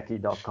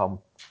xrmtechie.com.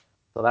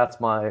 So that's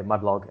my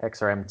blog,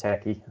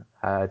 xrmtechie.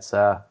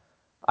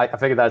 I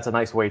figured that's a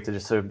nice way to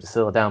just sort of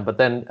distill it down. But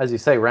then, as you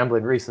say,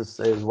 Rambling Rhys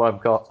is what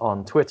I've got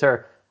on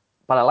Twitter.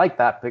 But I like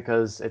that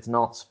because it's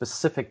not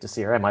specific to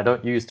CRM. I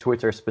don't use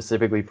Twitter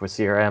specifically for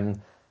CRM.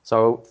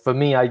 So for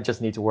me, I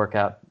just need to work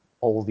out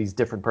all these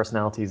different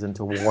personalities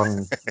into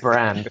one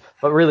brand.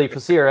 But really, for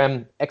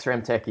CRM,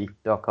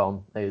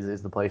 xrmtechie.com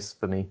is the place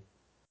for me.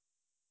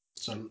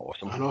 It's an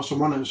awesome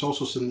one. It's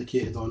also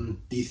syndicated on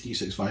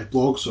D365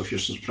 blog, so if you're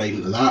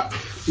subscribing to that,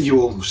 you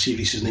will see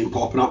Reese's name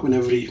popping up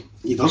whenever he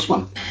does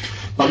one.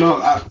 But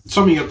no,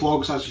 some of your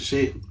blogs, as you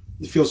say,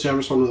 the field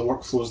service one of the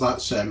workflows,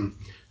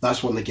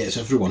 that's one that gets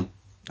everyone.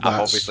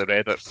 I've obviously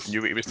read it, knew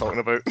what he was talking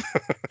about.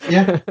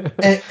 Yeah,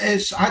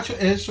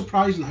 it's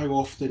surprising how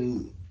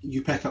often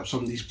you pick up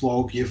somebody's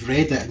blog, you've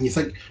read it, and you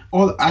think,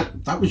 oh,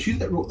 that was you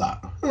that wrote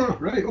that. Oh,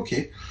 right,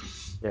 okay.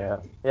 Yeah.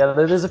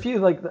 There's a few,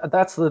 like,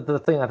 that's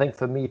the thing. I think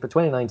for me, for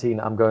 2019,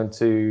 I'm going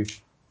to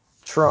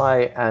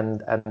try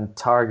and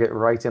target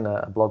writing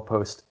a blog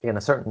post in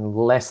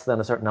less than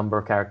a certain number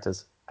of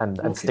characters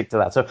and stick to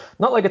that. So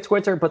not like a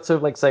Twitter, but sort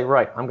of like say,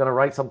 right, I'm going to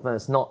write something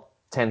that's not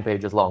 10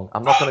 pages long.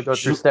 I'm not going to go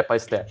through step by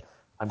step.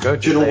 I'm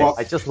going to say,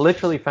 I just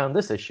literally found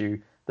this issue.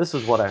 This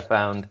is what I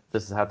found.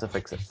 This is how to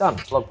fix it. Done.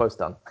 Blog post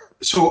done.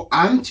 So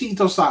Antti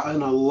does that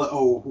in a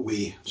little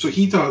way. So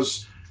he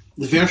does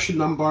the version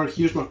number,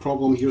 here's my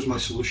problem, here's my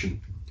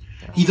solution.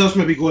 He does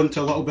maybe go into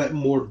a little bit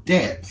more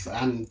depth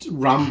and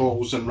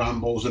rambles and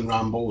rambles and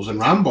rambles and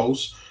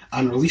rambles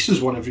and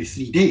releases one every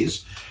 3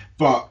 days.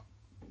 But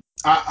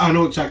I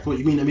know exactly what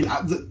you mean. I mean,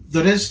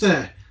 there is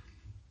the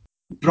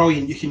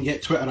brilliant, you can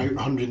get Twitter out in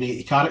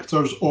 180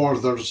 characters, or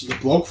there's the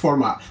blog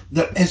format.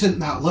 There isn't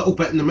that little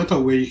bit in the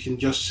middle where you can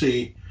just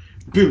say,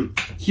 boom,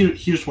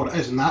 here's what it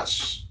is. And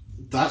that's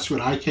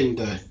where I kind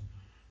of,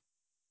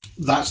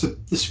 that's the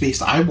space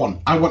that I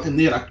want. I want in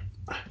there.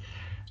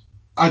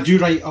 I do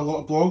write a lot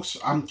of blogs.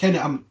 I'm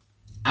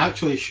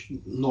actually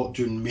not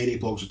doing many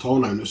blogs at all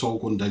now, and it's all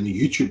going down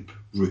the YouTube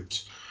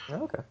route.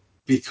 Okay.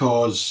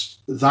 Because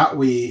that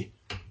way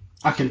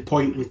I can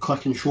point and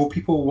click and show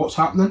people what's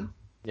happening.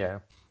 Yeah.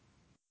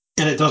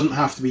 And it doesn't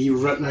have to be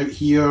written out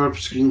here,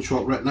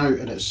 screenshot written out,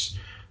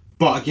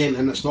 but again,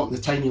 and it's not in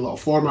the tiny little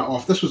format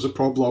of, this was a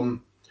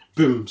problem,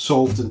 boom,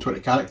 solved in 20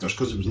 characters,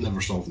 because it was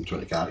never solved in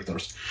 20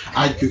 characters.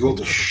 I googled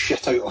the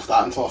shit out of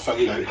that until I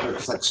found out how to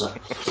fix it.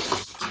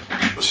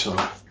 So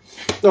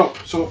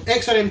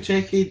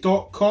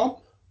xrmtechie.com.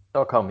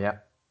 .com, yeah.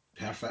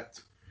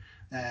 Perfect.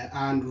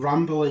 And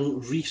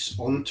Rambling Reese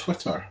on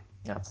Twitter.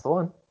 That's the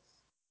one.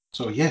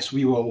 So yes,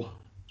 we will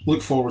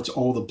look forward to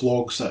all the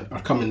blogs that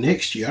are coming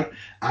next year,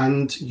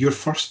 and your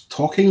first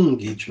talking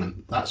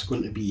engagement. That's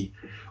going to be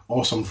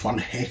awesome fun,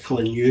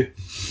 heckling you.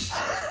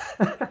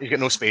 You get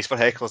no space for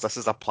hecklers. This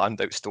is a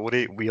planned out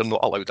story. We are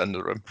not allowed in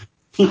the room.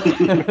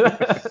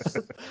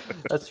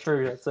 That's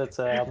true.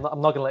 I'm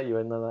not going to let you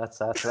in. No, that's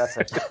it.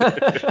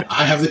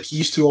 I have the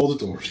keys to all the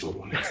doors. Don't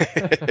worry.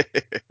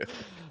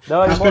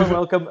 No, you're more than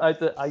welcome.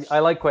 I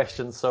like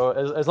questions, so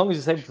as long as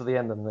you save them to the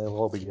end, then they'll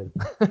all be good.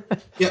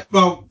 Yeah,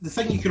 well, the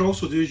thing you can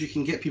also do is you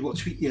can get people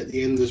to tweet you at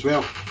the end as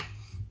well.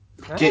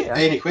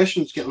 Any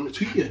questions, get them to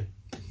tweet you.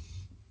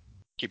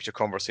 Keeps your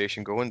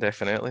conversation going,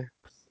 definitely.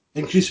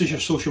 Increases your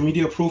social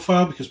media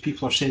profile because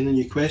people are sending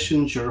you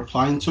questions, you're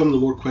replying to them. The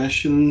more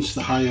questions,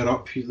 the higher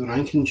up the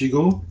rankings you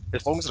go.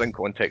 As long as they're in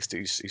context to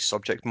his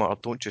subject matter,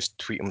 don't just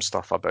tweet him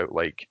stuff about,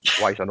 like,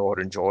 why is an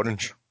orange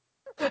orange?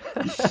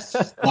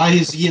 Why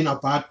is Ian a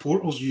bad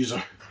Portals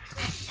user?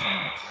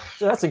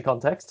 That's in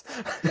context.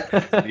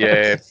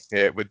 Yeah,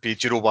 it would be.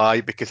 Do you know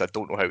why? Because I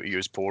don't know how to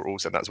use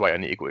Portals, and that's why I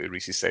need to go to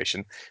Reese's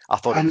session. I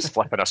thought it was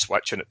flipping a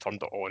switch and it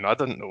turned it on. I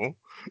didn't know.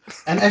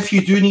 And if you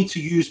do need to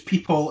use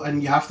people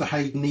and you have to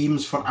hide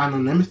names for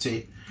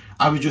anonymity,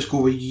 I would just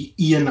go with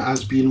Ian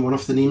as being one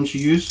of the names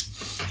you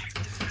use.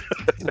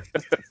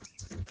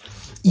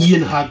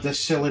 Ian had this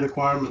silly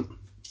requirement.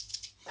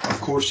 Of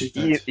course he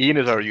did. Ian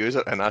is our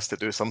user and has to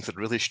do something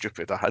really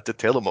stupid. I had to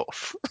tell him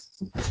off.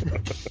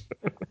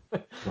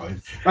 Right,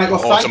 well,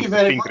 awesome. Thank you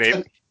very much. Great.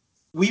 And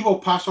we will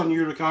pass on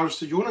your regards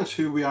to Jonas,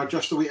 who we are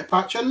just away to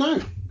patch in now.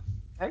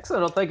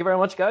 Excellent. Well, thank you very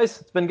much, guys.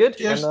 It's been good.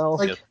 Cheers. And I'll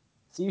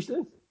see you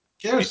soon.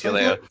 Cheers. See you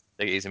later.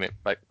 Take it easy, mate.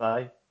 Bye.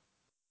 Bye.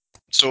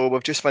 So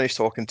we've just finished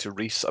talking to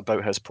Reese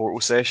about his Portal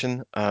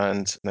session,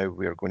 and now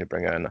we are going to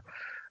bring in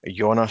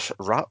Jonas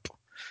Rapp.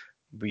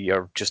 We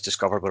have just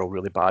discovered we're all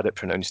really bad at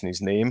pronouncing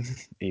his name.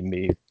 He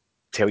may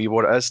tell you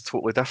what it is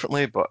totally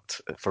differently,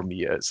 but for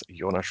me it's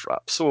Jonas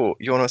Rapp. So,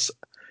 Jonas,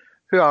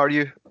 who are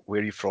you?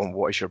 Where are you from?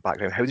 What is your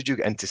background? How did you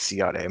get into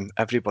CRM?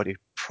 Everybody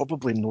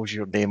probably knows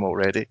your name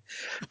already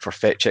for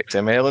Fetch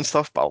XML and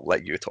stuff, but I'll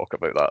let you talk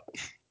about that.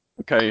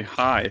 Okay,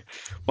 hi.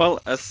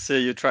 Well, as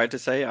you tried to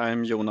say,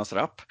 I'm Jonas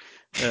Rapp.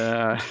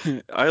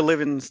 I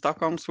live in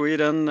Stockholm,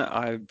 Sweden.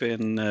 I've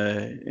been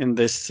in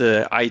this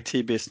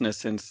IT business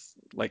since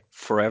like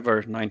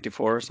forever,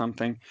 94 or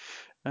something,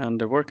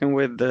 and working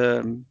with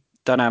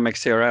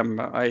Dynamics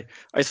CRM.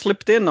 I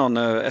slipped in on,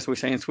 as we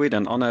say in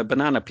Sweden, on a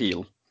banana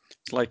peel.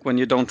 It's like when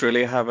you don't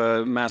really have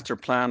a master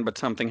plan, but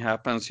something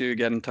happens, you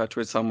get in touch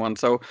with someone.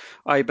 So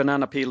I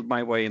banana peeled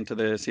my way into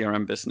the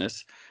CRM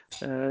business.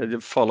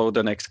 follow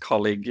the next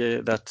colleague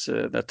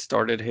that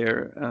started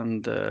here,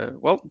 and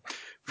well,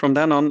 from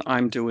then on,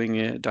 I'm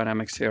doing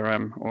Dynamics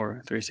CRM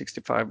or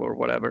 365 or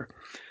whatever.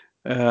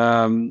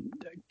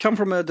 Come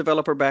from a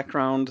developer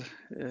background.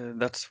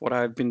 That's what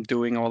I've been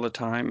doing all the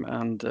time,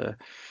 and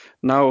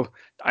now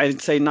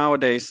I'd say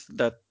nowadays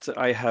that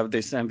I have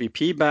this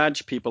MVP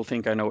badge. People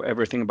think I know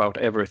everything about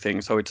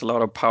everything, so it's a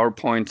lot of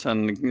PowerPoints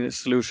and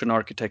solution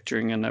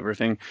architecturing and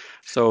everything.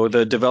 So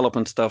the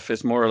development stuff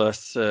is more or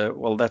less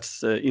well,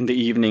 that's in the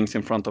evenings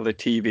in front of the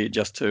TV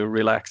just to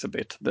relax a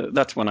bit.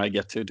 That's when I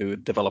get to do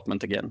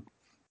development again.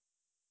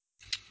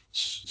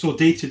 So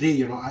day to day,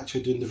 you're not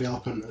actually doing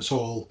development. It's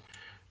all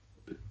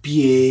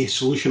BA,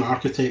 solution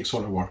architect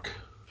sort of work.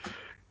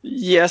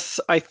 Yes,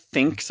 I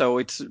think so.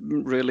 It's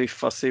really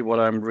fussy what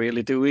I'm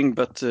really doing,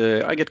 but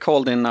I get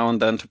called in now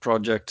and then to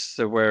projects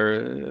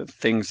where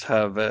things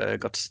have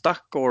got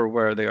stuck or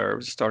where they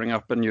are starting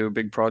up a new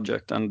big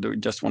project and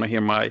just want to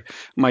hear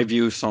my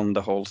views on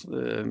the whole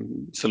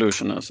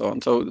solution and so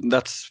on. So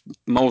that's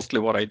mostly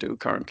what I do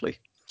currently.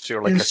 So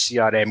you're like a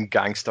CRM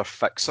gangster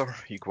fixer.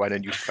 You go in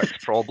and you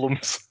fix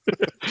problems.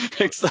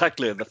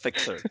 Exactly, the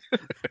fixer.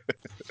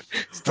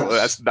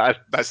 That's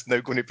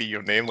now going to be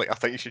your name. Like, I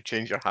think you should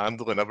change your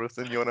handle and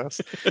everything, Jonas.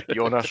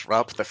 Jonas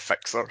Rapp, the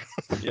fixer.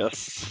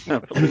 Yes.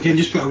 And we can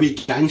just put a wee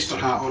gangster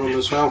hat on him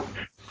as well.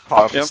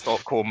 Part of the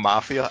Stockholm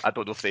Mafia. I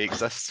don't know if they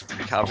exist.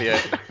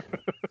 Caveat.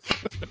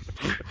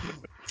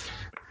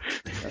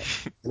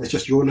 And it's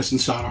just Jonas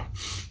and Sarah.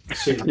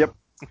 Yep.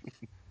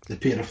 The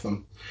pair of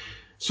them.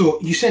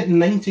 So you said in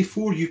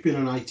 '94 you've been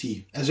in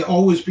IT. Has it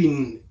always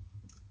been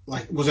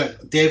like, was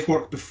it dev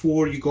work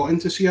before you got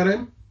into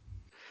CRM?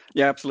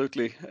 Yeah,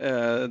 absolutely.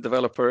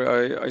 Developer.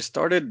 I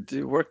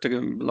worked a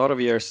lot of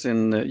years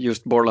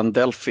used Borland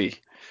Delphi,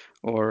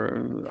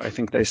 or I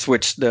think they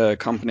switched the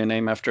company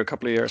name after a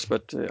couple of years,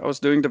 but I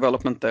was doing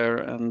development there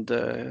and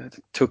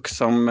took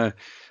some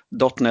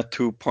 .NET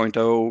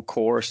 2.0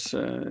 course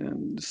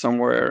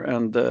somewhere,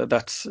 and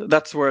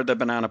that's where the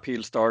banana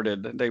peel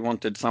started. They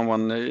wanted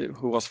someone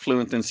who was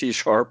fluent in C#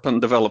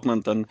 and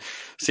development and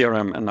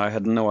CRM, and I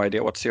had no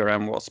idea what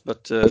CRM was.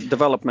 But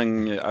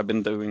developing, I've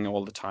been doing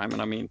all the time,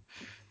 and I mean,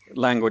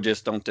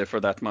 languages don't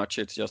differ that much.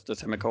 It's just a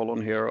semicolon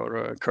here or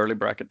a curly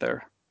bracket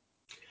there.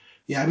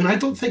 Yeah, I mean, I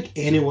don't think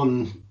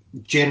anyone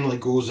generally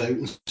goes out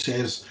and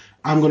says,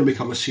 I'm going to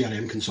become a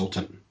CRM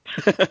consultant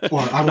or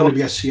I'm going to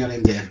be a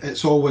CRM dev.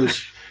 It's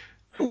always,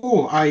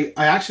 I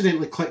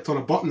accidentally clicked on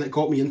a button that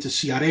got me into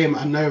CRM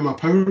and now I'm a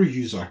power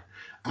user.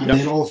 And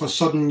then all of a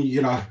sudden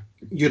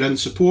you're in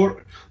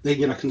support, then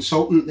you're a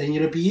consultant, then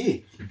you're a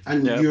BA,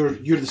 and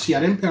you're the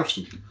CRM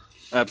person.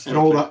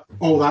 Absolutely. And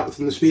all that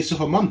within the space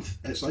of a month.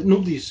 It's like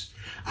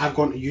I've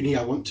gone to uni,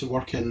 I want to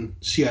work in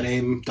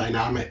CRM,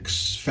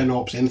 Dynamics,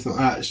 FinOps, anything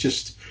like that. It's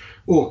just,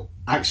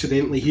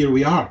 accidentally here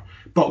we are.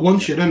 But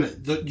once you're in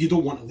it, you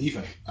don't want to leave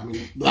it. I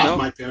mean, that's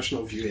my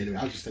personal view anyway.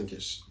 I just think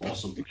it's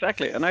awesome.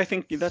 Exactly. And I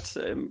think that's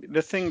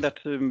the thing that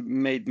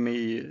made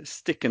me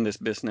stick in this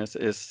business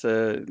is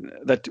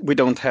that we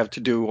don't have to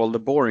do all the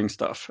boring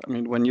stuff. I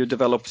mean, when you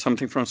develop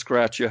something from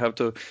scratch, you have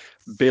to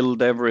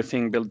build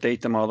everything, build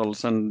data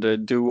models,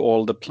 and do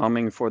all the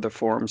plumbing for the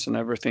forms and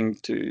everything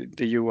to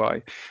the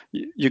UI.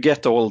 You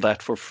get all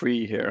that for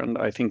free here. And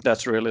I think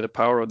that's really the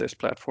power of this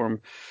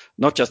platform.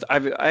 Not just,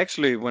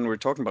 actually, when we're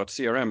talking about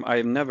CRM,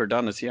 I've never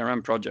done a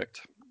CRM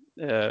project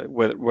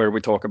where we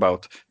talk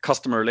about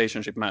customer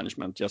relationship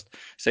management, just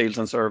sales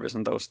and service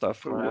and those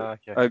stuff.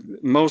 Okay.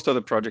 Most of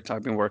the projects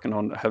I've been working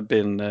on have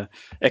been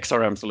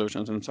XRM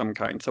solutions in some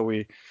kind. So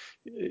we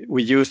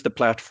use the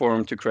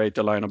platform to create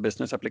a line of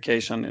business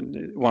application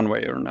in one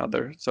way or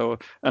another. So,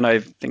 and I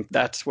think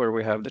that's where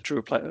we have the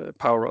true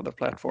power of the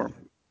platform.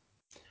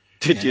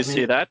 Did you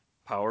see that?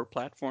 Power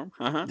platform.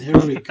 There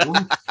we go.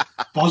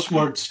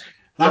 Buzzwords.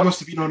 That must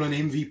have been on an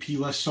MVP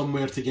list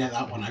somewhere to get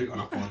that one out on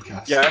a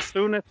podcast. Yeah, as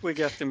soon as we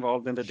get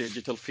involved in the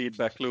digital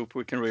feedback loop,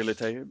 we can really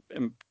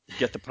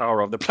get the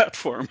power of the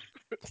platform.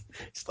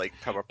 It's like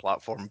power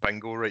platform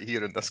bingo right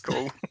here in this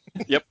call.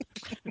 Yep.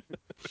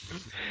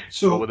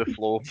 So with the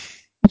flow.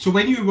 So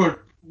when you were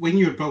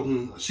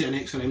building, say, an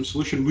XRM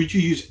solution, would you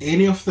use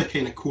any of the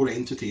kind of core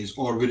entities,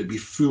 or would it be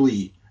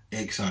fully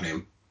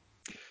XRM?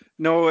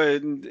 No,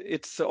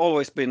 it's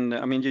always been.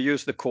 I mean, you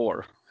use the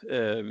core.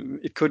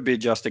 It could be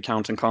just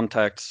accounts and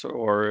contacts,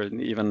 or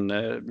even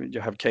you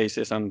have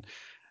cases and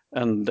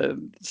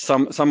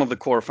some of the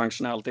core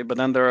functionality. But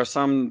then there are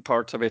some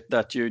parts of it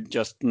that you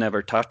just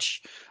never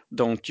touch.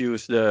 Don't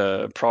use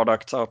the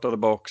products out of the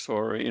box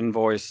or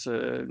invoice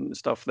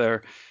stuff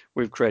there.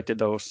 We've created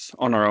those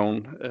on our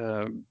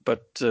own.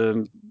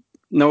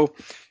 No.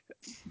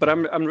 But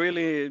I'm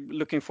really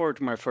looking forward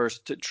to my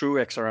first true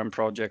XRM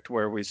project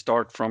where we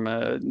start from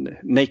a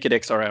naked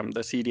XRM, the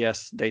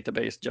CDS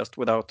database, just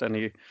without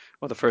any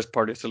of the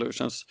first-party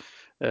solutions.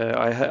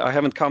 I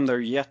haven't come there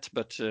yet,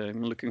 but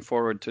I'm looking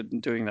forward to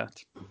doing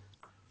that.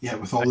 Yeah,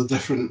 with all the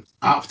different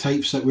app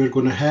types that we're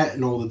going to hit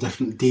and all the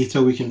different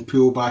data we can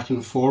pull back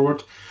and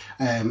forward.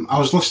 I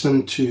was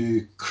listening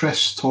to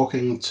Chris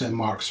talking to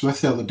Mark Smith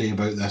the other day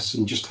about this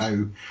and just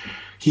how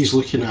he's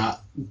looking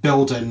at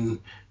building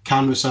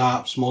canvas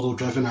apps,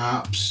 model-driven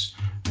apps,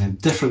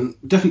 and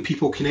different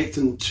people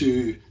connecting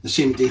to the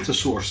same data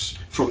source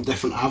from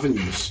different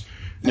avenues.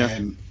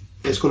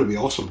 It's going to be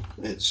awesome.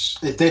 It's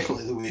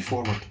definitely the way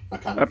forward.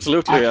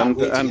 Absolutely, I can't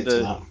wait to get to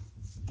that.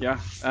 Yeah,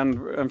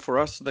 and for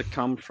us that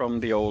come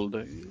from the old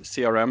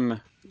CRM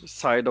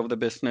side of the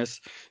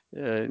business,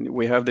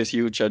 we have this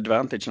huge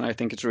advantage, and I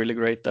think it's really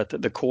great that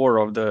the core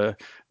of the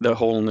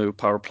whole new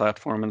Power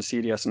Platform and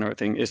CDS and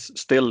everything is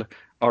still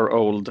our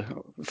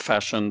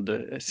old-fashioned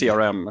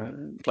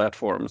CRM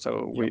platform.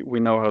 So we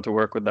know how to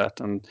work with that,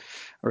 and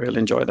I really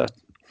enjoy that.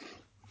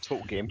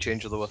 Total game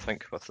changer, though, I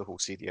think, with the whole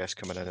CDS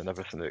coming in and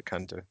everything that it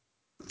can do.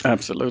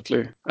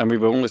 Absolutely, and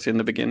we've only seen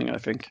the beginning, I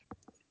think.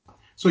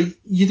 So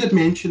you did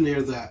mention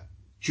there that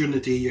during the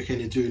day you're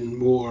kind of doing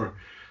more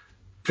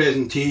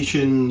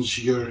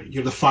presentations, you're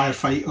the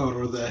firefighter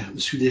or the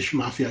Swedish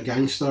mafia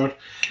gangster,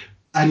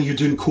 and you're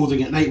doing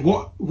coding at night.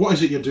 What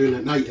is it you're doing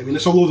at night? I mean,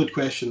 it's a loaded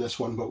question, this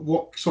one, but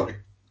what sort of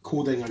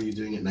coding are you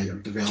doing at night, or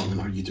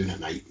development are you doing at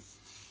night?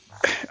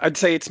 I'd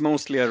say it's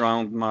mostly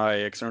around my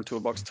external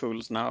toolbox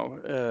tools now,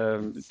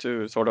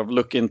 to sort of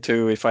look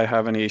into if I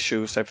have any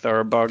issues, if there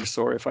are bugs,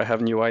 or if I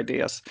have new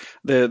ideas.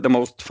 The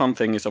most fun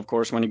thing is, of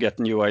course, when you get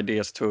new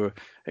ideas to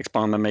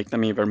expand and make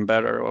them even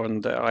better.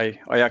 And I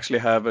actually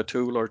have a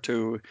tool or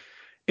two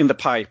in the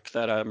pipe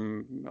that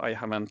I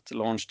haven't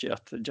launched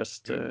yet,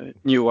 just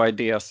new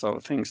ideas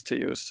of things to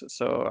use.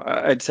 So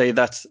I'd say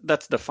that's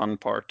the fun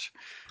part.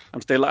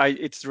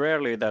 It's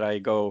rarely that I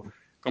go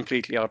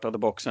completely out of the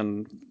box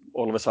and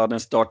all of a sudden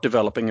start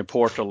developing a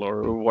portal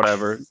or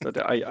whatever.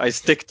 But I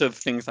stick to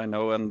things I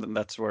know, and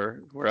that's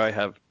where I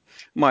have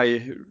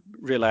my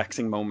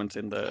relaxing moments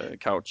in the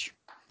couch.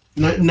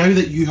 Now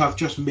that you have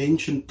just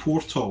mentioned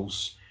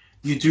portals,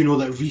 you do know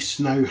that Reese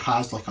now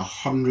has like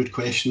 100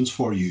 questions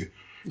for you.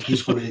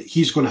 He's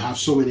going to have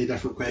so many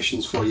different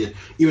questions for you.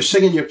 He was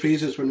singing your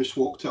praises when we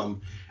spoke to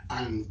him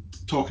and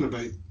talking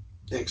about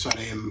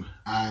XRM,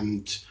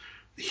 and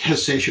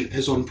his session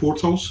is on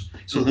portals.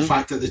 So the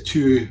fact that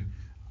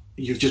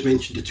you've just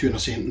mentioned the two in a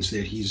sentence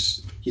there,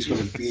 he's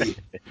going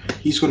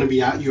to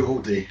be at you all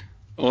day.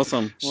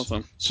 Awesome.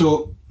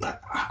 So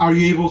are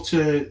you able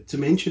to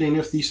mention any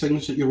of these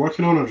things that you're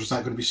working on, or is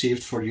that going to be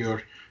saved for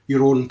your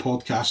own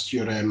podcast,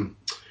 your XRM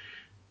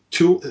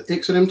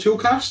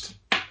Toolcast?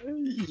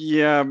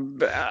 Yeah,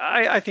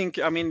 I think,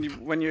 I mean,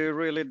 when you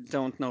really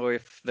don't know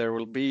if there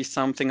will be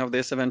something of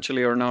this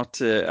eventually or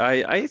not,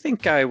 I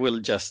think I will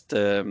just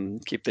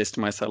keep this to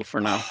myself for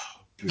now.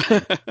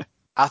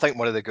 I think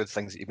one of the good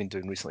things that you've been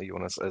doing recently,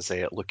 Jonas, is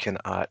looking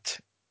at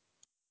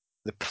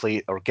the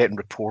play or getting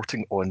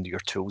reporting on your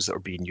tools that are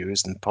being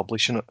used and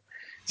publishing it,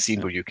 seeing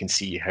where you can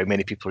see how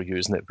many people are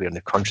using it, where in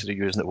the country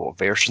they're using it, what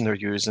version they're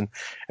using,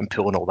 and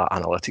pulling all that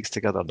analytics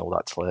together and all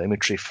that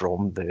telemetry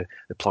from the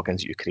plugins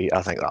that you create.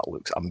 I think that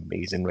looks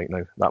amazing right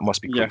now. That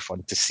must be quite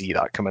fun to see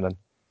that coming in.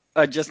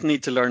 I just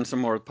need to learn some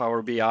more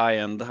Power BI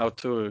and how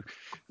to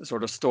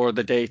sort of store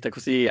the data,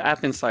 because the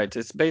App Insights,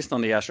 it's based on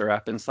the Azure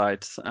App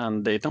Insights,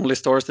 and it only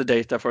stores the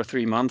data for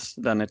 3 months,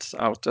 then it's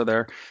out of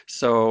there.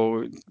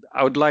 So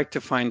I would like to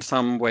find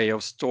some way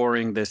of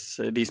storing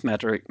these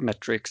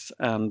metrics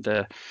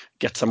and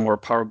get some more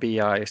Power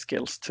BI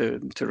skills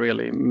to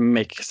really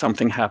make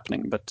something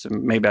happening. But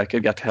maybe I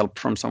could get help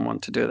from someone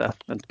to do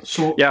that. But,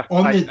 so yeah,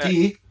 on the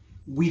day,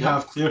 we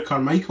have Claire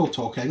Carmichael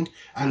talking,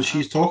 and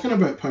she's talking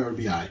about Power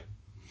BI.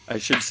 I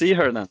should see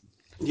her then.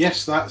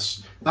 Yes,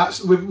 that's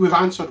we've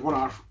answered one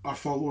of our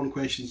follow-on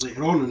questions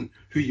later on, and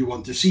who you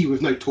want to see.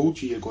 We've now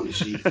told you you're going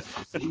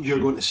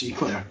to see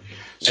Claire.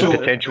 So, and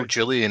potential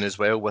Julian as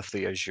well with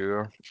the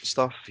Azure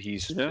stuff.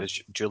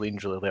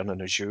 Julian's really learning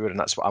Azure, and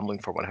that's what I'm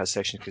looking for in his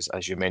session, because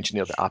as you mentioned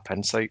there, the App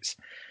Insights.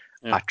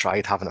 I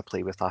tried having a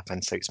play with App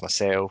Insights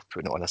myself,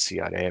 putting it on a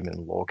CRM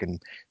and logging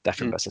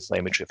different bits of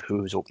telemetry of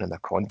who's opening their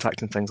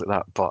contact and things like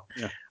that, but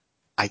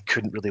I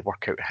couldn't really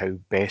work out how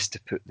best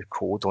to put the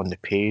code on the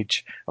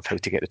page of how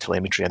to get the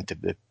telemetry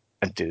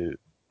into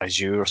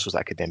Azure so that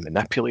I could then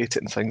manipulate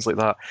it and things like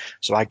that.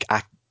 So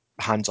I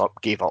hands up,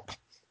 gave up,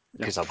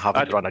 because I'm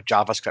having to run a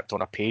JavaScript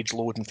on a page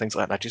load and things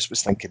like that. And I just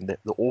was thinking that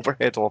the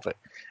overhead of it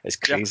is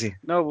crazy. Yeah.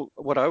 No,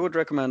 what I would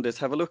recommend is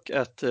have a look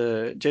at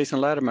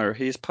Jason Latimer.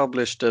 He's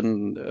published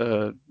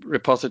a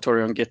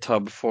repository on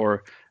GitHub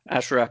for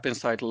Azure App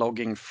Insight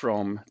logging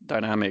from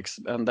Dynamics,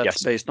 and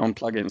that's based on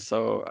plugins.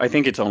 So I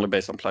think it's only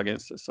based on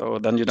plugins. So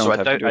then you don't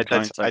have to do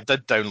it I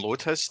did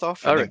download his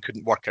stuff and then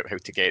couldn't work out how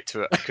to get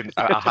to it.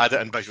 I had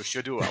it in Visual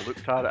Studio. I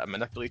looked at it, I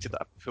manipulated it,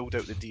 I pulled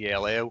out the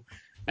DLL,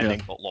 and then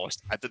got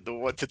lost. I didn't know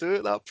what to do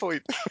at that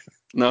point.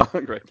 No,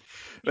 great.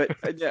 But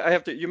I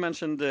have to. You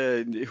mentioned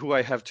who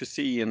I have to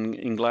see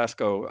in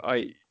Glasgow.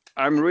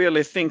 I'm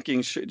really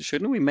thinking,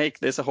 shouldn't we make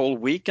this a whole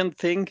weekend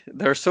thing?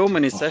 There are so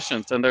many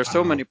sessions and there's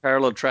so many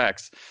parallel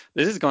tracks.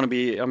 This is going to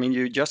be, I mean,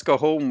 you just go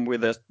home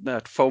with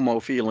that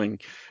FOMO feeling.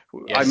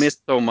 Yes. I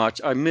missed so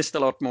much. I missed a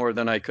lot more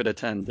than I could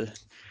attend.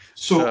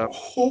 So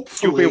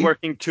hopefully... You'll be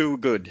working too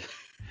good.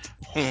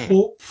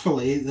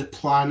 Hopefully the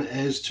plan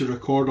is to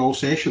record all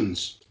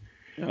sessions.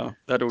 Yeah,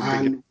 that would be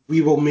good. And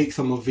we will make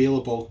them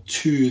available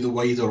to the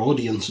wider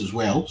audience as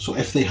well. So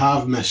if they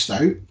have missed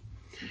out,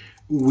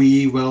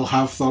 we will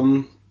have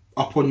them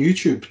up on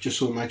YouTube, just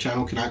so my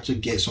channel can actually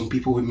get some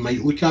people who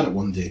might look at it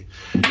one day.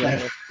 Yeah,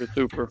 that would be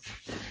super.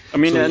 I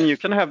mean, So, and yeah. you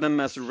can have them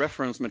as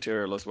reference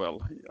material as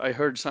well. I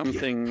heard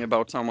something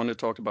about someone who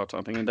talked about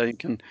something, and then you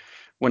can,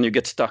 when you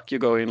get stuck, you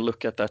go and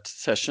look at that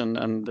session.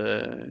 And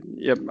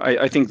yeah,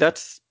 I think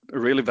that's a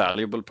really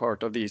valuable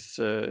part of these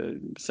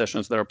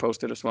sessions that are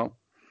posted as well.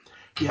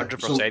 Yeah,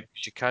 100%, so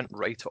because you can't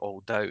write it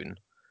all down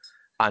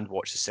and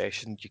watch the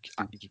session.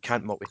 You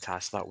can't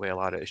multitask that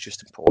well at it. It's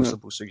just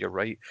impossible. So you're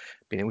right.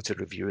 Being able to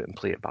review it and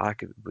play it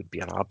back, it would be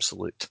an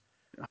absolute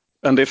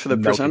And if the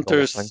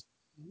million-dollar thing.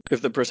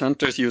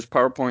 presenters use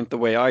PowerPoint the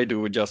way I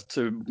do, just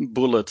to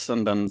bullets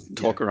and then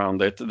talk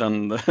around it,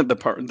 then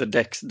the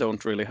decks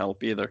don't really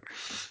help either.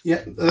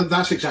 yeah,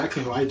 that's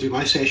exactly how I do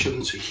my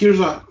sessions. Here's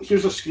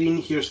a screen.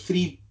 Here's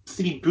three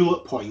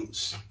bullet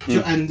points,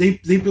 and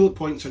they bullet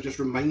points are just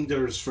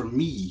reminders for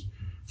me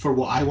for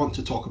what I want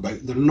to talk about.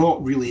 They're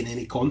not really in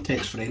any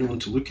context for anyone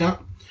to look at.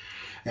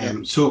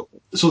 So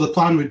the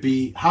plan would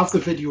be have the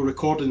video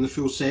recording the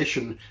full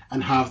session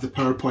and have the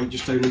PowerPoint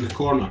just down in the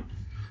corner.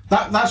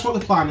 That's what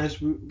the plan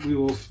is. We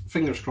will,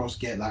 fingers crossed,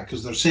 get that,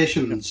 because there are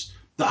sessions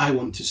that I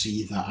want to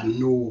see that I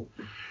know.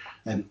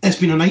 It's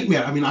been a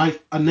nightmare. I mean, I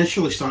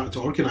initially started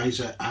to organise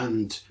it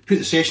and put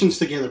the sessions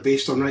together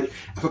based on, right,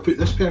 if I put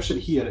this person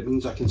here, it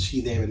means I can see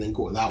them and then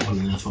go to that one.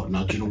 And I thought,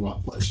 no, do you know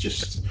what? Let's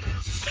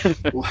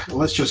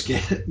just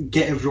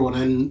get everyone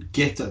in,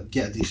 get a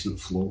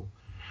decent flow.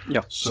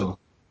 Yeah. So,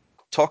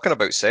 talking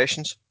about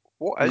sessions,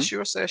 what is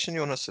your session,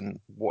 Jonas, and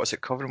what is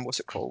it covering?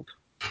 What's it called?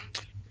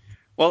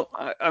 Well,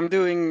 I'm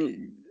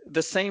doing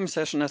the same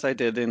session as I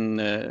did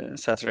in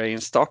Saturday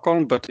in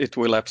Stockholm, but it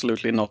will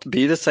absolutely not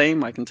be the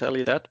same. I can tell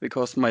you that,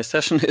 because my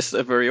session is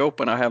very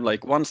open. I have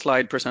like one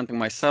slide presenting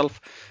myself,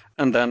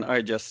 and then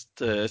I just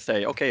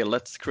say, okay,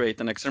 let's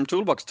create an XRM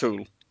Toolbox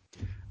tool.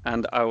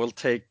 And I will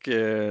take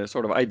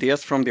sort of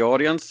ideas from the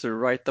audience,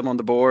 write them on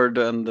the board,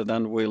 and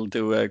then we'll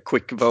do a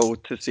quick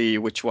vote to see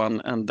which one.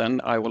 And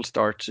then I will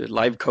start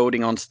live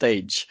coding on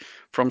stage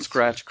from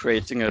scratch,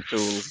 creating a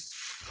tool.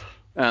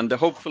 And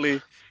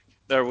hopefully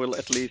there will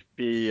at least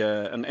be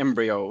an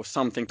embryo,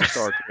 something to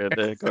start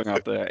with going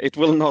out there. It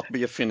will not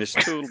be a finished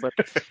tool, but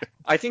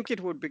I think it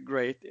would be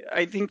great.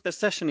 I think the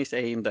session is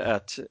aimed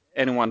at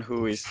anyone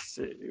who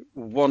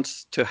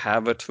wants to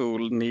have a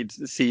tool,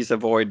 sees a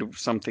void,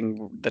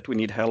 something that we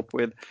need help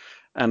with,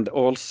 and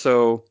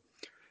also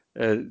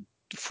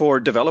for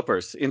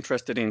developers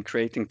interested in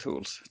creating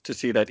tools, to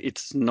see that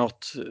it's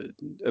not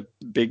a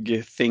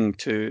big thing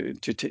to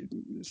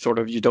sort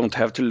of, you don't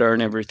have to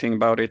learn everything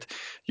about it.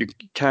 You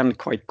can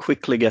quite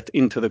quickly get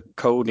into the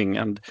coding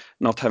and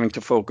not having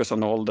to focus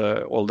on all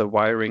the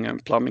wiring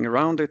and plumbing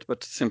around it,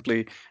 but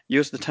simply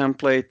use the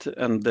template,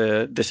 and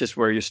this is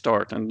where you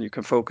start, and you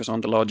can focus on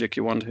the logic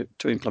you want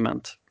to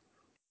implement.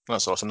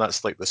 That's awesome.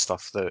 That's like the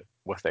stuff that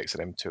with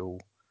XRM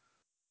Tool,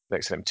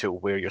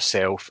 where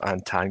yourself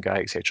and Tanguy,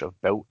 etc.,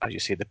 have built, as you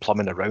say, the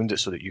plumbing around it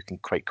so that you can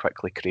quite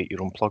quickly create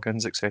your own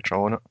plugins, etc.,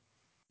 on it.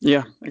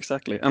 Yeah,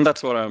 exactly. And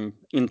that's what I'm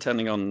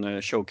intending on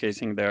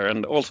showcasing there,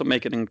 and also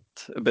making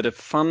it a bit of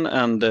fun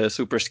and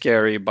super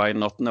scary by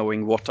not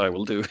knowing what I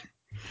will do.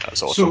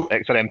 That's awesome. So,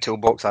 XRM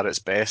Toolbox at its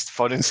best.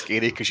 Fun and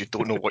scary because you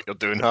don't know what you're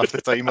doing half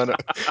the time in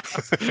it.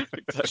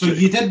 Exactly. So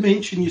you did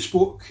mention you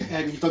spoke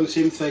and you've done the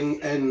same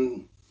thing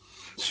in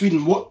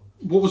Sweden. What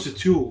was the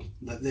tool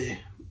that they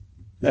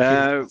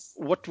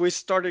what we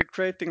started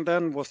creating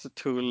then was the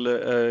tool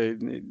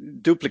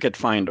Duplicate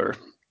Finder.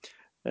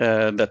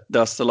 That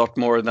does a lot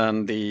more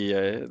than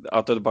the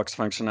out-of-the-box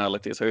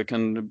functionality. So you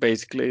can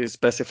basically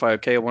specify,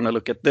 okay, I want to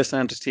look at this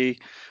entity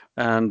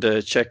and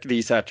check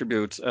these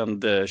attributes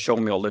and show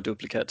me all the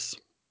duplicates.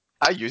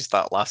 I used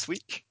that last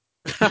week.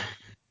 I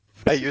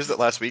used it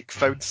last week,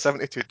 found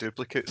 72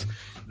 duplicates.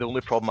 The only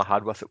problem I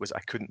had with it was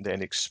I couldn't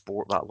then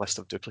export that list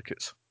of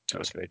duplicates to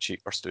a spreadsheet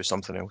or do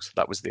something else.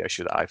 That was the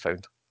issue that I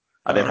found.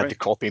 I then had to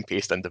copy and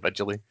paste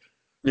individually.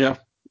 Yeah,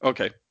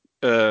 okay.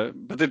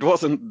 But it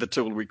wasn't the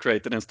tool we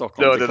created in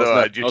Stockholm. No,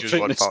 I just used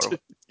one part of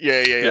it.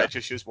 Yeah, I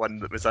just used one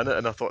that was in it,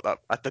 and I thought that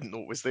I didn't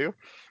know it was there.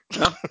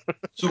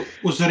 So,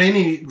 was there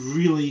any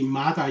really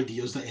mad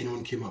ideas that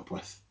anyone came up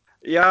with?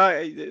 Yeah,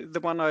 the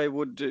one I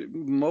would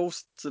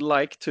most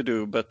like to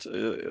do, but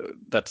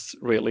that's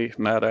really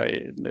mad.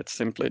 It's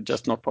simply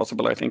just not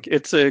possible, I think.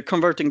 It's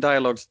converting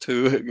dialogues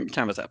to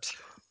Canvas apps.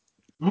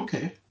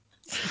 Okay.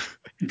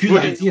 Good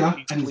idea.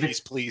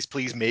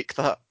 Please make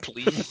that,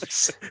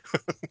 please.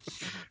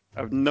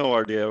 I have no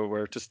idea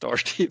where to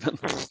start even.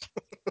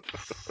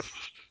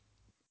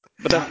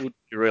 But that would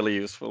be really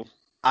useful.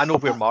 I know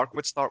where Mark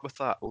would start with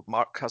that.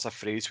 Mark has a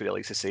phrase where he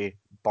likes to say,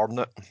 burn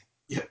it.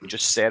 Yep.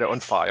 Just set it on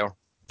fire.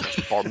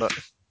 Just burn it.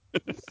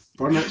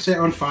 Burn it, set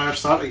it on fire,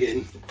 start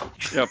again.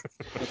 Yep.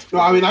 No,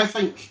 I mean, I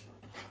think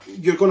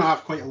you're going to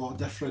have quite a lot of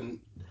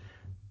different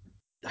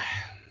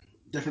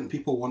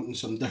people wanting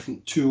some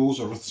different tools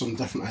or with some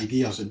different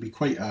ideas. It'd be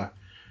quite a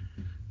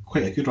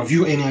good. Have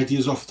you got any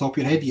ideas off the top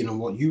of your head,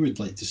 what you would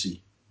like to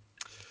see?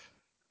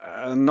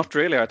 Not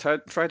really. I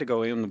try to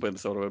go in with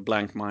sort of a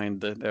blank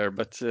mind there,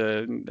 but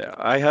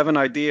I have an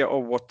idea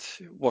of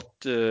what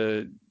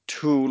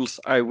tools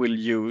I will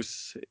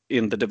use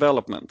in the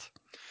development,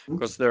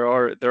 because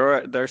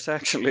there's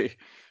actually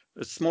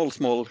a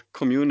small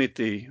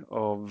community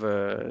of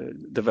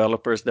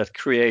developers that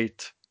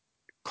create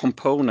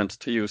components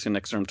to use in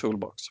Extreme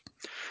Toolbox.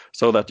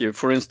 So that you,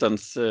 for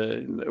instance,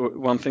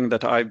 one thing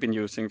that I've been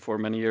using for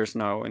many years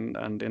now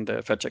and in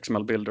the Fetch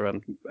XML builder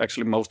and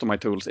actually most of my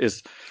tools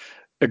is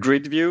a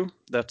grid view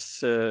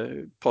that's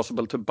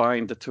possible to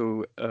bind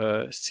to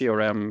a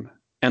CRM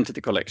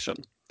entity collection.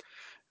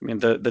 I mean,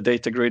 the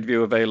data grid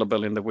view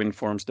available in the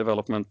WinForms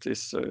development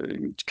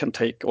can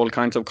take all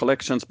kinds of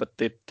collections, but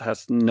it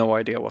has no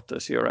idea what the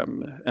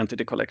CRM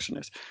entity collection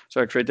is.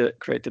 So I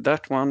created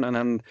that one, and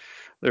then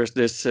there's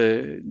this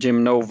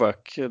Jim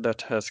Novak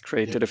that has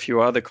created a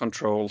few other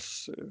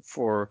controls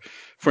for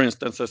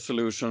instance, a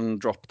solution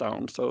drop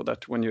down, so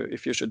that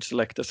if you should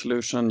select a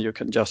solution, you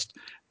can just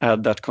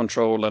add that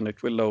control, and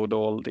it will load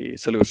all the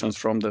solutions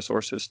from the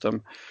source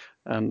system.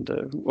 And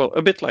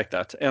a bit like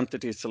that,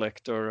 entity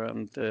selector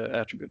and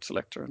attribute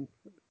selector, and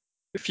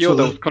a few of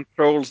those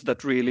controls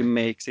that really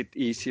makes it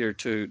easier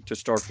to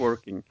start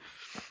working.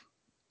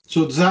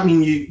 So does that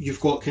mean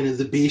you've got kind of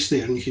the base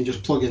there, and you can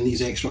just plug in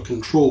these extra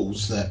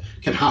controls that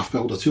can half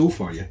build a tool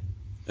for you?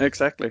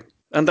 Exactly.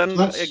 And then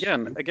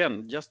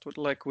again, just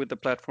like with the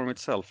platform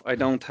itself, I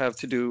don't have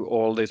to do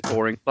all this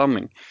boring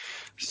plumbing,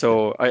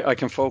 so I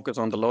can focus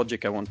on the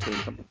logic I want to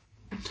implement.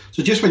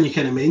 So just when you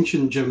kind of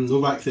mentioned Jim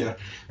Novak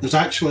there's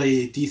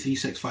actually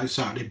D365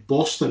 Saturday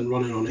Boston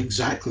running on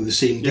exactly the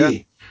same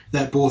day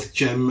that both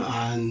Jim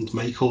and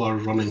Michael are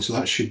running. So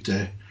that should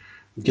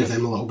give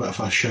them a little bit of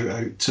a shout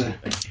out to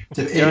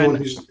anyone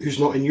who's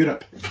not in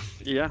Europe.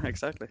 Yeah,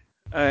 exactly.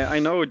 I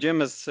know Jim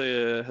has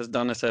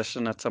done a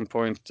session at some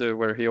point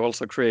where he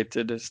also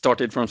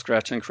started from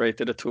scratch and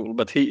created a tool,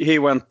 but he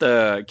went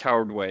the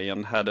coward way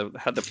and had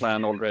the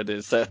plan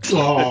already set.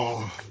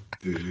 Oh,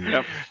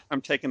 yeah, I'm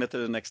taking it to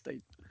the next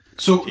stage.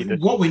 So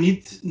what we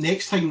need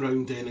next time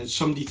round then is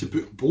somebody to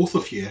book both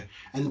of you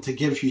and to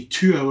give you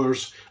 2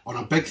 hours on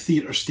a big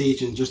theatre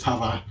stage and just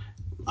have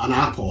an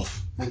app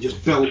off and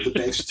just build the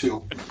best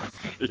tool.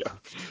 Yeah,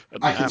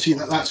 I can see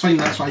that's fine.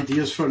 That's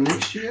ideas for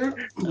next year.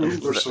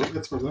 We're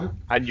sorted for that.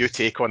 And you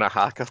take on a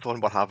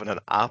hackathon, we're having an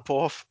app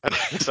off, and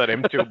it's an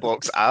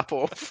M-Toolbox app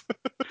off.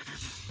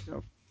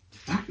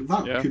 That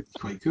could be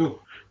quite cool.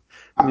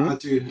 I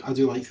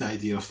do like the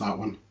idea of that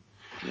one.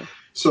 Yeah.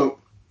 So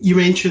you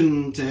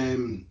mentioned,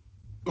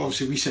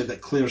 obviously we said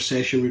that Claire's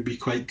session would be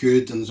quite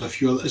good, and there's a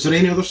few other. Is there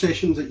any other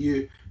sessions that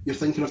you're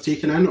thinking of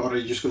taking in, or are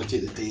you just going to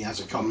take the day as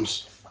it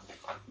comes?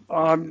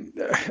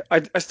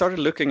 I started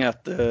looking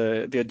at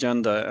the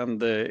agenda,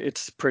 and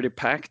it's pretty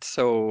packed.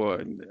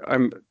 So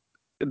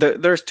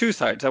there's two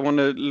sides. I want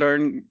to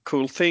learn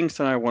cool things,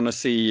 and I want to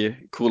see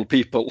cool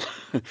people.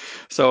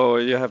 So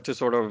you have to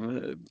sort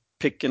of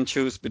pick and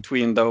choose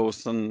between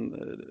those,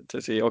 and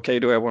to see, okay,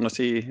 do I want to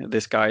see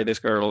this guy, this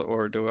girl,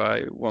 or do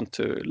I want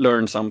to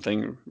learn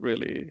something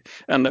really?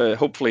 And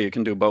hopefully you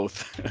can do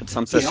both at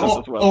some sessions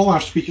as well. All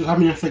our speakers,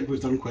 I think we've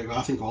done quite well.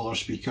 I think all our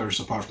speakers,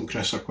 apart from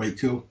Chris, are quite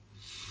cool.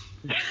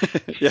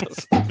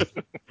 Yes.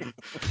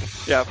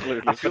 Yeah,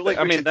 absolutely. I feel like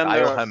we should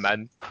dial him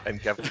in and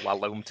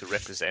allow him to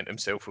represent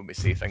himself when we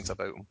say things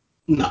about him.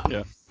 No.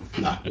 Yeah.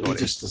 No.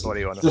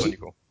 Sorry, on you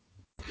go.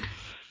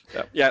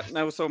 Yeah.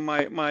 No. So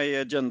my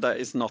agenda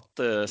is not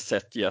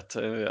set yet.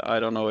 I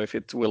don't know if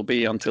it will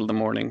be until the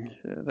morning.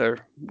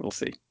 We'll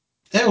see.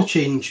 It'll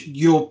change.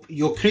 You'll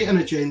create an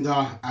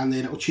agenda, and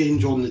then it'll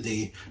change on the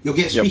day. You'll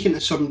get speaking to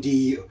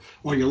somebody,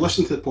 or you'll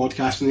listen to the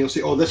podcast, and they'll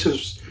say, "Oh, this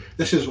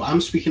is what I'm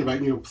speaking about,"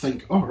 and you'll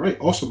think, "Oh, right,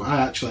 awesome! I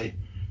actually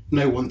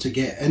now want to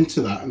get into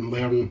that and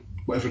learn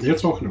whatever they're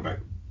talking about."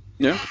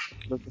 Yeah.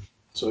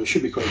 So it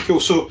should be quite cool.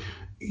 So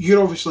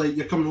you're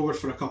coming over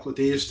for a couple of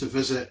days to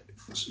visit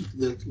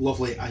the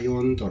lovely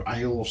island or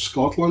Isle of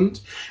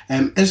Scotland.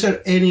 Is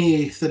there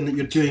anything that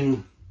you're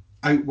doing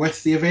out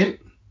with the event?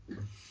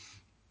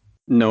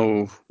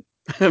 No,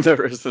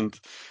 there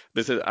isn't.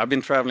 I've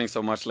been traveling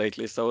so much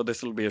lately, so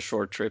this will be a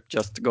short trip,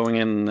 just going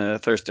in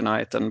Thursday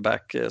night and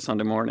back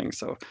Sunday morning.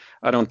 So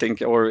I don't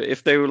think, or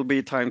if there will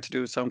be time to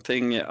do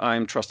something,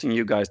 I'm trusting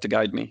you guys to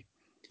guide me.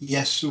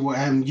 Yes,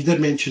 you did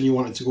mention you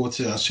wanted to go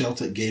to a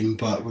Celtic game,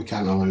 but we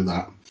can't allow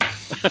that.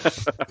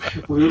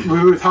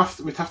 we'd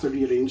have to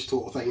rearrange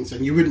total things,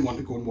 and you wouldn't want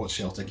to go and watch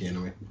Celtic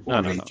anyway,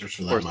 or Rangers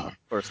for that matter.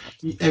 Of course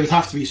not. It would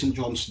have to be St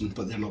Johnstone,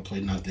 but they're not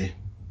playing that day.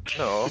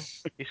 No,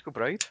 East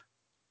Kilbride.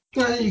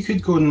 You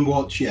could go and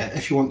watch,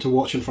 if you want to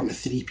watch in front of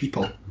 3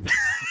 people.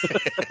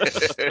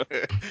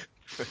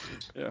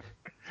 Yeah.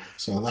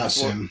 So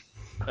that's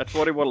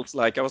what it was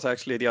like. I was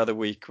actually the other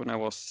week when I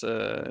was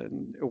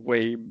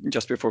away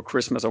just before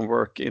Christmas on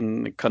work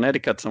in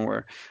Connecticut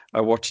somewhere.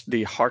 I watched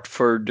the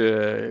Hartford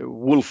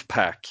Wolf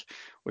Pack,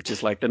 which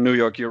is like the New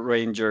York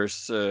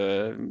Rangers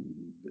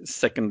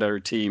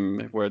secondary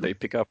team where they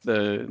pick up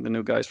the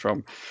new guys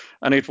from.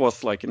 And it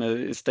was like in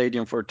a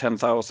stadium for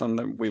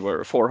 10,000. We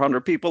were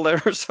 400 people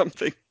there or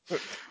something.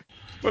 But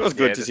it was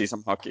good to see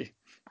some hockey.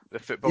 The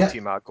football Yeah.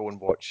 team I go and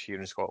watch here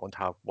in Scotland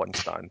have one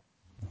stand.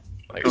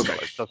 Like, Okay.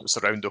 it doesn't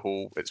surround the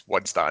whole. It's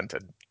one stand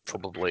and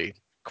probably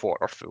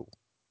quarter full.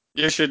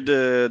 You should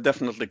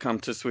definitely come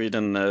to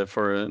Sweden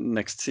for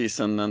next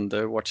season and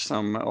watch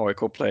some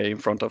AIK play in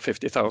front of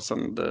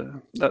 50,000.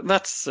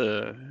 That's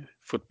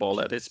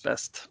football at its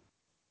best.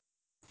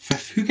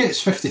 Who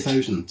gets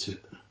 50,000?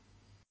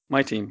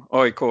 My team,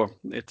 AIK.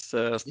 It's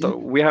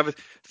we have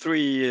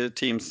 3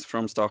 teams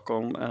from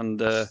Stockholm, and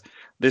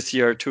this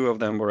year 2 of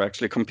them were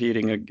actually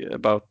competing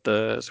about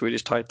the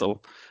Swedish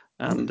title.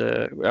 And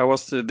I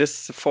was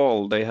this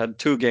fall. They had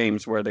 2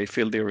 games where they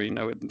filled the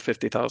arena with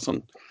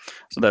 50,000.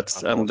 So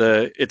that's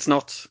it's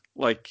not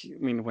like, I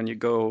mean, when you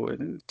go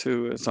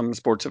to some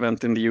sports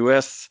event in the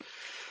US,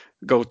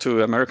 go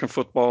to American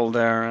football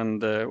there,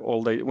 and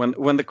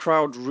when the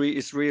crowd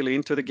is really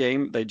into the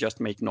game, they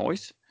just make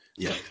noise.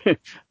 Yeah.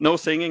 No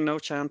singing, no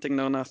chanting,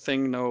 no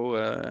nothing,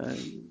 no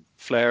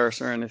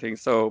flares or anything.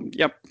 So,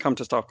 yep, come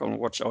to Stockholm and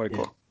watch AIK.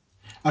 Yeah.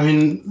 I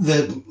mean,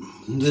 the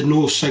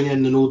no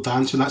singing, the no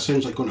dancing, that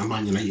sounds like going to a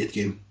Man United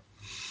game.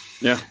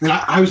 Yeah. I mean,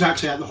 I was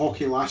actually at the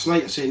hockey last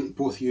night. I sent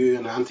both you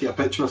and Auntie a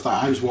picture of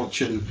that. I was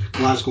watching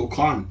Glasgow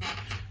Clan.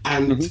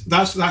 And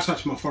that's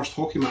actually my first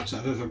hockey match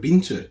that I've ever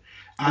been to.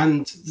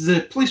 And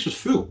the place was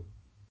full.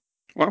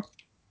 Well,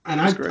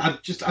 and I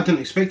didn't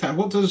expect that.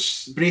 What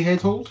does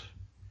Braehead hold?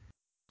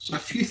 It's a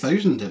few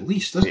thousand at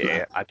least, isn't it?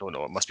 Yeah, I don't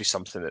know. It must be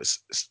something that's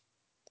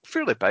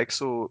fairly big.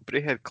 So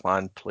Braehead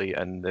Clan play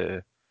in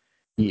the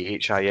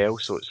EHIL,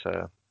 so it's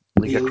a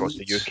league across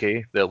the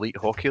UK, the Elite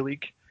Hockey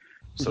League.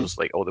 So it's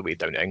like all the way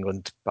down to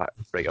England, back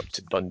right up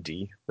to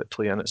Dundee that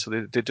play in it. So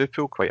they do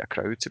pull quite a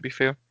crowd, to be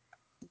fair.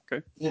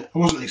 Okay. Yeah, I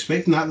wasn't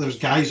expecting that. There's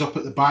guys up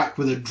at the back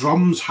with the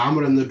drums,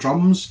 hammering the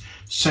drums,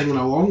 singing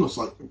along. I was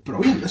like,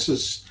 brilliant. This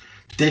is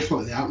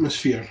definitely the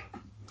atmosphere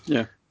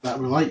that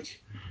we like.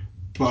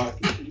 But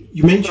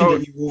you mentioned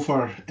that you were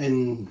over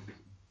in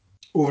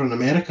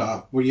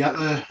America. Were you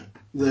at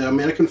the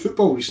American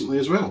football recently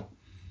as well?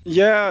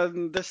 Yeah,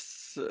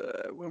 this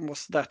when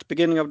was that?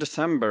 Beginning of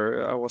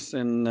December. I was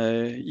in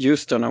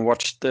Houston and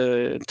watched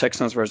the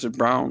Texans versus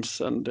Browns,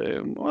 and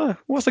it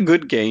was a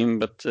good game.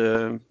 But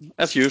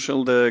as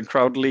usual, the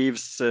crowd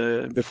leaves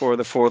before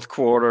the fourth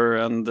quarter,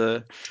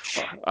 and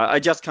I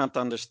just can't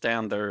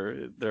understand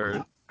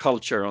their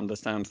culture on the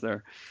stands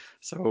there.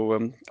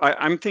 So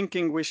I'm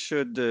thinking we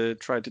should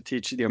try to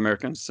teach the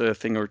Americans a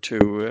thing or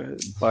two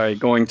by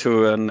going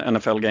to an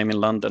NFL game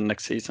in London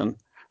next season,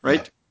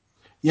 right?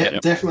 Yeah,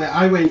 definitely.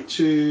 I went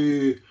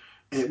to,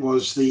 it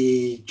was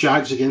the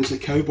Jags against the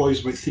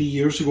Cowboys about 3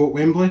 years ago at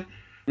Wembley.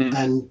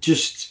 And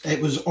it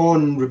was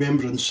on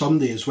Remembrance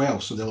Sunday as well,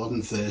 so the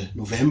 11th of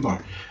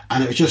November.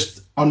 And it was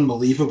just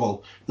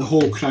unbelievable. The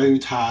whole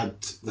crowd had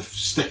the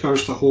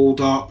stickers to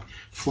hold up,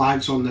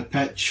 flags on the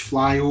pitch,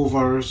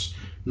 flyovers,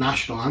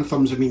 national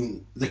anthems. I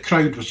mean, the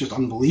crowd was just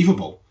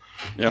unbelievable.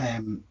 Yep.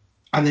 And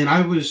then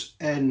I was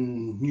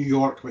in New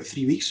York about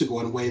 3 weeks ago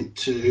and went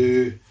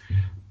to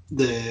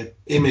the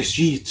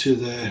MSG to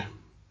the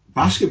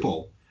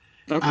basketball,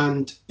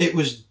 and it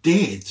was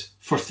dead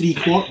for 3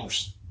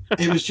 quarters.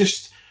 It was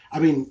just, I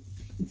mean,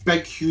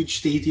 big, huge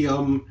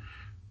stadium,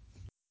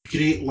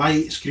 great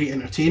lights, great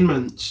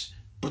entertainment,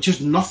 but just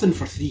nothing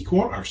for 3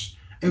 quarters.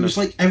 It was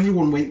like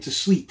everyone went to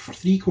sleep for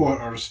 3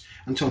 quarters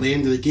until the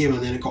end of the game,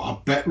 and then it got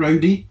a bit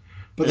rowdy,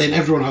 but then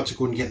everyone had to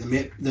go and get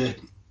the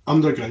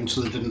underground so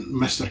they didn't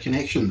miss their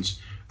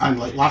connections. And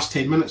like last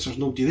 10 minutes, there's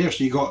nobody there,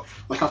 so you got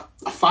like a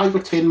 5 or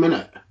 10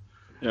 minute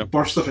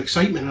burst of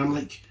excitement, and I'm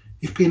like,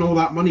 you're paying all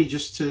that money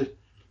just to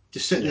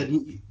sit there.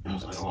 I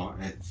was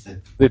like,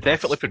 they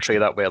definitely portray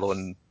that well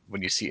on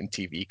when you see it on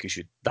TV, because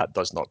that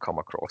does not come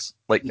across.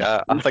 Like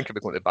I think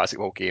about going to a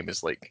basketball game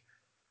is like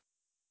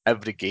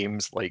every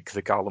game's like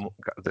the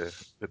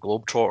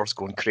Globetrotters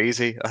going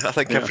crazy. I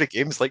think every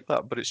game's like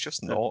that, but it's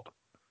just not.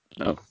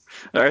 No,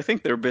 I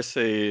think they're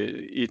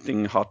busy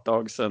eating hot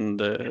dogs, and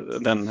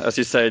then, as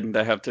you said,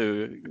 they have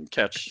to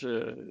catch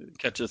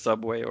a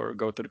subway or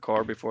go to the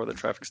car before the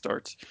traffic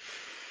starts.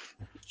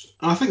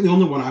 I think the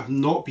only one I've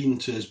not been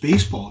to is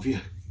baseball. Have you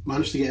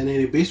managed to get in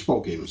any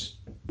baseball games?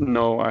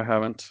 No, I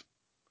haven't.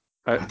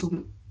 I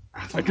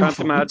can't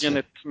imagine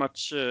it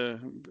much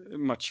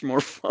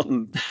more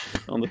fun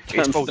on the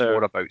baseball's there.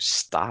 more about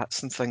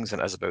stats and things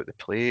than it is about the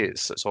play.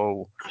 It's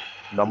all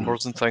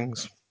numbers and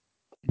things.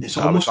 It's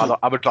almost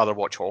I would rather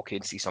watch hockey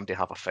and see somebody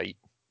have a fight.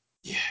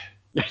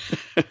 Yeah.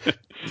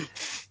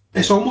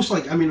 It's almost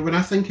like, I mean, when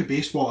I think of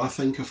baseball, I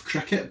think of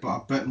cricket, but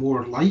a bit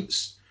more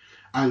lights.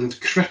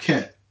 And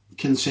cricket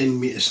can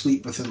send me to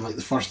sleep within like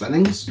the first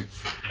innings.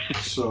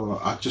 So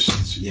I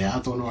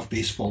don't know if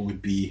baseball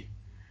would be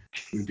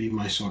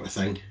my sort of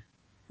thing.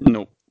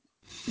 No,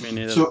 me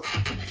neither. So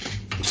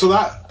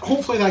that,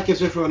 hopefully that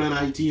gives everyone an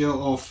idea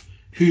of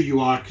who you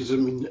are, because I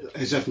mean,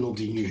 as if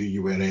nobody knew who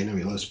you were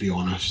anyway, let's be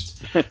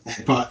honest.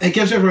 But it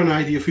gives everyone an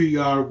idea of who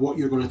you are, what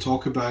you're going to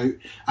talk about,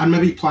 and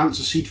maybe plants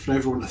a seed for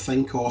everyone to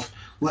think of.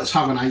 Let's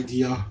have an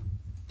idea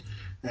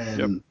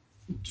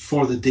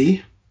for the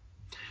day.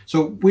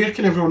 So where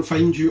can everyone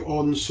find you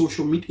on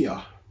social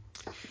media?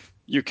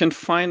 You can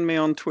find me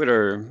on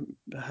Twitter,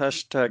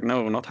 hashtag,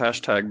 no, not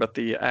hashtag, but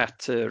the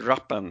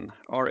 @Rappen,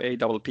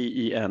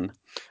 RAPPEN.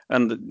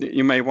 And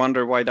you may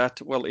wonder why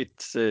that. Well,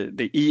 it's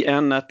the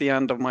EN at the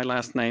end of my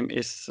last name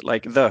is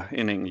like the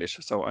in English.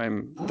 So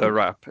I'm the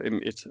rap.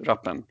 It's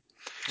Rappen.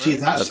 See,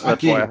 that's why I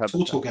again, had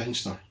total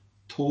gangster.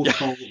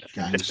 Total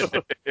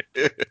gangster.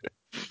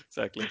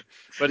 Exactly.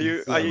 But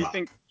I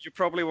think you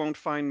probably won't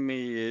find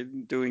me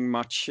doing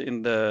much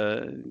in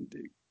the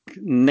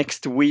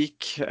next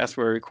week, as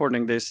we're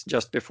recording this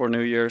just before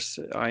New Year's.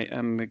 I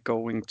am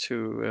going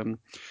to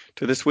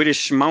the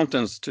Swedish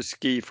mountains to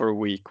ski for a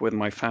week with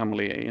my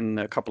family in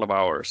a couple of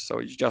hours. So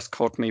you just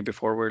caught me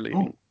before we're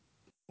leaving.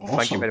 Awesome.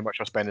 Thank you very much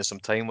for spending some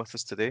time with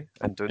us today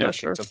and doing that.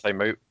 Sure. Some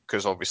time out,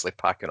 because obviously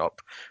packing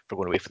up for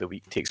going away for the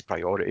week takes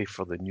priority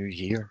for the new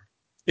year.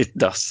 It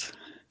does.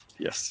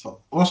 Yes.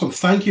 Awesome.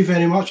 Thank you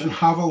very much, and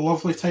have a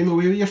lovely time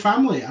away with your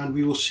family. And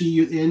we will see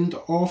you at the end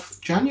of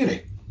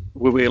January.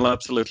 We will,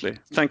 absolutely.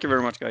 Thank you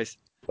very much, guys.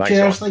 Thanks,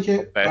 Cheers. Alan. Thank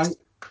you. Best.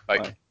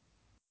 Bye.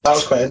 That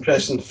was quite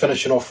interesting.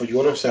 Finishing off with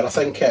Jonas there. I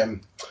think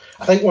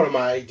one of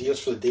my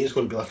ideas for the day is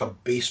going to be like a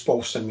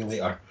baseball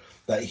simulator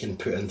that you can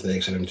put into the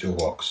XRM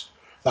toolbox.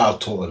 That'll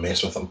totally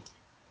mess with them.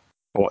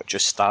 What,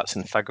 just stats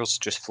and figures,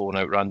 just flowing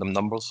out random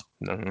numbers?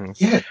 No.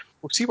 Yeah.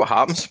 We'll see what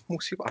happens.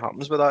 We'll see what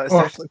happens with that. It's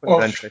Or- definitely going to or-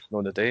 be interesting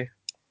on the day.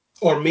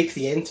 Or make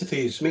the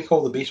entities, make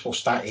all the baseball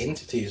stat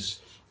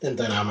entities in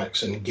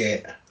Dynamics and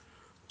get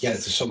it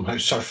to somehow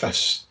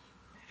surface.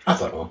 I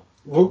don't know.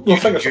 We'll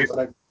figure something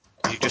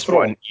out. You just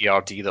want an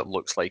ERD that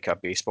looks like a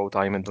baseball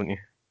diamond, don't you?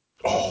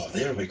 Oh,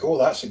 there we go.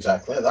 That's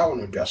exactly it. That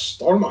one would be a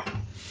stormer.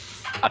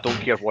 I don't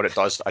care what it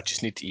does. I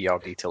just need the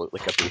ERD to look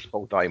like a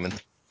baseball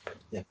diamond.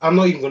 Yeah, I'm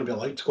not even going to be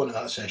allowed to go into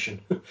that session.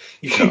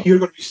 You're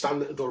going to be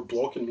standing at the door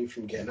blocking me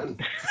from getting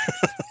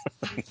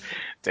in.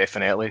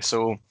 Definitely.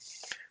 So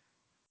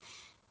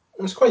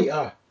it was quite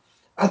a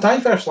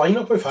diverse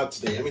lineup we've had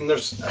today. I mean,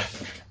 there's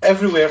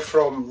everywhere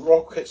from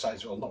rocket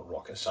science, well, not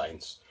rocket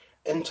science,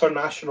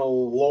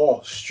 international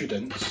law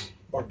students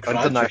or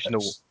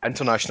graduates.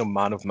 International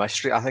man of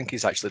mystery. I think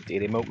he's actually a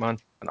dairy milkman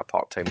in a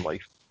part-time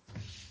life.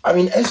 I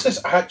mean, is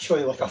this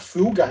actually like a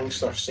full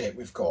gangster set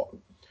we've got?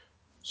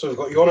 So we've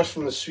got Jonas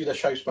from the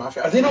Swedish House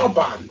Mafia. Are they not a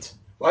band?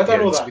 Well, I don't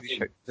know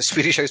that. The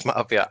Swedish House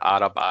Mafia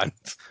are a band.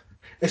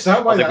 Is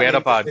that why they that were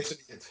a band?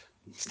 designated?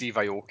 Steve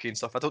Aoki and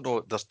stuff. I don't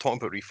know. They're talking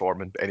about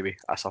reforming, but anyway,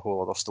 that's a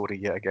whole other story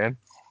yet again.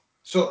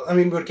 So, I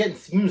mean, we're getting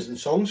themes and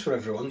songs for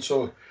everyone,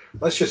 so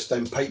let's just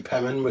pipe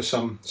him in with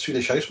some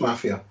Swedish House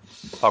Mafia.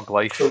 Thug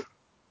life.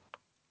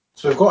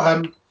 So we've got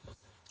him.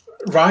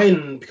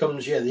 Ryan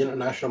becomes, the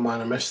international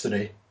man of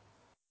mystery.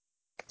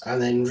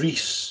 And then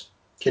Reese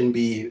can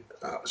be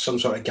some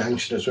sort of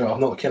gangster as well.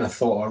 I've not kind of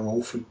thought a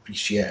role for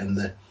Reese yet in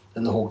the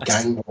whole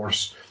gang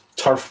wars,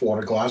 turf war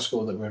of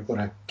Glasgow that we're going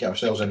to get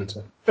ourselves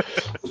into.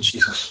 Oh,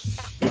 Jesus.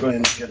 We're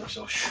going to get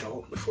ourselves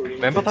shot before we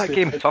remember that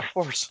game, Turf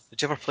Wars?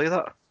 Did you ever play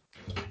that?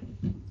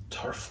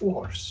 Turf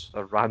Wars?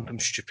 A random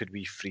stupid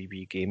wee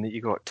freebie game that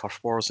you got, Turf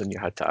Wars, and you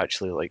had to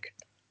actually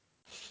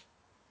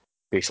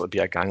basically be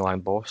a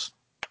gangland boss.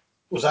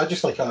 Was that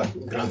just like a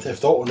Grand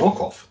Theft Auto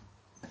knockoff?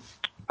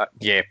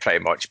 Yeah, pretty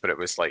much, but it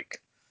was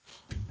like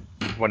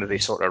one of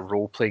these sort of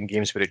role-playing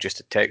games where it just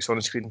had text on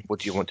the screen. What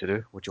do you want to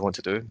do? What do you want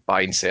to do?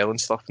 Buy and sell and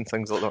stuff and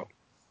things like that.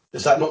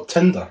 Is that not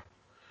Tinder?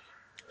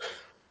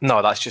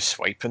 No, that's just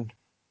swiping.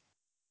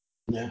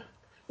 Yeah.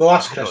 We'll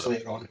ask Chris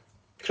later on.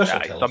 Chris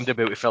will tell us.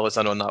 Somebody will be fill us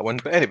in on that one.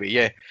 But anyway,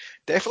 yeah,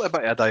 definitely a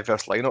bit of a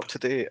diverse lineup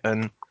today,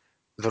 and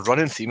the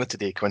running theme of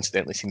today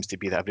coincidentally seems to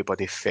be that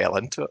everybody fell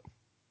into it.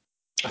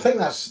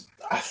 As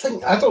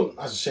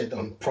I said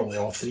on probably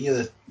all three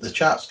of the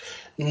chats,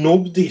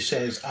 nobody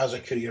says as a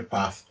career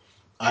path,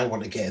 I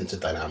want to get into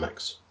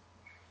Dynamics.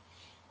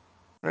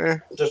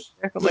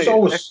 There's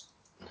always...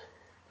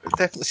 It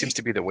definitely seems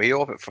to be the way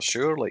of it for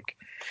sure. Like,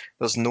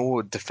 there's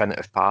no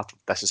definitive path.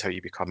 This is how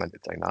you become into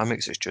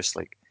Dynamics. It's just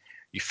like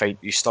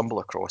you stumble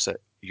across it,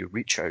 you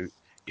reach out,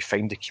 you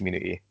find the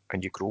community,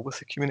 and you grow with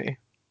the community.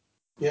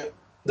 Yeah.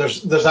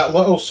 There's that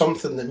little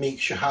something that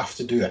makes you have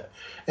to do it.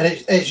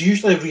 And it's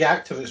usually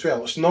reactive as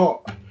well. It's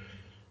not,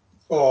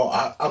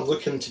 I'm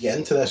looking to get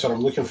into this or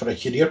I'm looking for a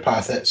career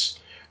path. It's,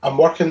 I'm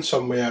working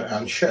somewhere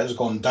and shit has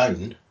gone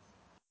down.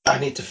 I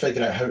need to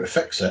figure out how to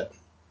fix it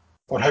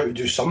or how to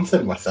do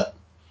something with it.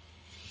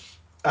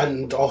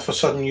 And all of a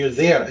sudden you're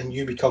there and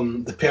you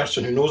become the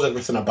person who knows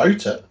everything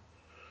about it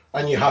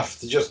and you have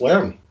to just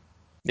learn.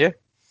 Yeah,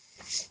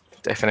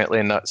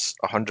 definitely. And that's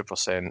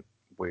 100%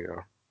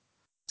 where...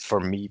 For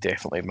me,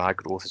 definitely, my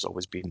growth has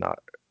always been that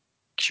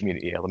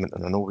community element,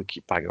 and I know we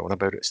keep banging on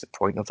about it. It's the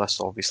point of this,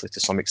 obviously, to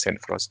some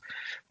extent for us,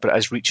 but it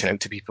is reaching out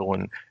to people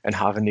and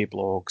having the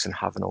blogs and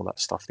having all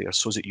that stuff there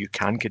so that you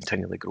can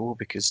continually grow,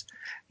 because,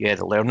 yeah,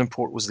 the learning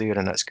port was there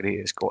and it's great,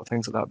 it's got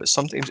things like that, but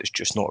sometimes it's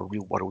just not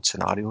real world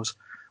scenarios,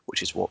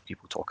 which is what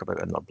people talk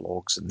about in their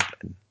blogs and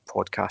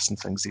podcasts and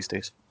things these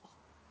days.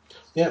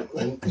 Yeah,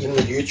 and even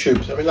with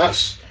YouTube, I mean,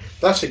 that's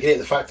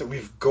the fact that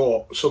we've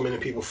got so many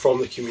people from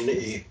the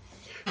community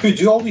who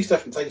do all these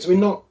different things. I mean,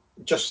 not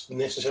just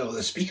necessarily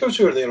the speakers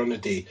who are there on the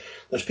day.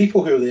 There's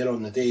people who are there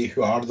on the day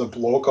who are the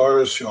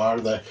bloggers, who are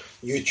the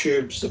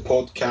YouTubes, the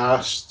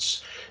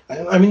podcasts.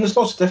 I mean, there's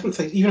lots of different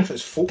things. Even if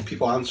it's folk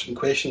people answering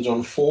questions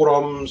on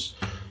forums,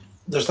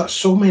 there's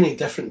so many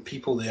different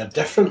people there,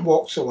 different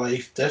walks of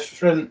life,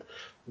 different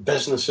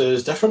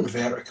businesses, different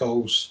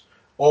verticals,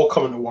 all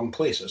coming to one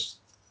place.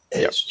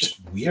 It's just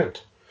weird.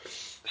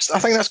 I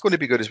think that's going to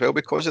be good as well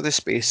because of the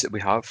space that we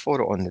have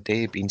for it on the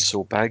day being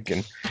so big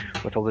and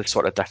with all the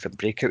sort of different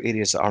breakout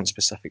areas that aren't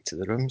specific to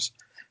the rooms.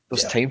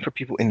 There's time for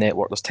people to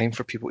network, there's time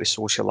for people to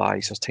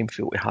socialise, there's time for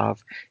people to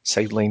have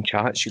sideline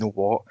chats. You know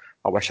what?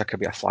 I wish I could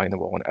be a fly in the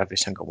wall on every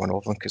single one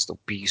of them because there'll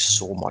be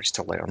so much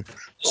to learn,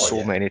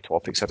 many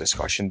topics of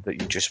discussion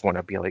that you just want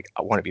to be like,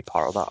 I want to be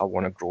part of that, I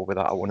want to grow with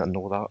that, I want to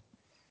know that.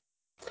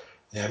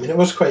 Yeah, I mean, it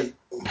was it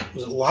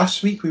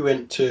last week we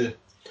went to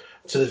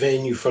the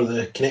venue for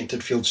the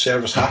Connected Field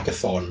Service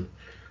Hackathon,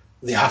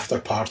 the after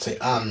party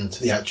and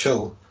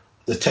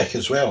the TIC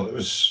as well. It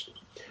was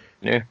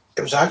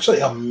actually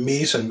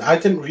amazing. I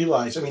didn't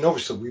realise, I mean,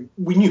 obviously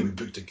we knew we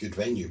booked a good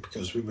venue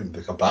because we wouldn't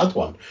book a bad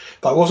one,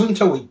 but it wasn't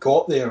until we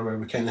got there where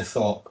we kind of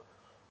thought,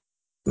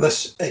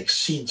 this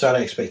exceeds our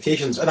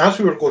expectations. And as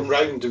we were going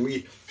round and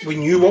we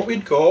knew what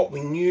we'd got,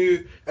 we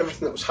knew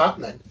everything that was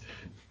happening,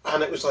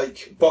 and it was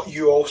like, but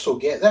you also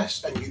get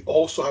this, and you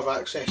also have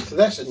access to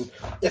this, and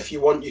if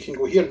you want, you can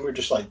go here. And we're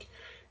just like,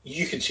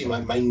 you could see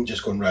my mind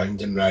just going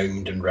round and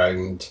round and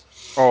round.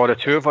 Oh, the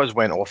two of us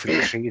went off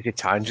in crazy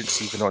tangents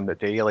even on the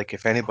day. Like,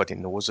 if anybody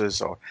knows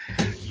us or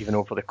even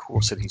over the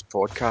course of these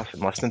podcasts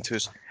and listening to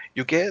us,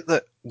 you get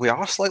that we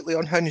are slightly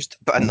unhinged,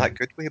 but in that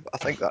good way. But I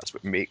think that's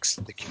what makes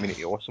the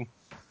community awesome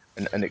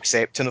and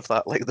accepting of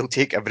that. Like, they'll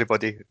take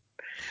everybody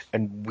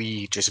and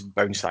we just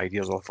bounce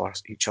ideas off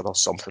each other,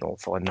 something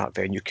awful in that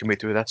venue. Can we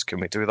do this? Can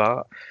we do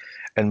that?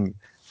 And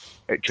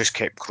it just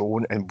kept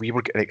growing, and we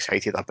were getting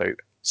excited about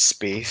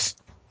space.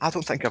 I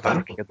don't think I've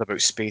ever cared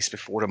about space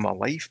before in my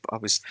life, but I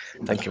was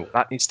thinking, well,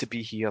 that needs to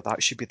be here,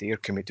 that should be there,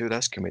 can we do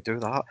this, can we do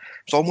that? I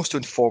was almost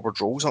doing forward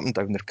rolls up and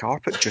down the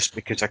carpet just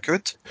because I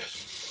could.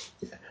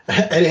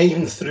 And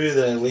even through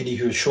the lady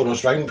who was showing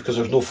us round because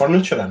there's no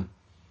furniture in.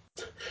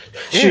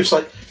 She was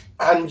like,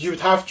 and you would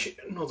have,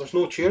 no, there's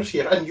no chairs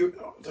here, and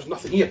there's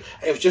nothing here.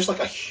 It was just like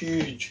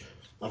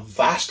a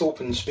vast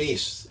open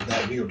space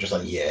that we were just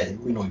like, yeah,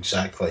 we know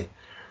exactly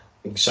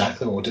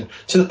what we're doing.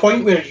 To the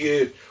point where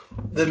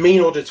the main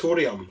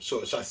auditorium,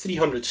 so it's a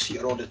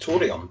 300-seater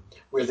auditorium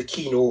where the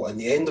keynote and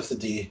the end of the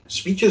day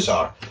speeches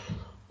are,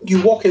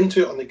 you walk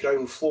into it on the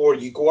ground floor,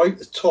 you go out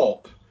the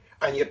top,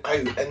 and you're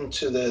out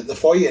into the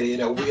foyer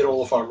area where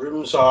all of our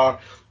rooms are,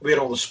 where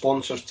all the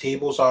sponsors'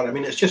 tables are. I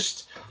mean, it's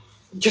just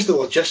the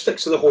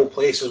logistics of the whole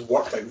place has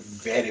worked out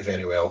very,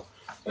 very well.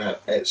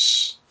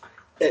 It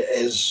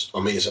is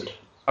amazing.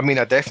 I mean,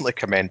 I definitely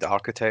commend the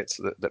architects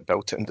that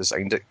built it and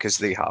designed it because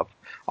they have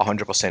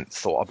 100%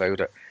 thought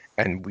about it,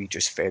 and we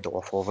just fed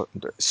off of it.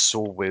 And it's so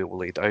well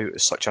laid out.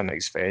 It's such a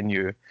nice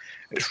venue.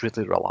 It's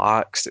really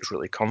relaxed. It's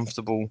really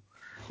comfortable.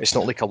 It's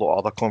not like a lot of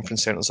other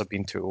conference centres I've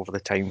been to over the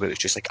time where it's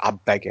just like a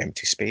big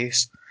empty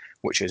space,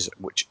 which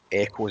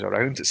echoes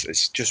around.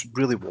 It's just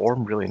really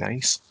warm, really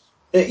nice.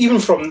 Even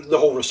from the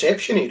whole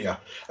reception area.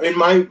 I mean,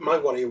 my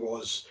worry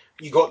was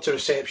you got to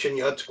reception,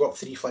 you had to go up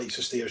 3 flights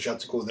of stairs, you had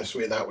to go this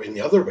way, that way, and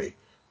the other way.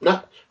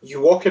 Nah,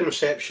 you walk in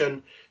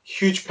reception,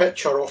 huge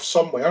picture off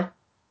somewhere.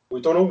 We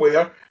don't know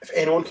where. If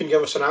anyone can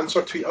give us an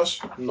answer, tweet us.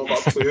 I've not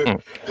got a clue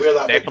where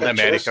that big picture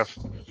America. is.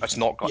 It's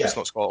not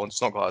Scotland.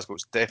 It's not Glasgow.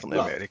 It's definitely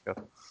America.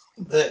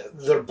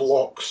 They're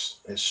blocks.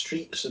 It's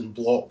streets and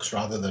blocks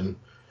rather than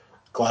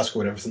Glasgow,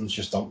 where everything's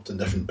just dumped in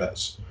different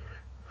bits.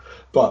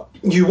 But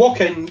you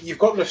walk in, you've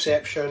got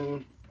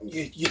reception,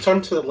 you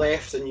turn to the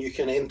left and you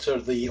can enter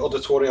the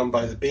auditorium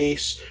by the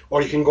base,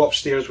 or you can go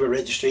upstairs where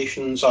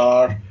registrations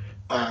are,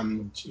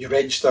 and you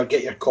register,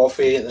 get your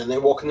coffee, and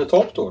then walk in the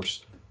top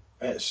doors.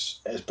 It's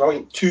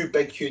brilliant. 2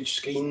 big, huge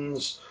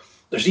screens.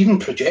 There's even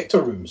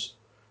projector rooms.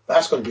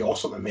 That's going to be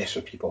awesome to mess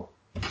with people.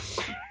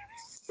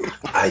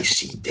 I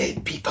see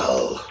dead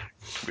people.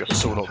 We're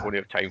so not going to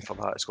have time for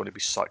that. It's going to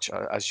be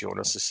as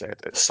Jonas has said,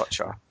 it's such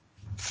a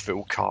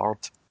full card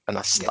and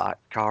a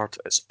stacked card.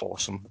 It's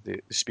awesome.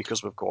 The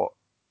speakers we've got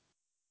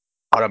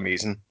are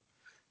amazing,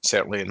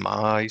 certainly in my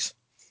eyes.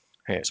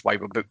 It's why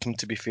we booked them,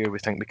 to be fair. We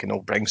think we can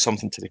all bring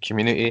something to the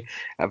community.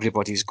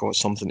 Everybody's got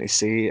something to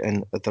say,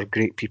 and they're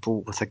great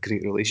people with a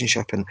great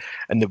relationship and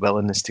the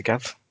willingness to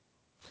give.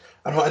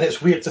 I know, and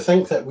it's weird to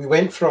think that we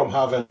went from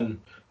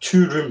having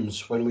 2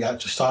 rooms when we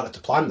actually started to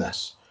plan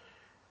this,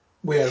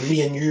 where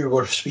me and you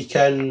were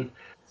speaking.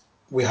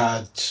 We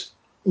had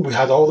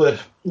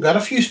a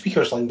few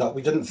speakers lined up.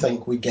 We didn't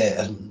think we'd get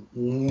as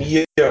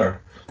near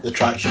the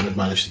traction we'd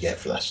managed to get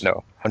for this.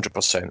 No,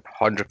 100%.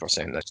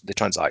 The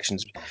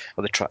transactions,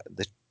 or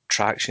the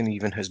traction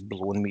even has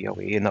blown me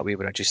away in that way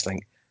where I just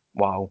think,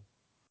 wow,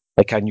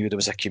 like I knew there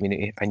was a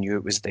community, I knew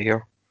it was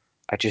there.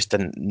 I just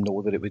didn't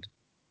know that it would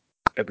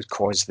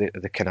cause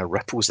the kind of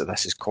ripples that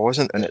this is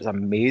causing, and it's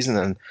amazing,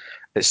 and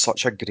it's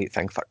such a great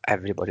thing for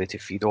everybody to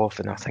feed off,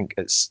 and I think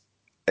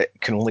it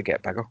can only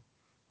get bigger.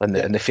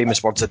 In the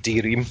famous words of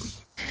D. Ream,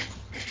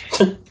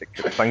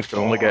 things can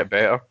only get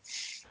better.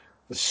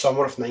 The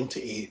summer of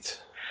 98.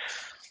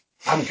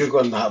 I'm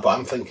Googling that, but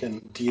I'm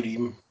thinking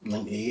D-Ream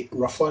 98,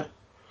 roughly.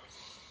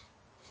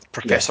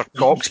 Professor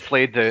Cox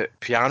played the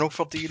piano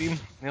for D. Ream.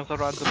 There's a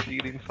random D.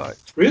 Ream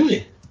fact.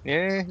 Really?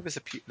 Yeah, he was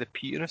the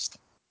pianist.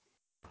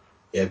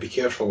 Yeah, be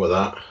careful with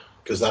that,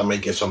 because that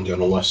might get somebody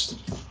on a list.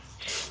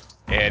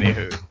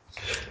 Anywho.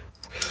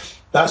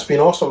 That's been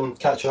awesome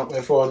catching up with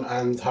everyone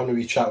and having a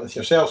wee chat with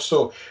yourself.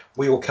 So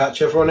we will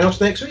catch everyone else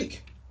next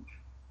week.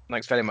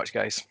 Thanks very much,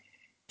 guys.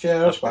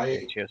 Cheers,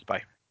 bye. Cheers,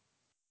 bye.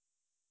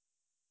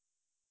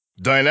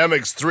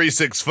 Dynamics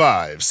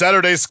 365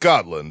 Saturday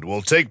Scotland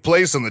will take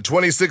place on the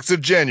 26th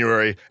of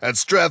January at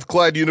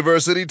Strathclyde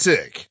University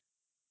Tick.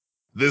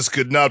 This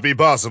could not be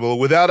possible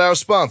without our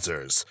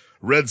sponsors,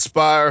 Red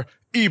Spire,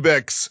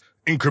 Ebex,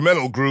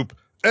 Incremental Group,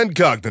 and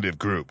Cognitive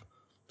Group.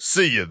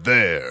 See you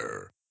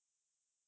there.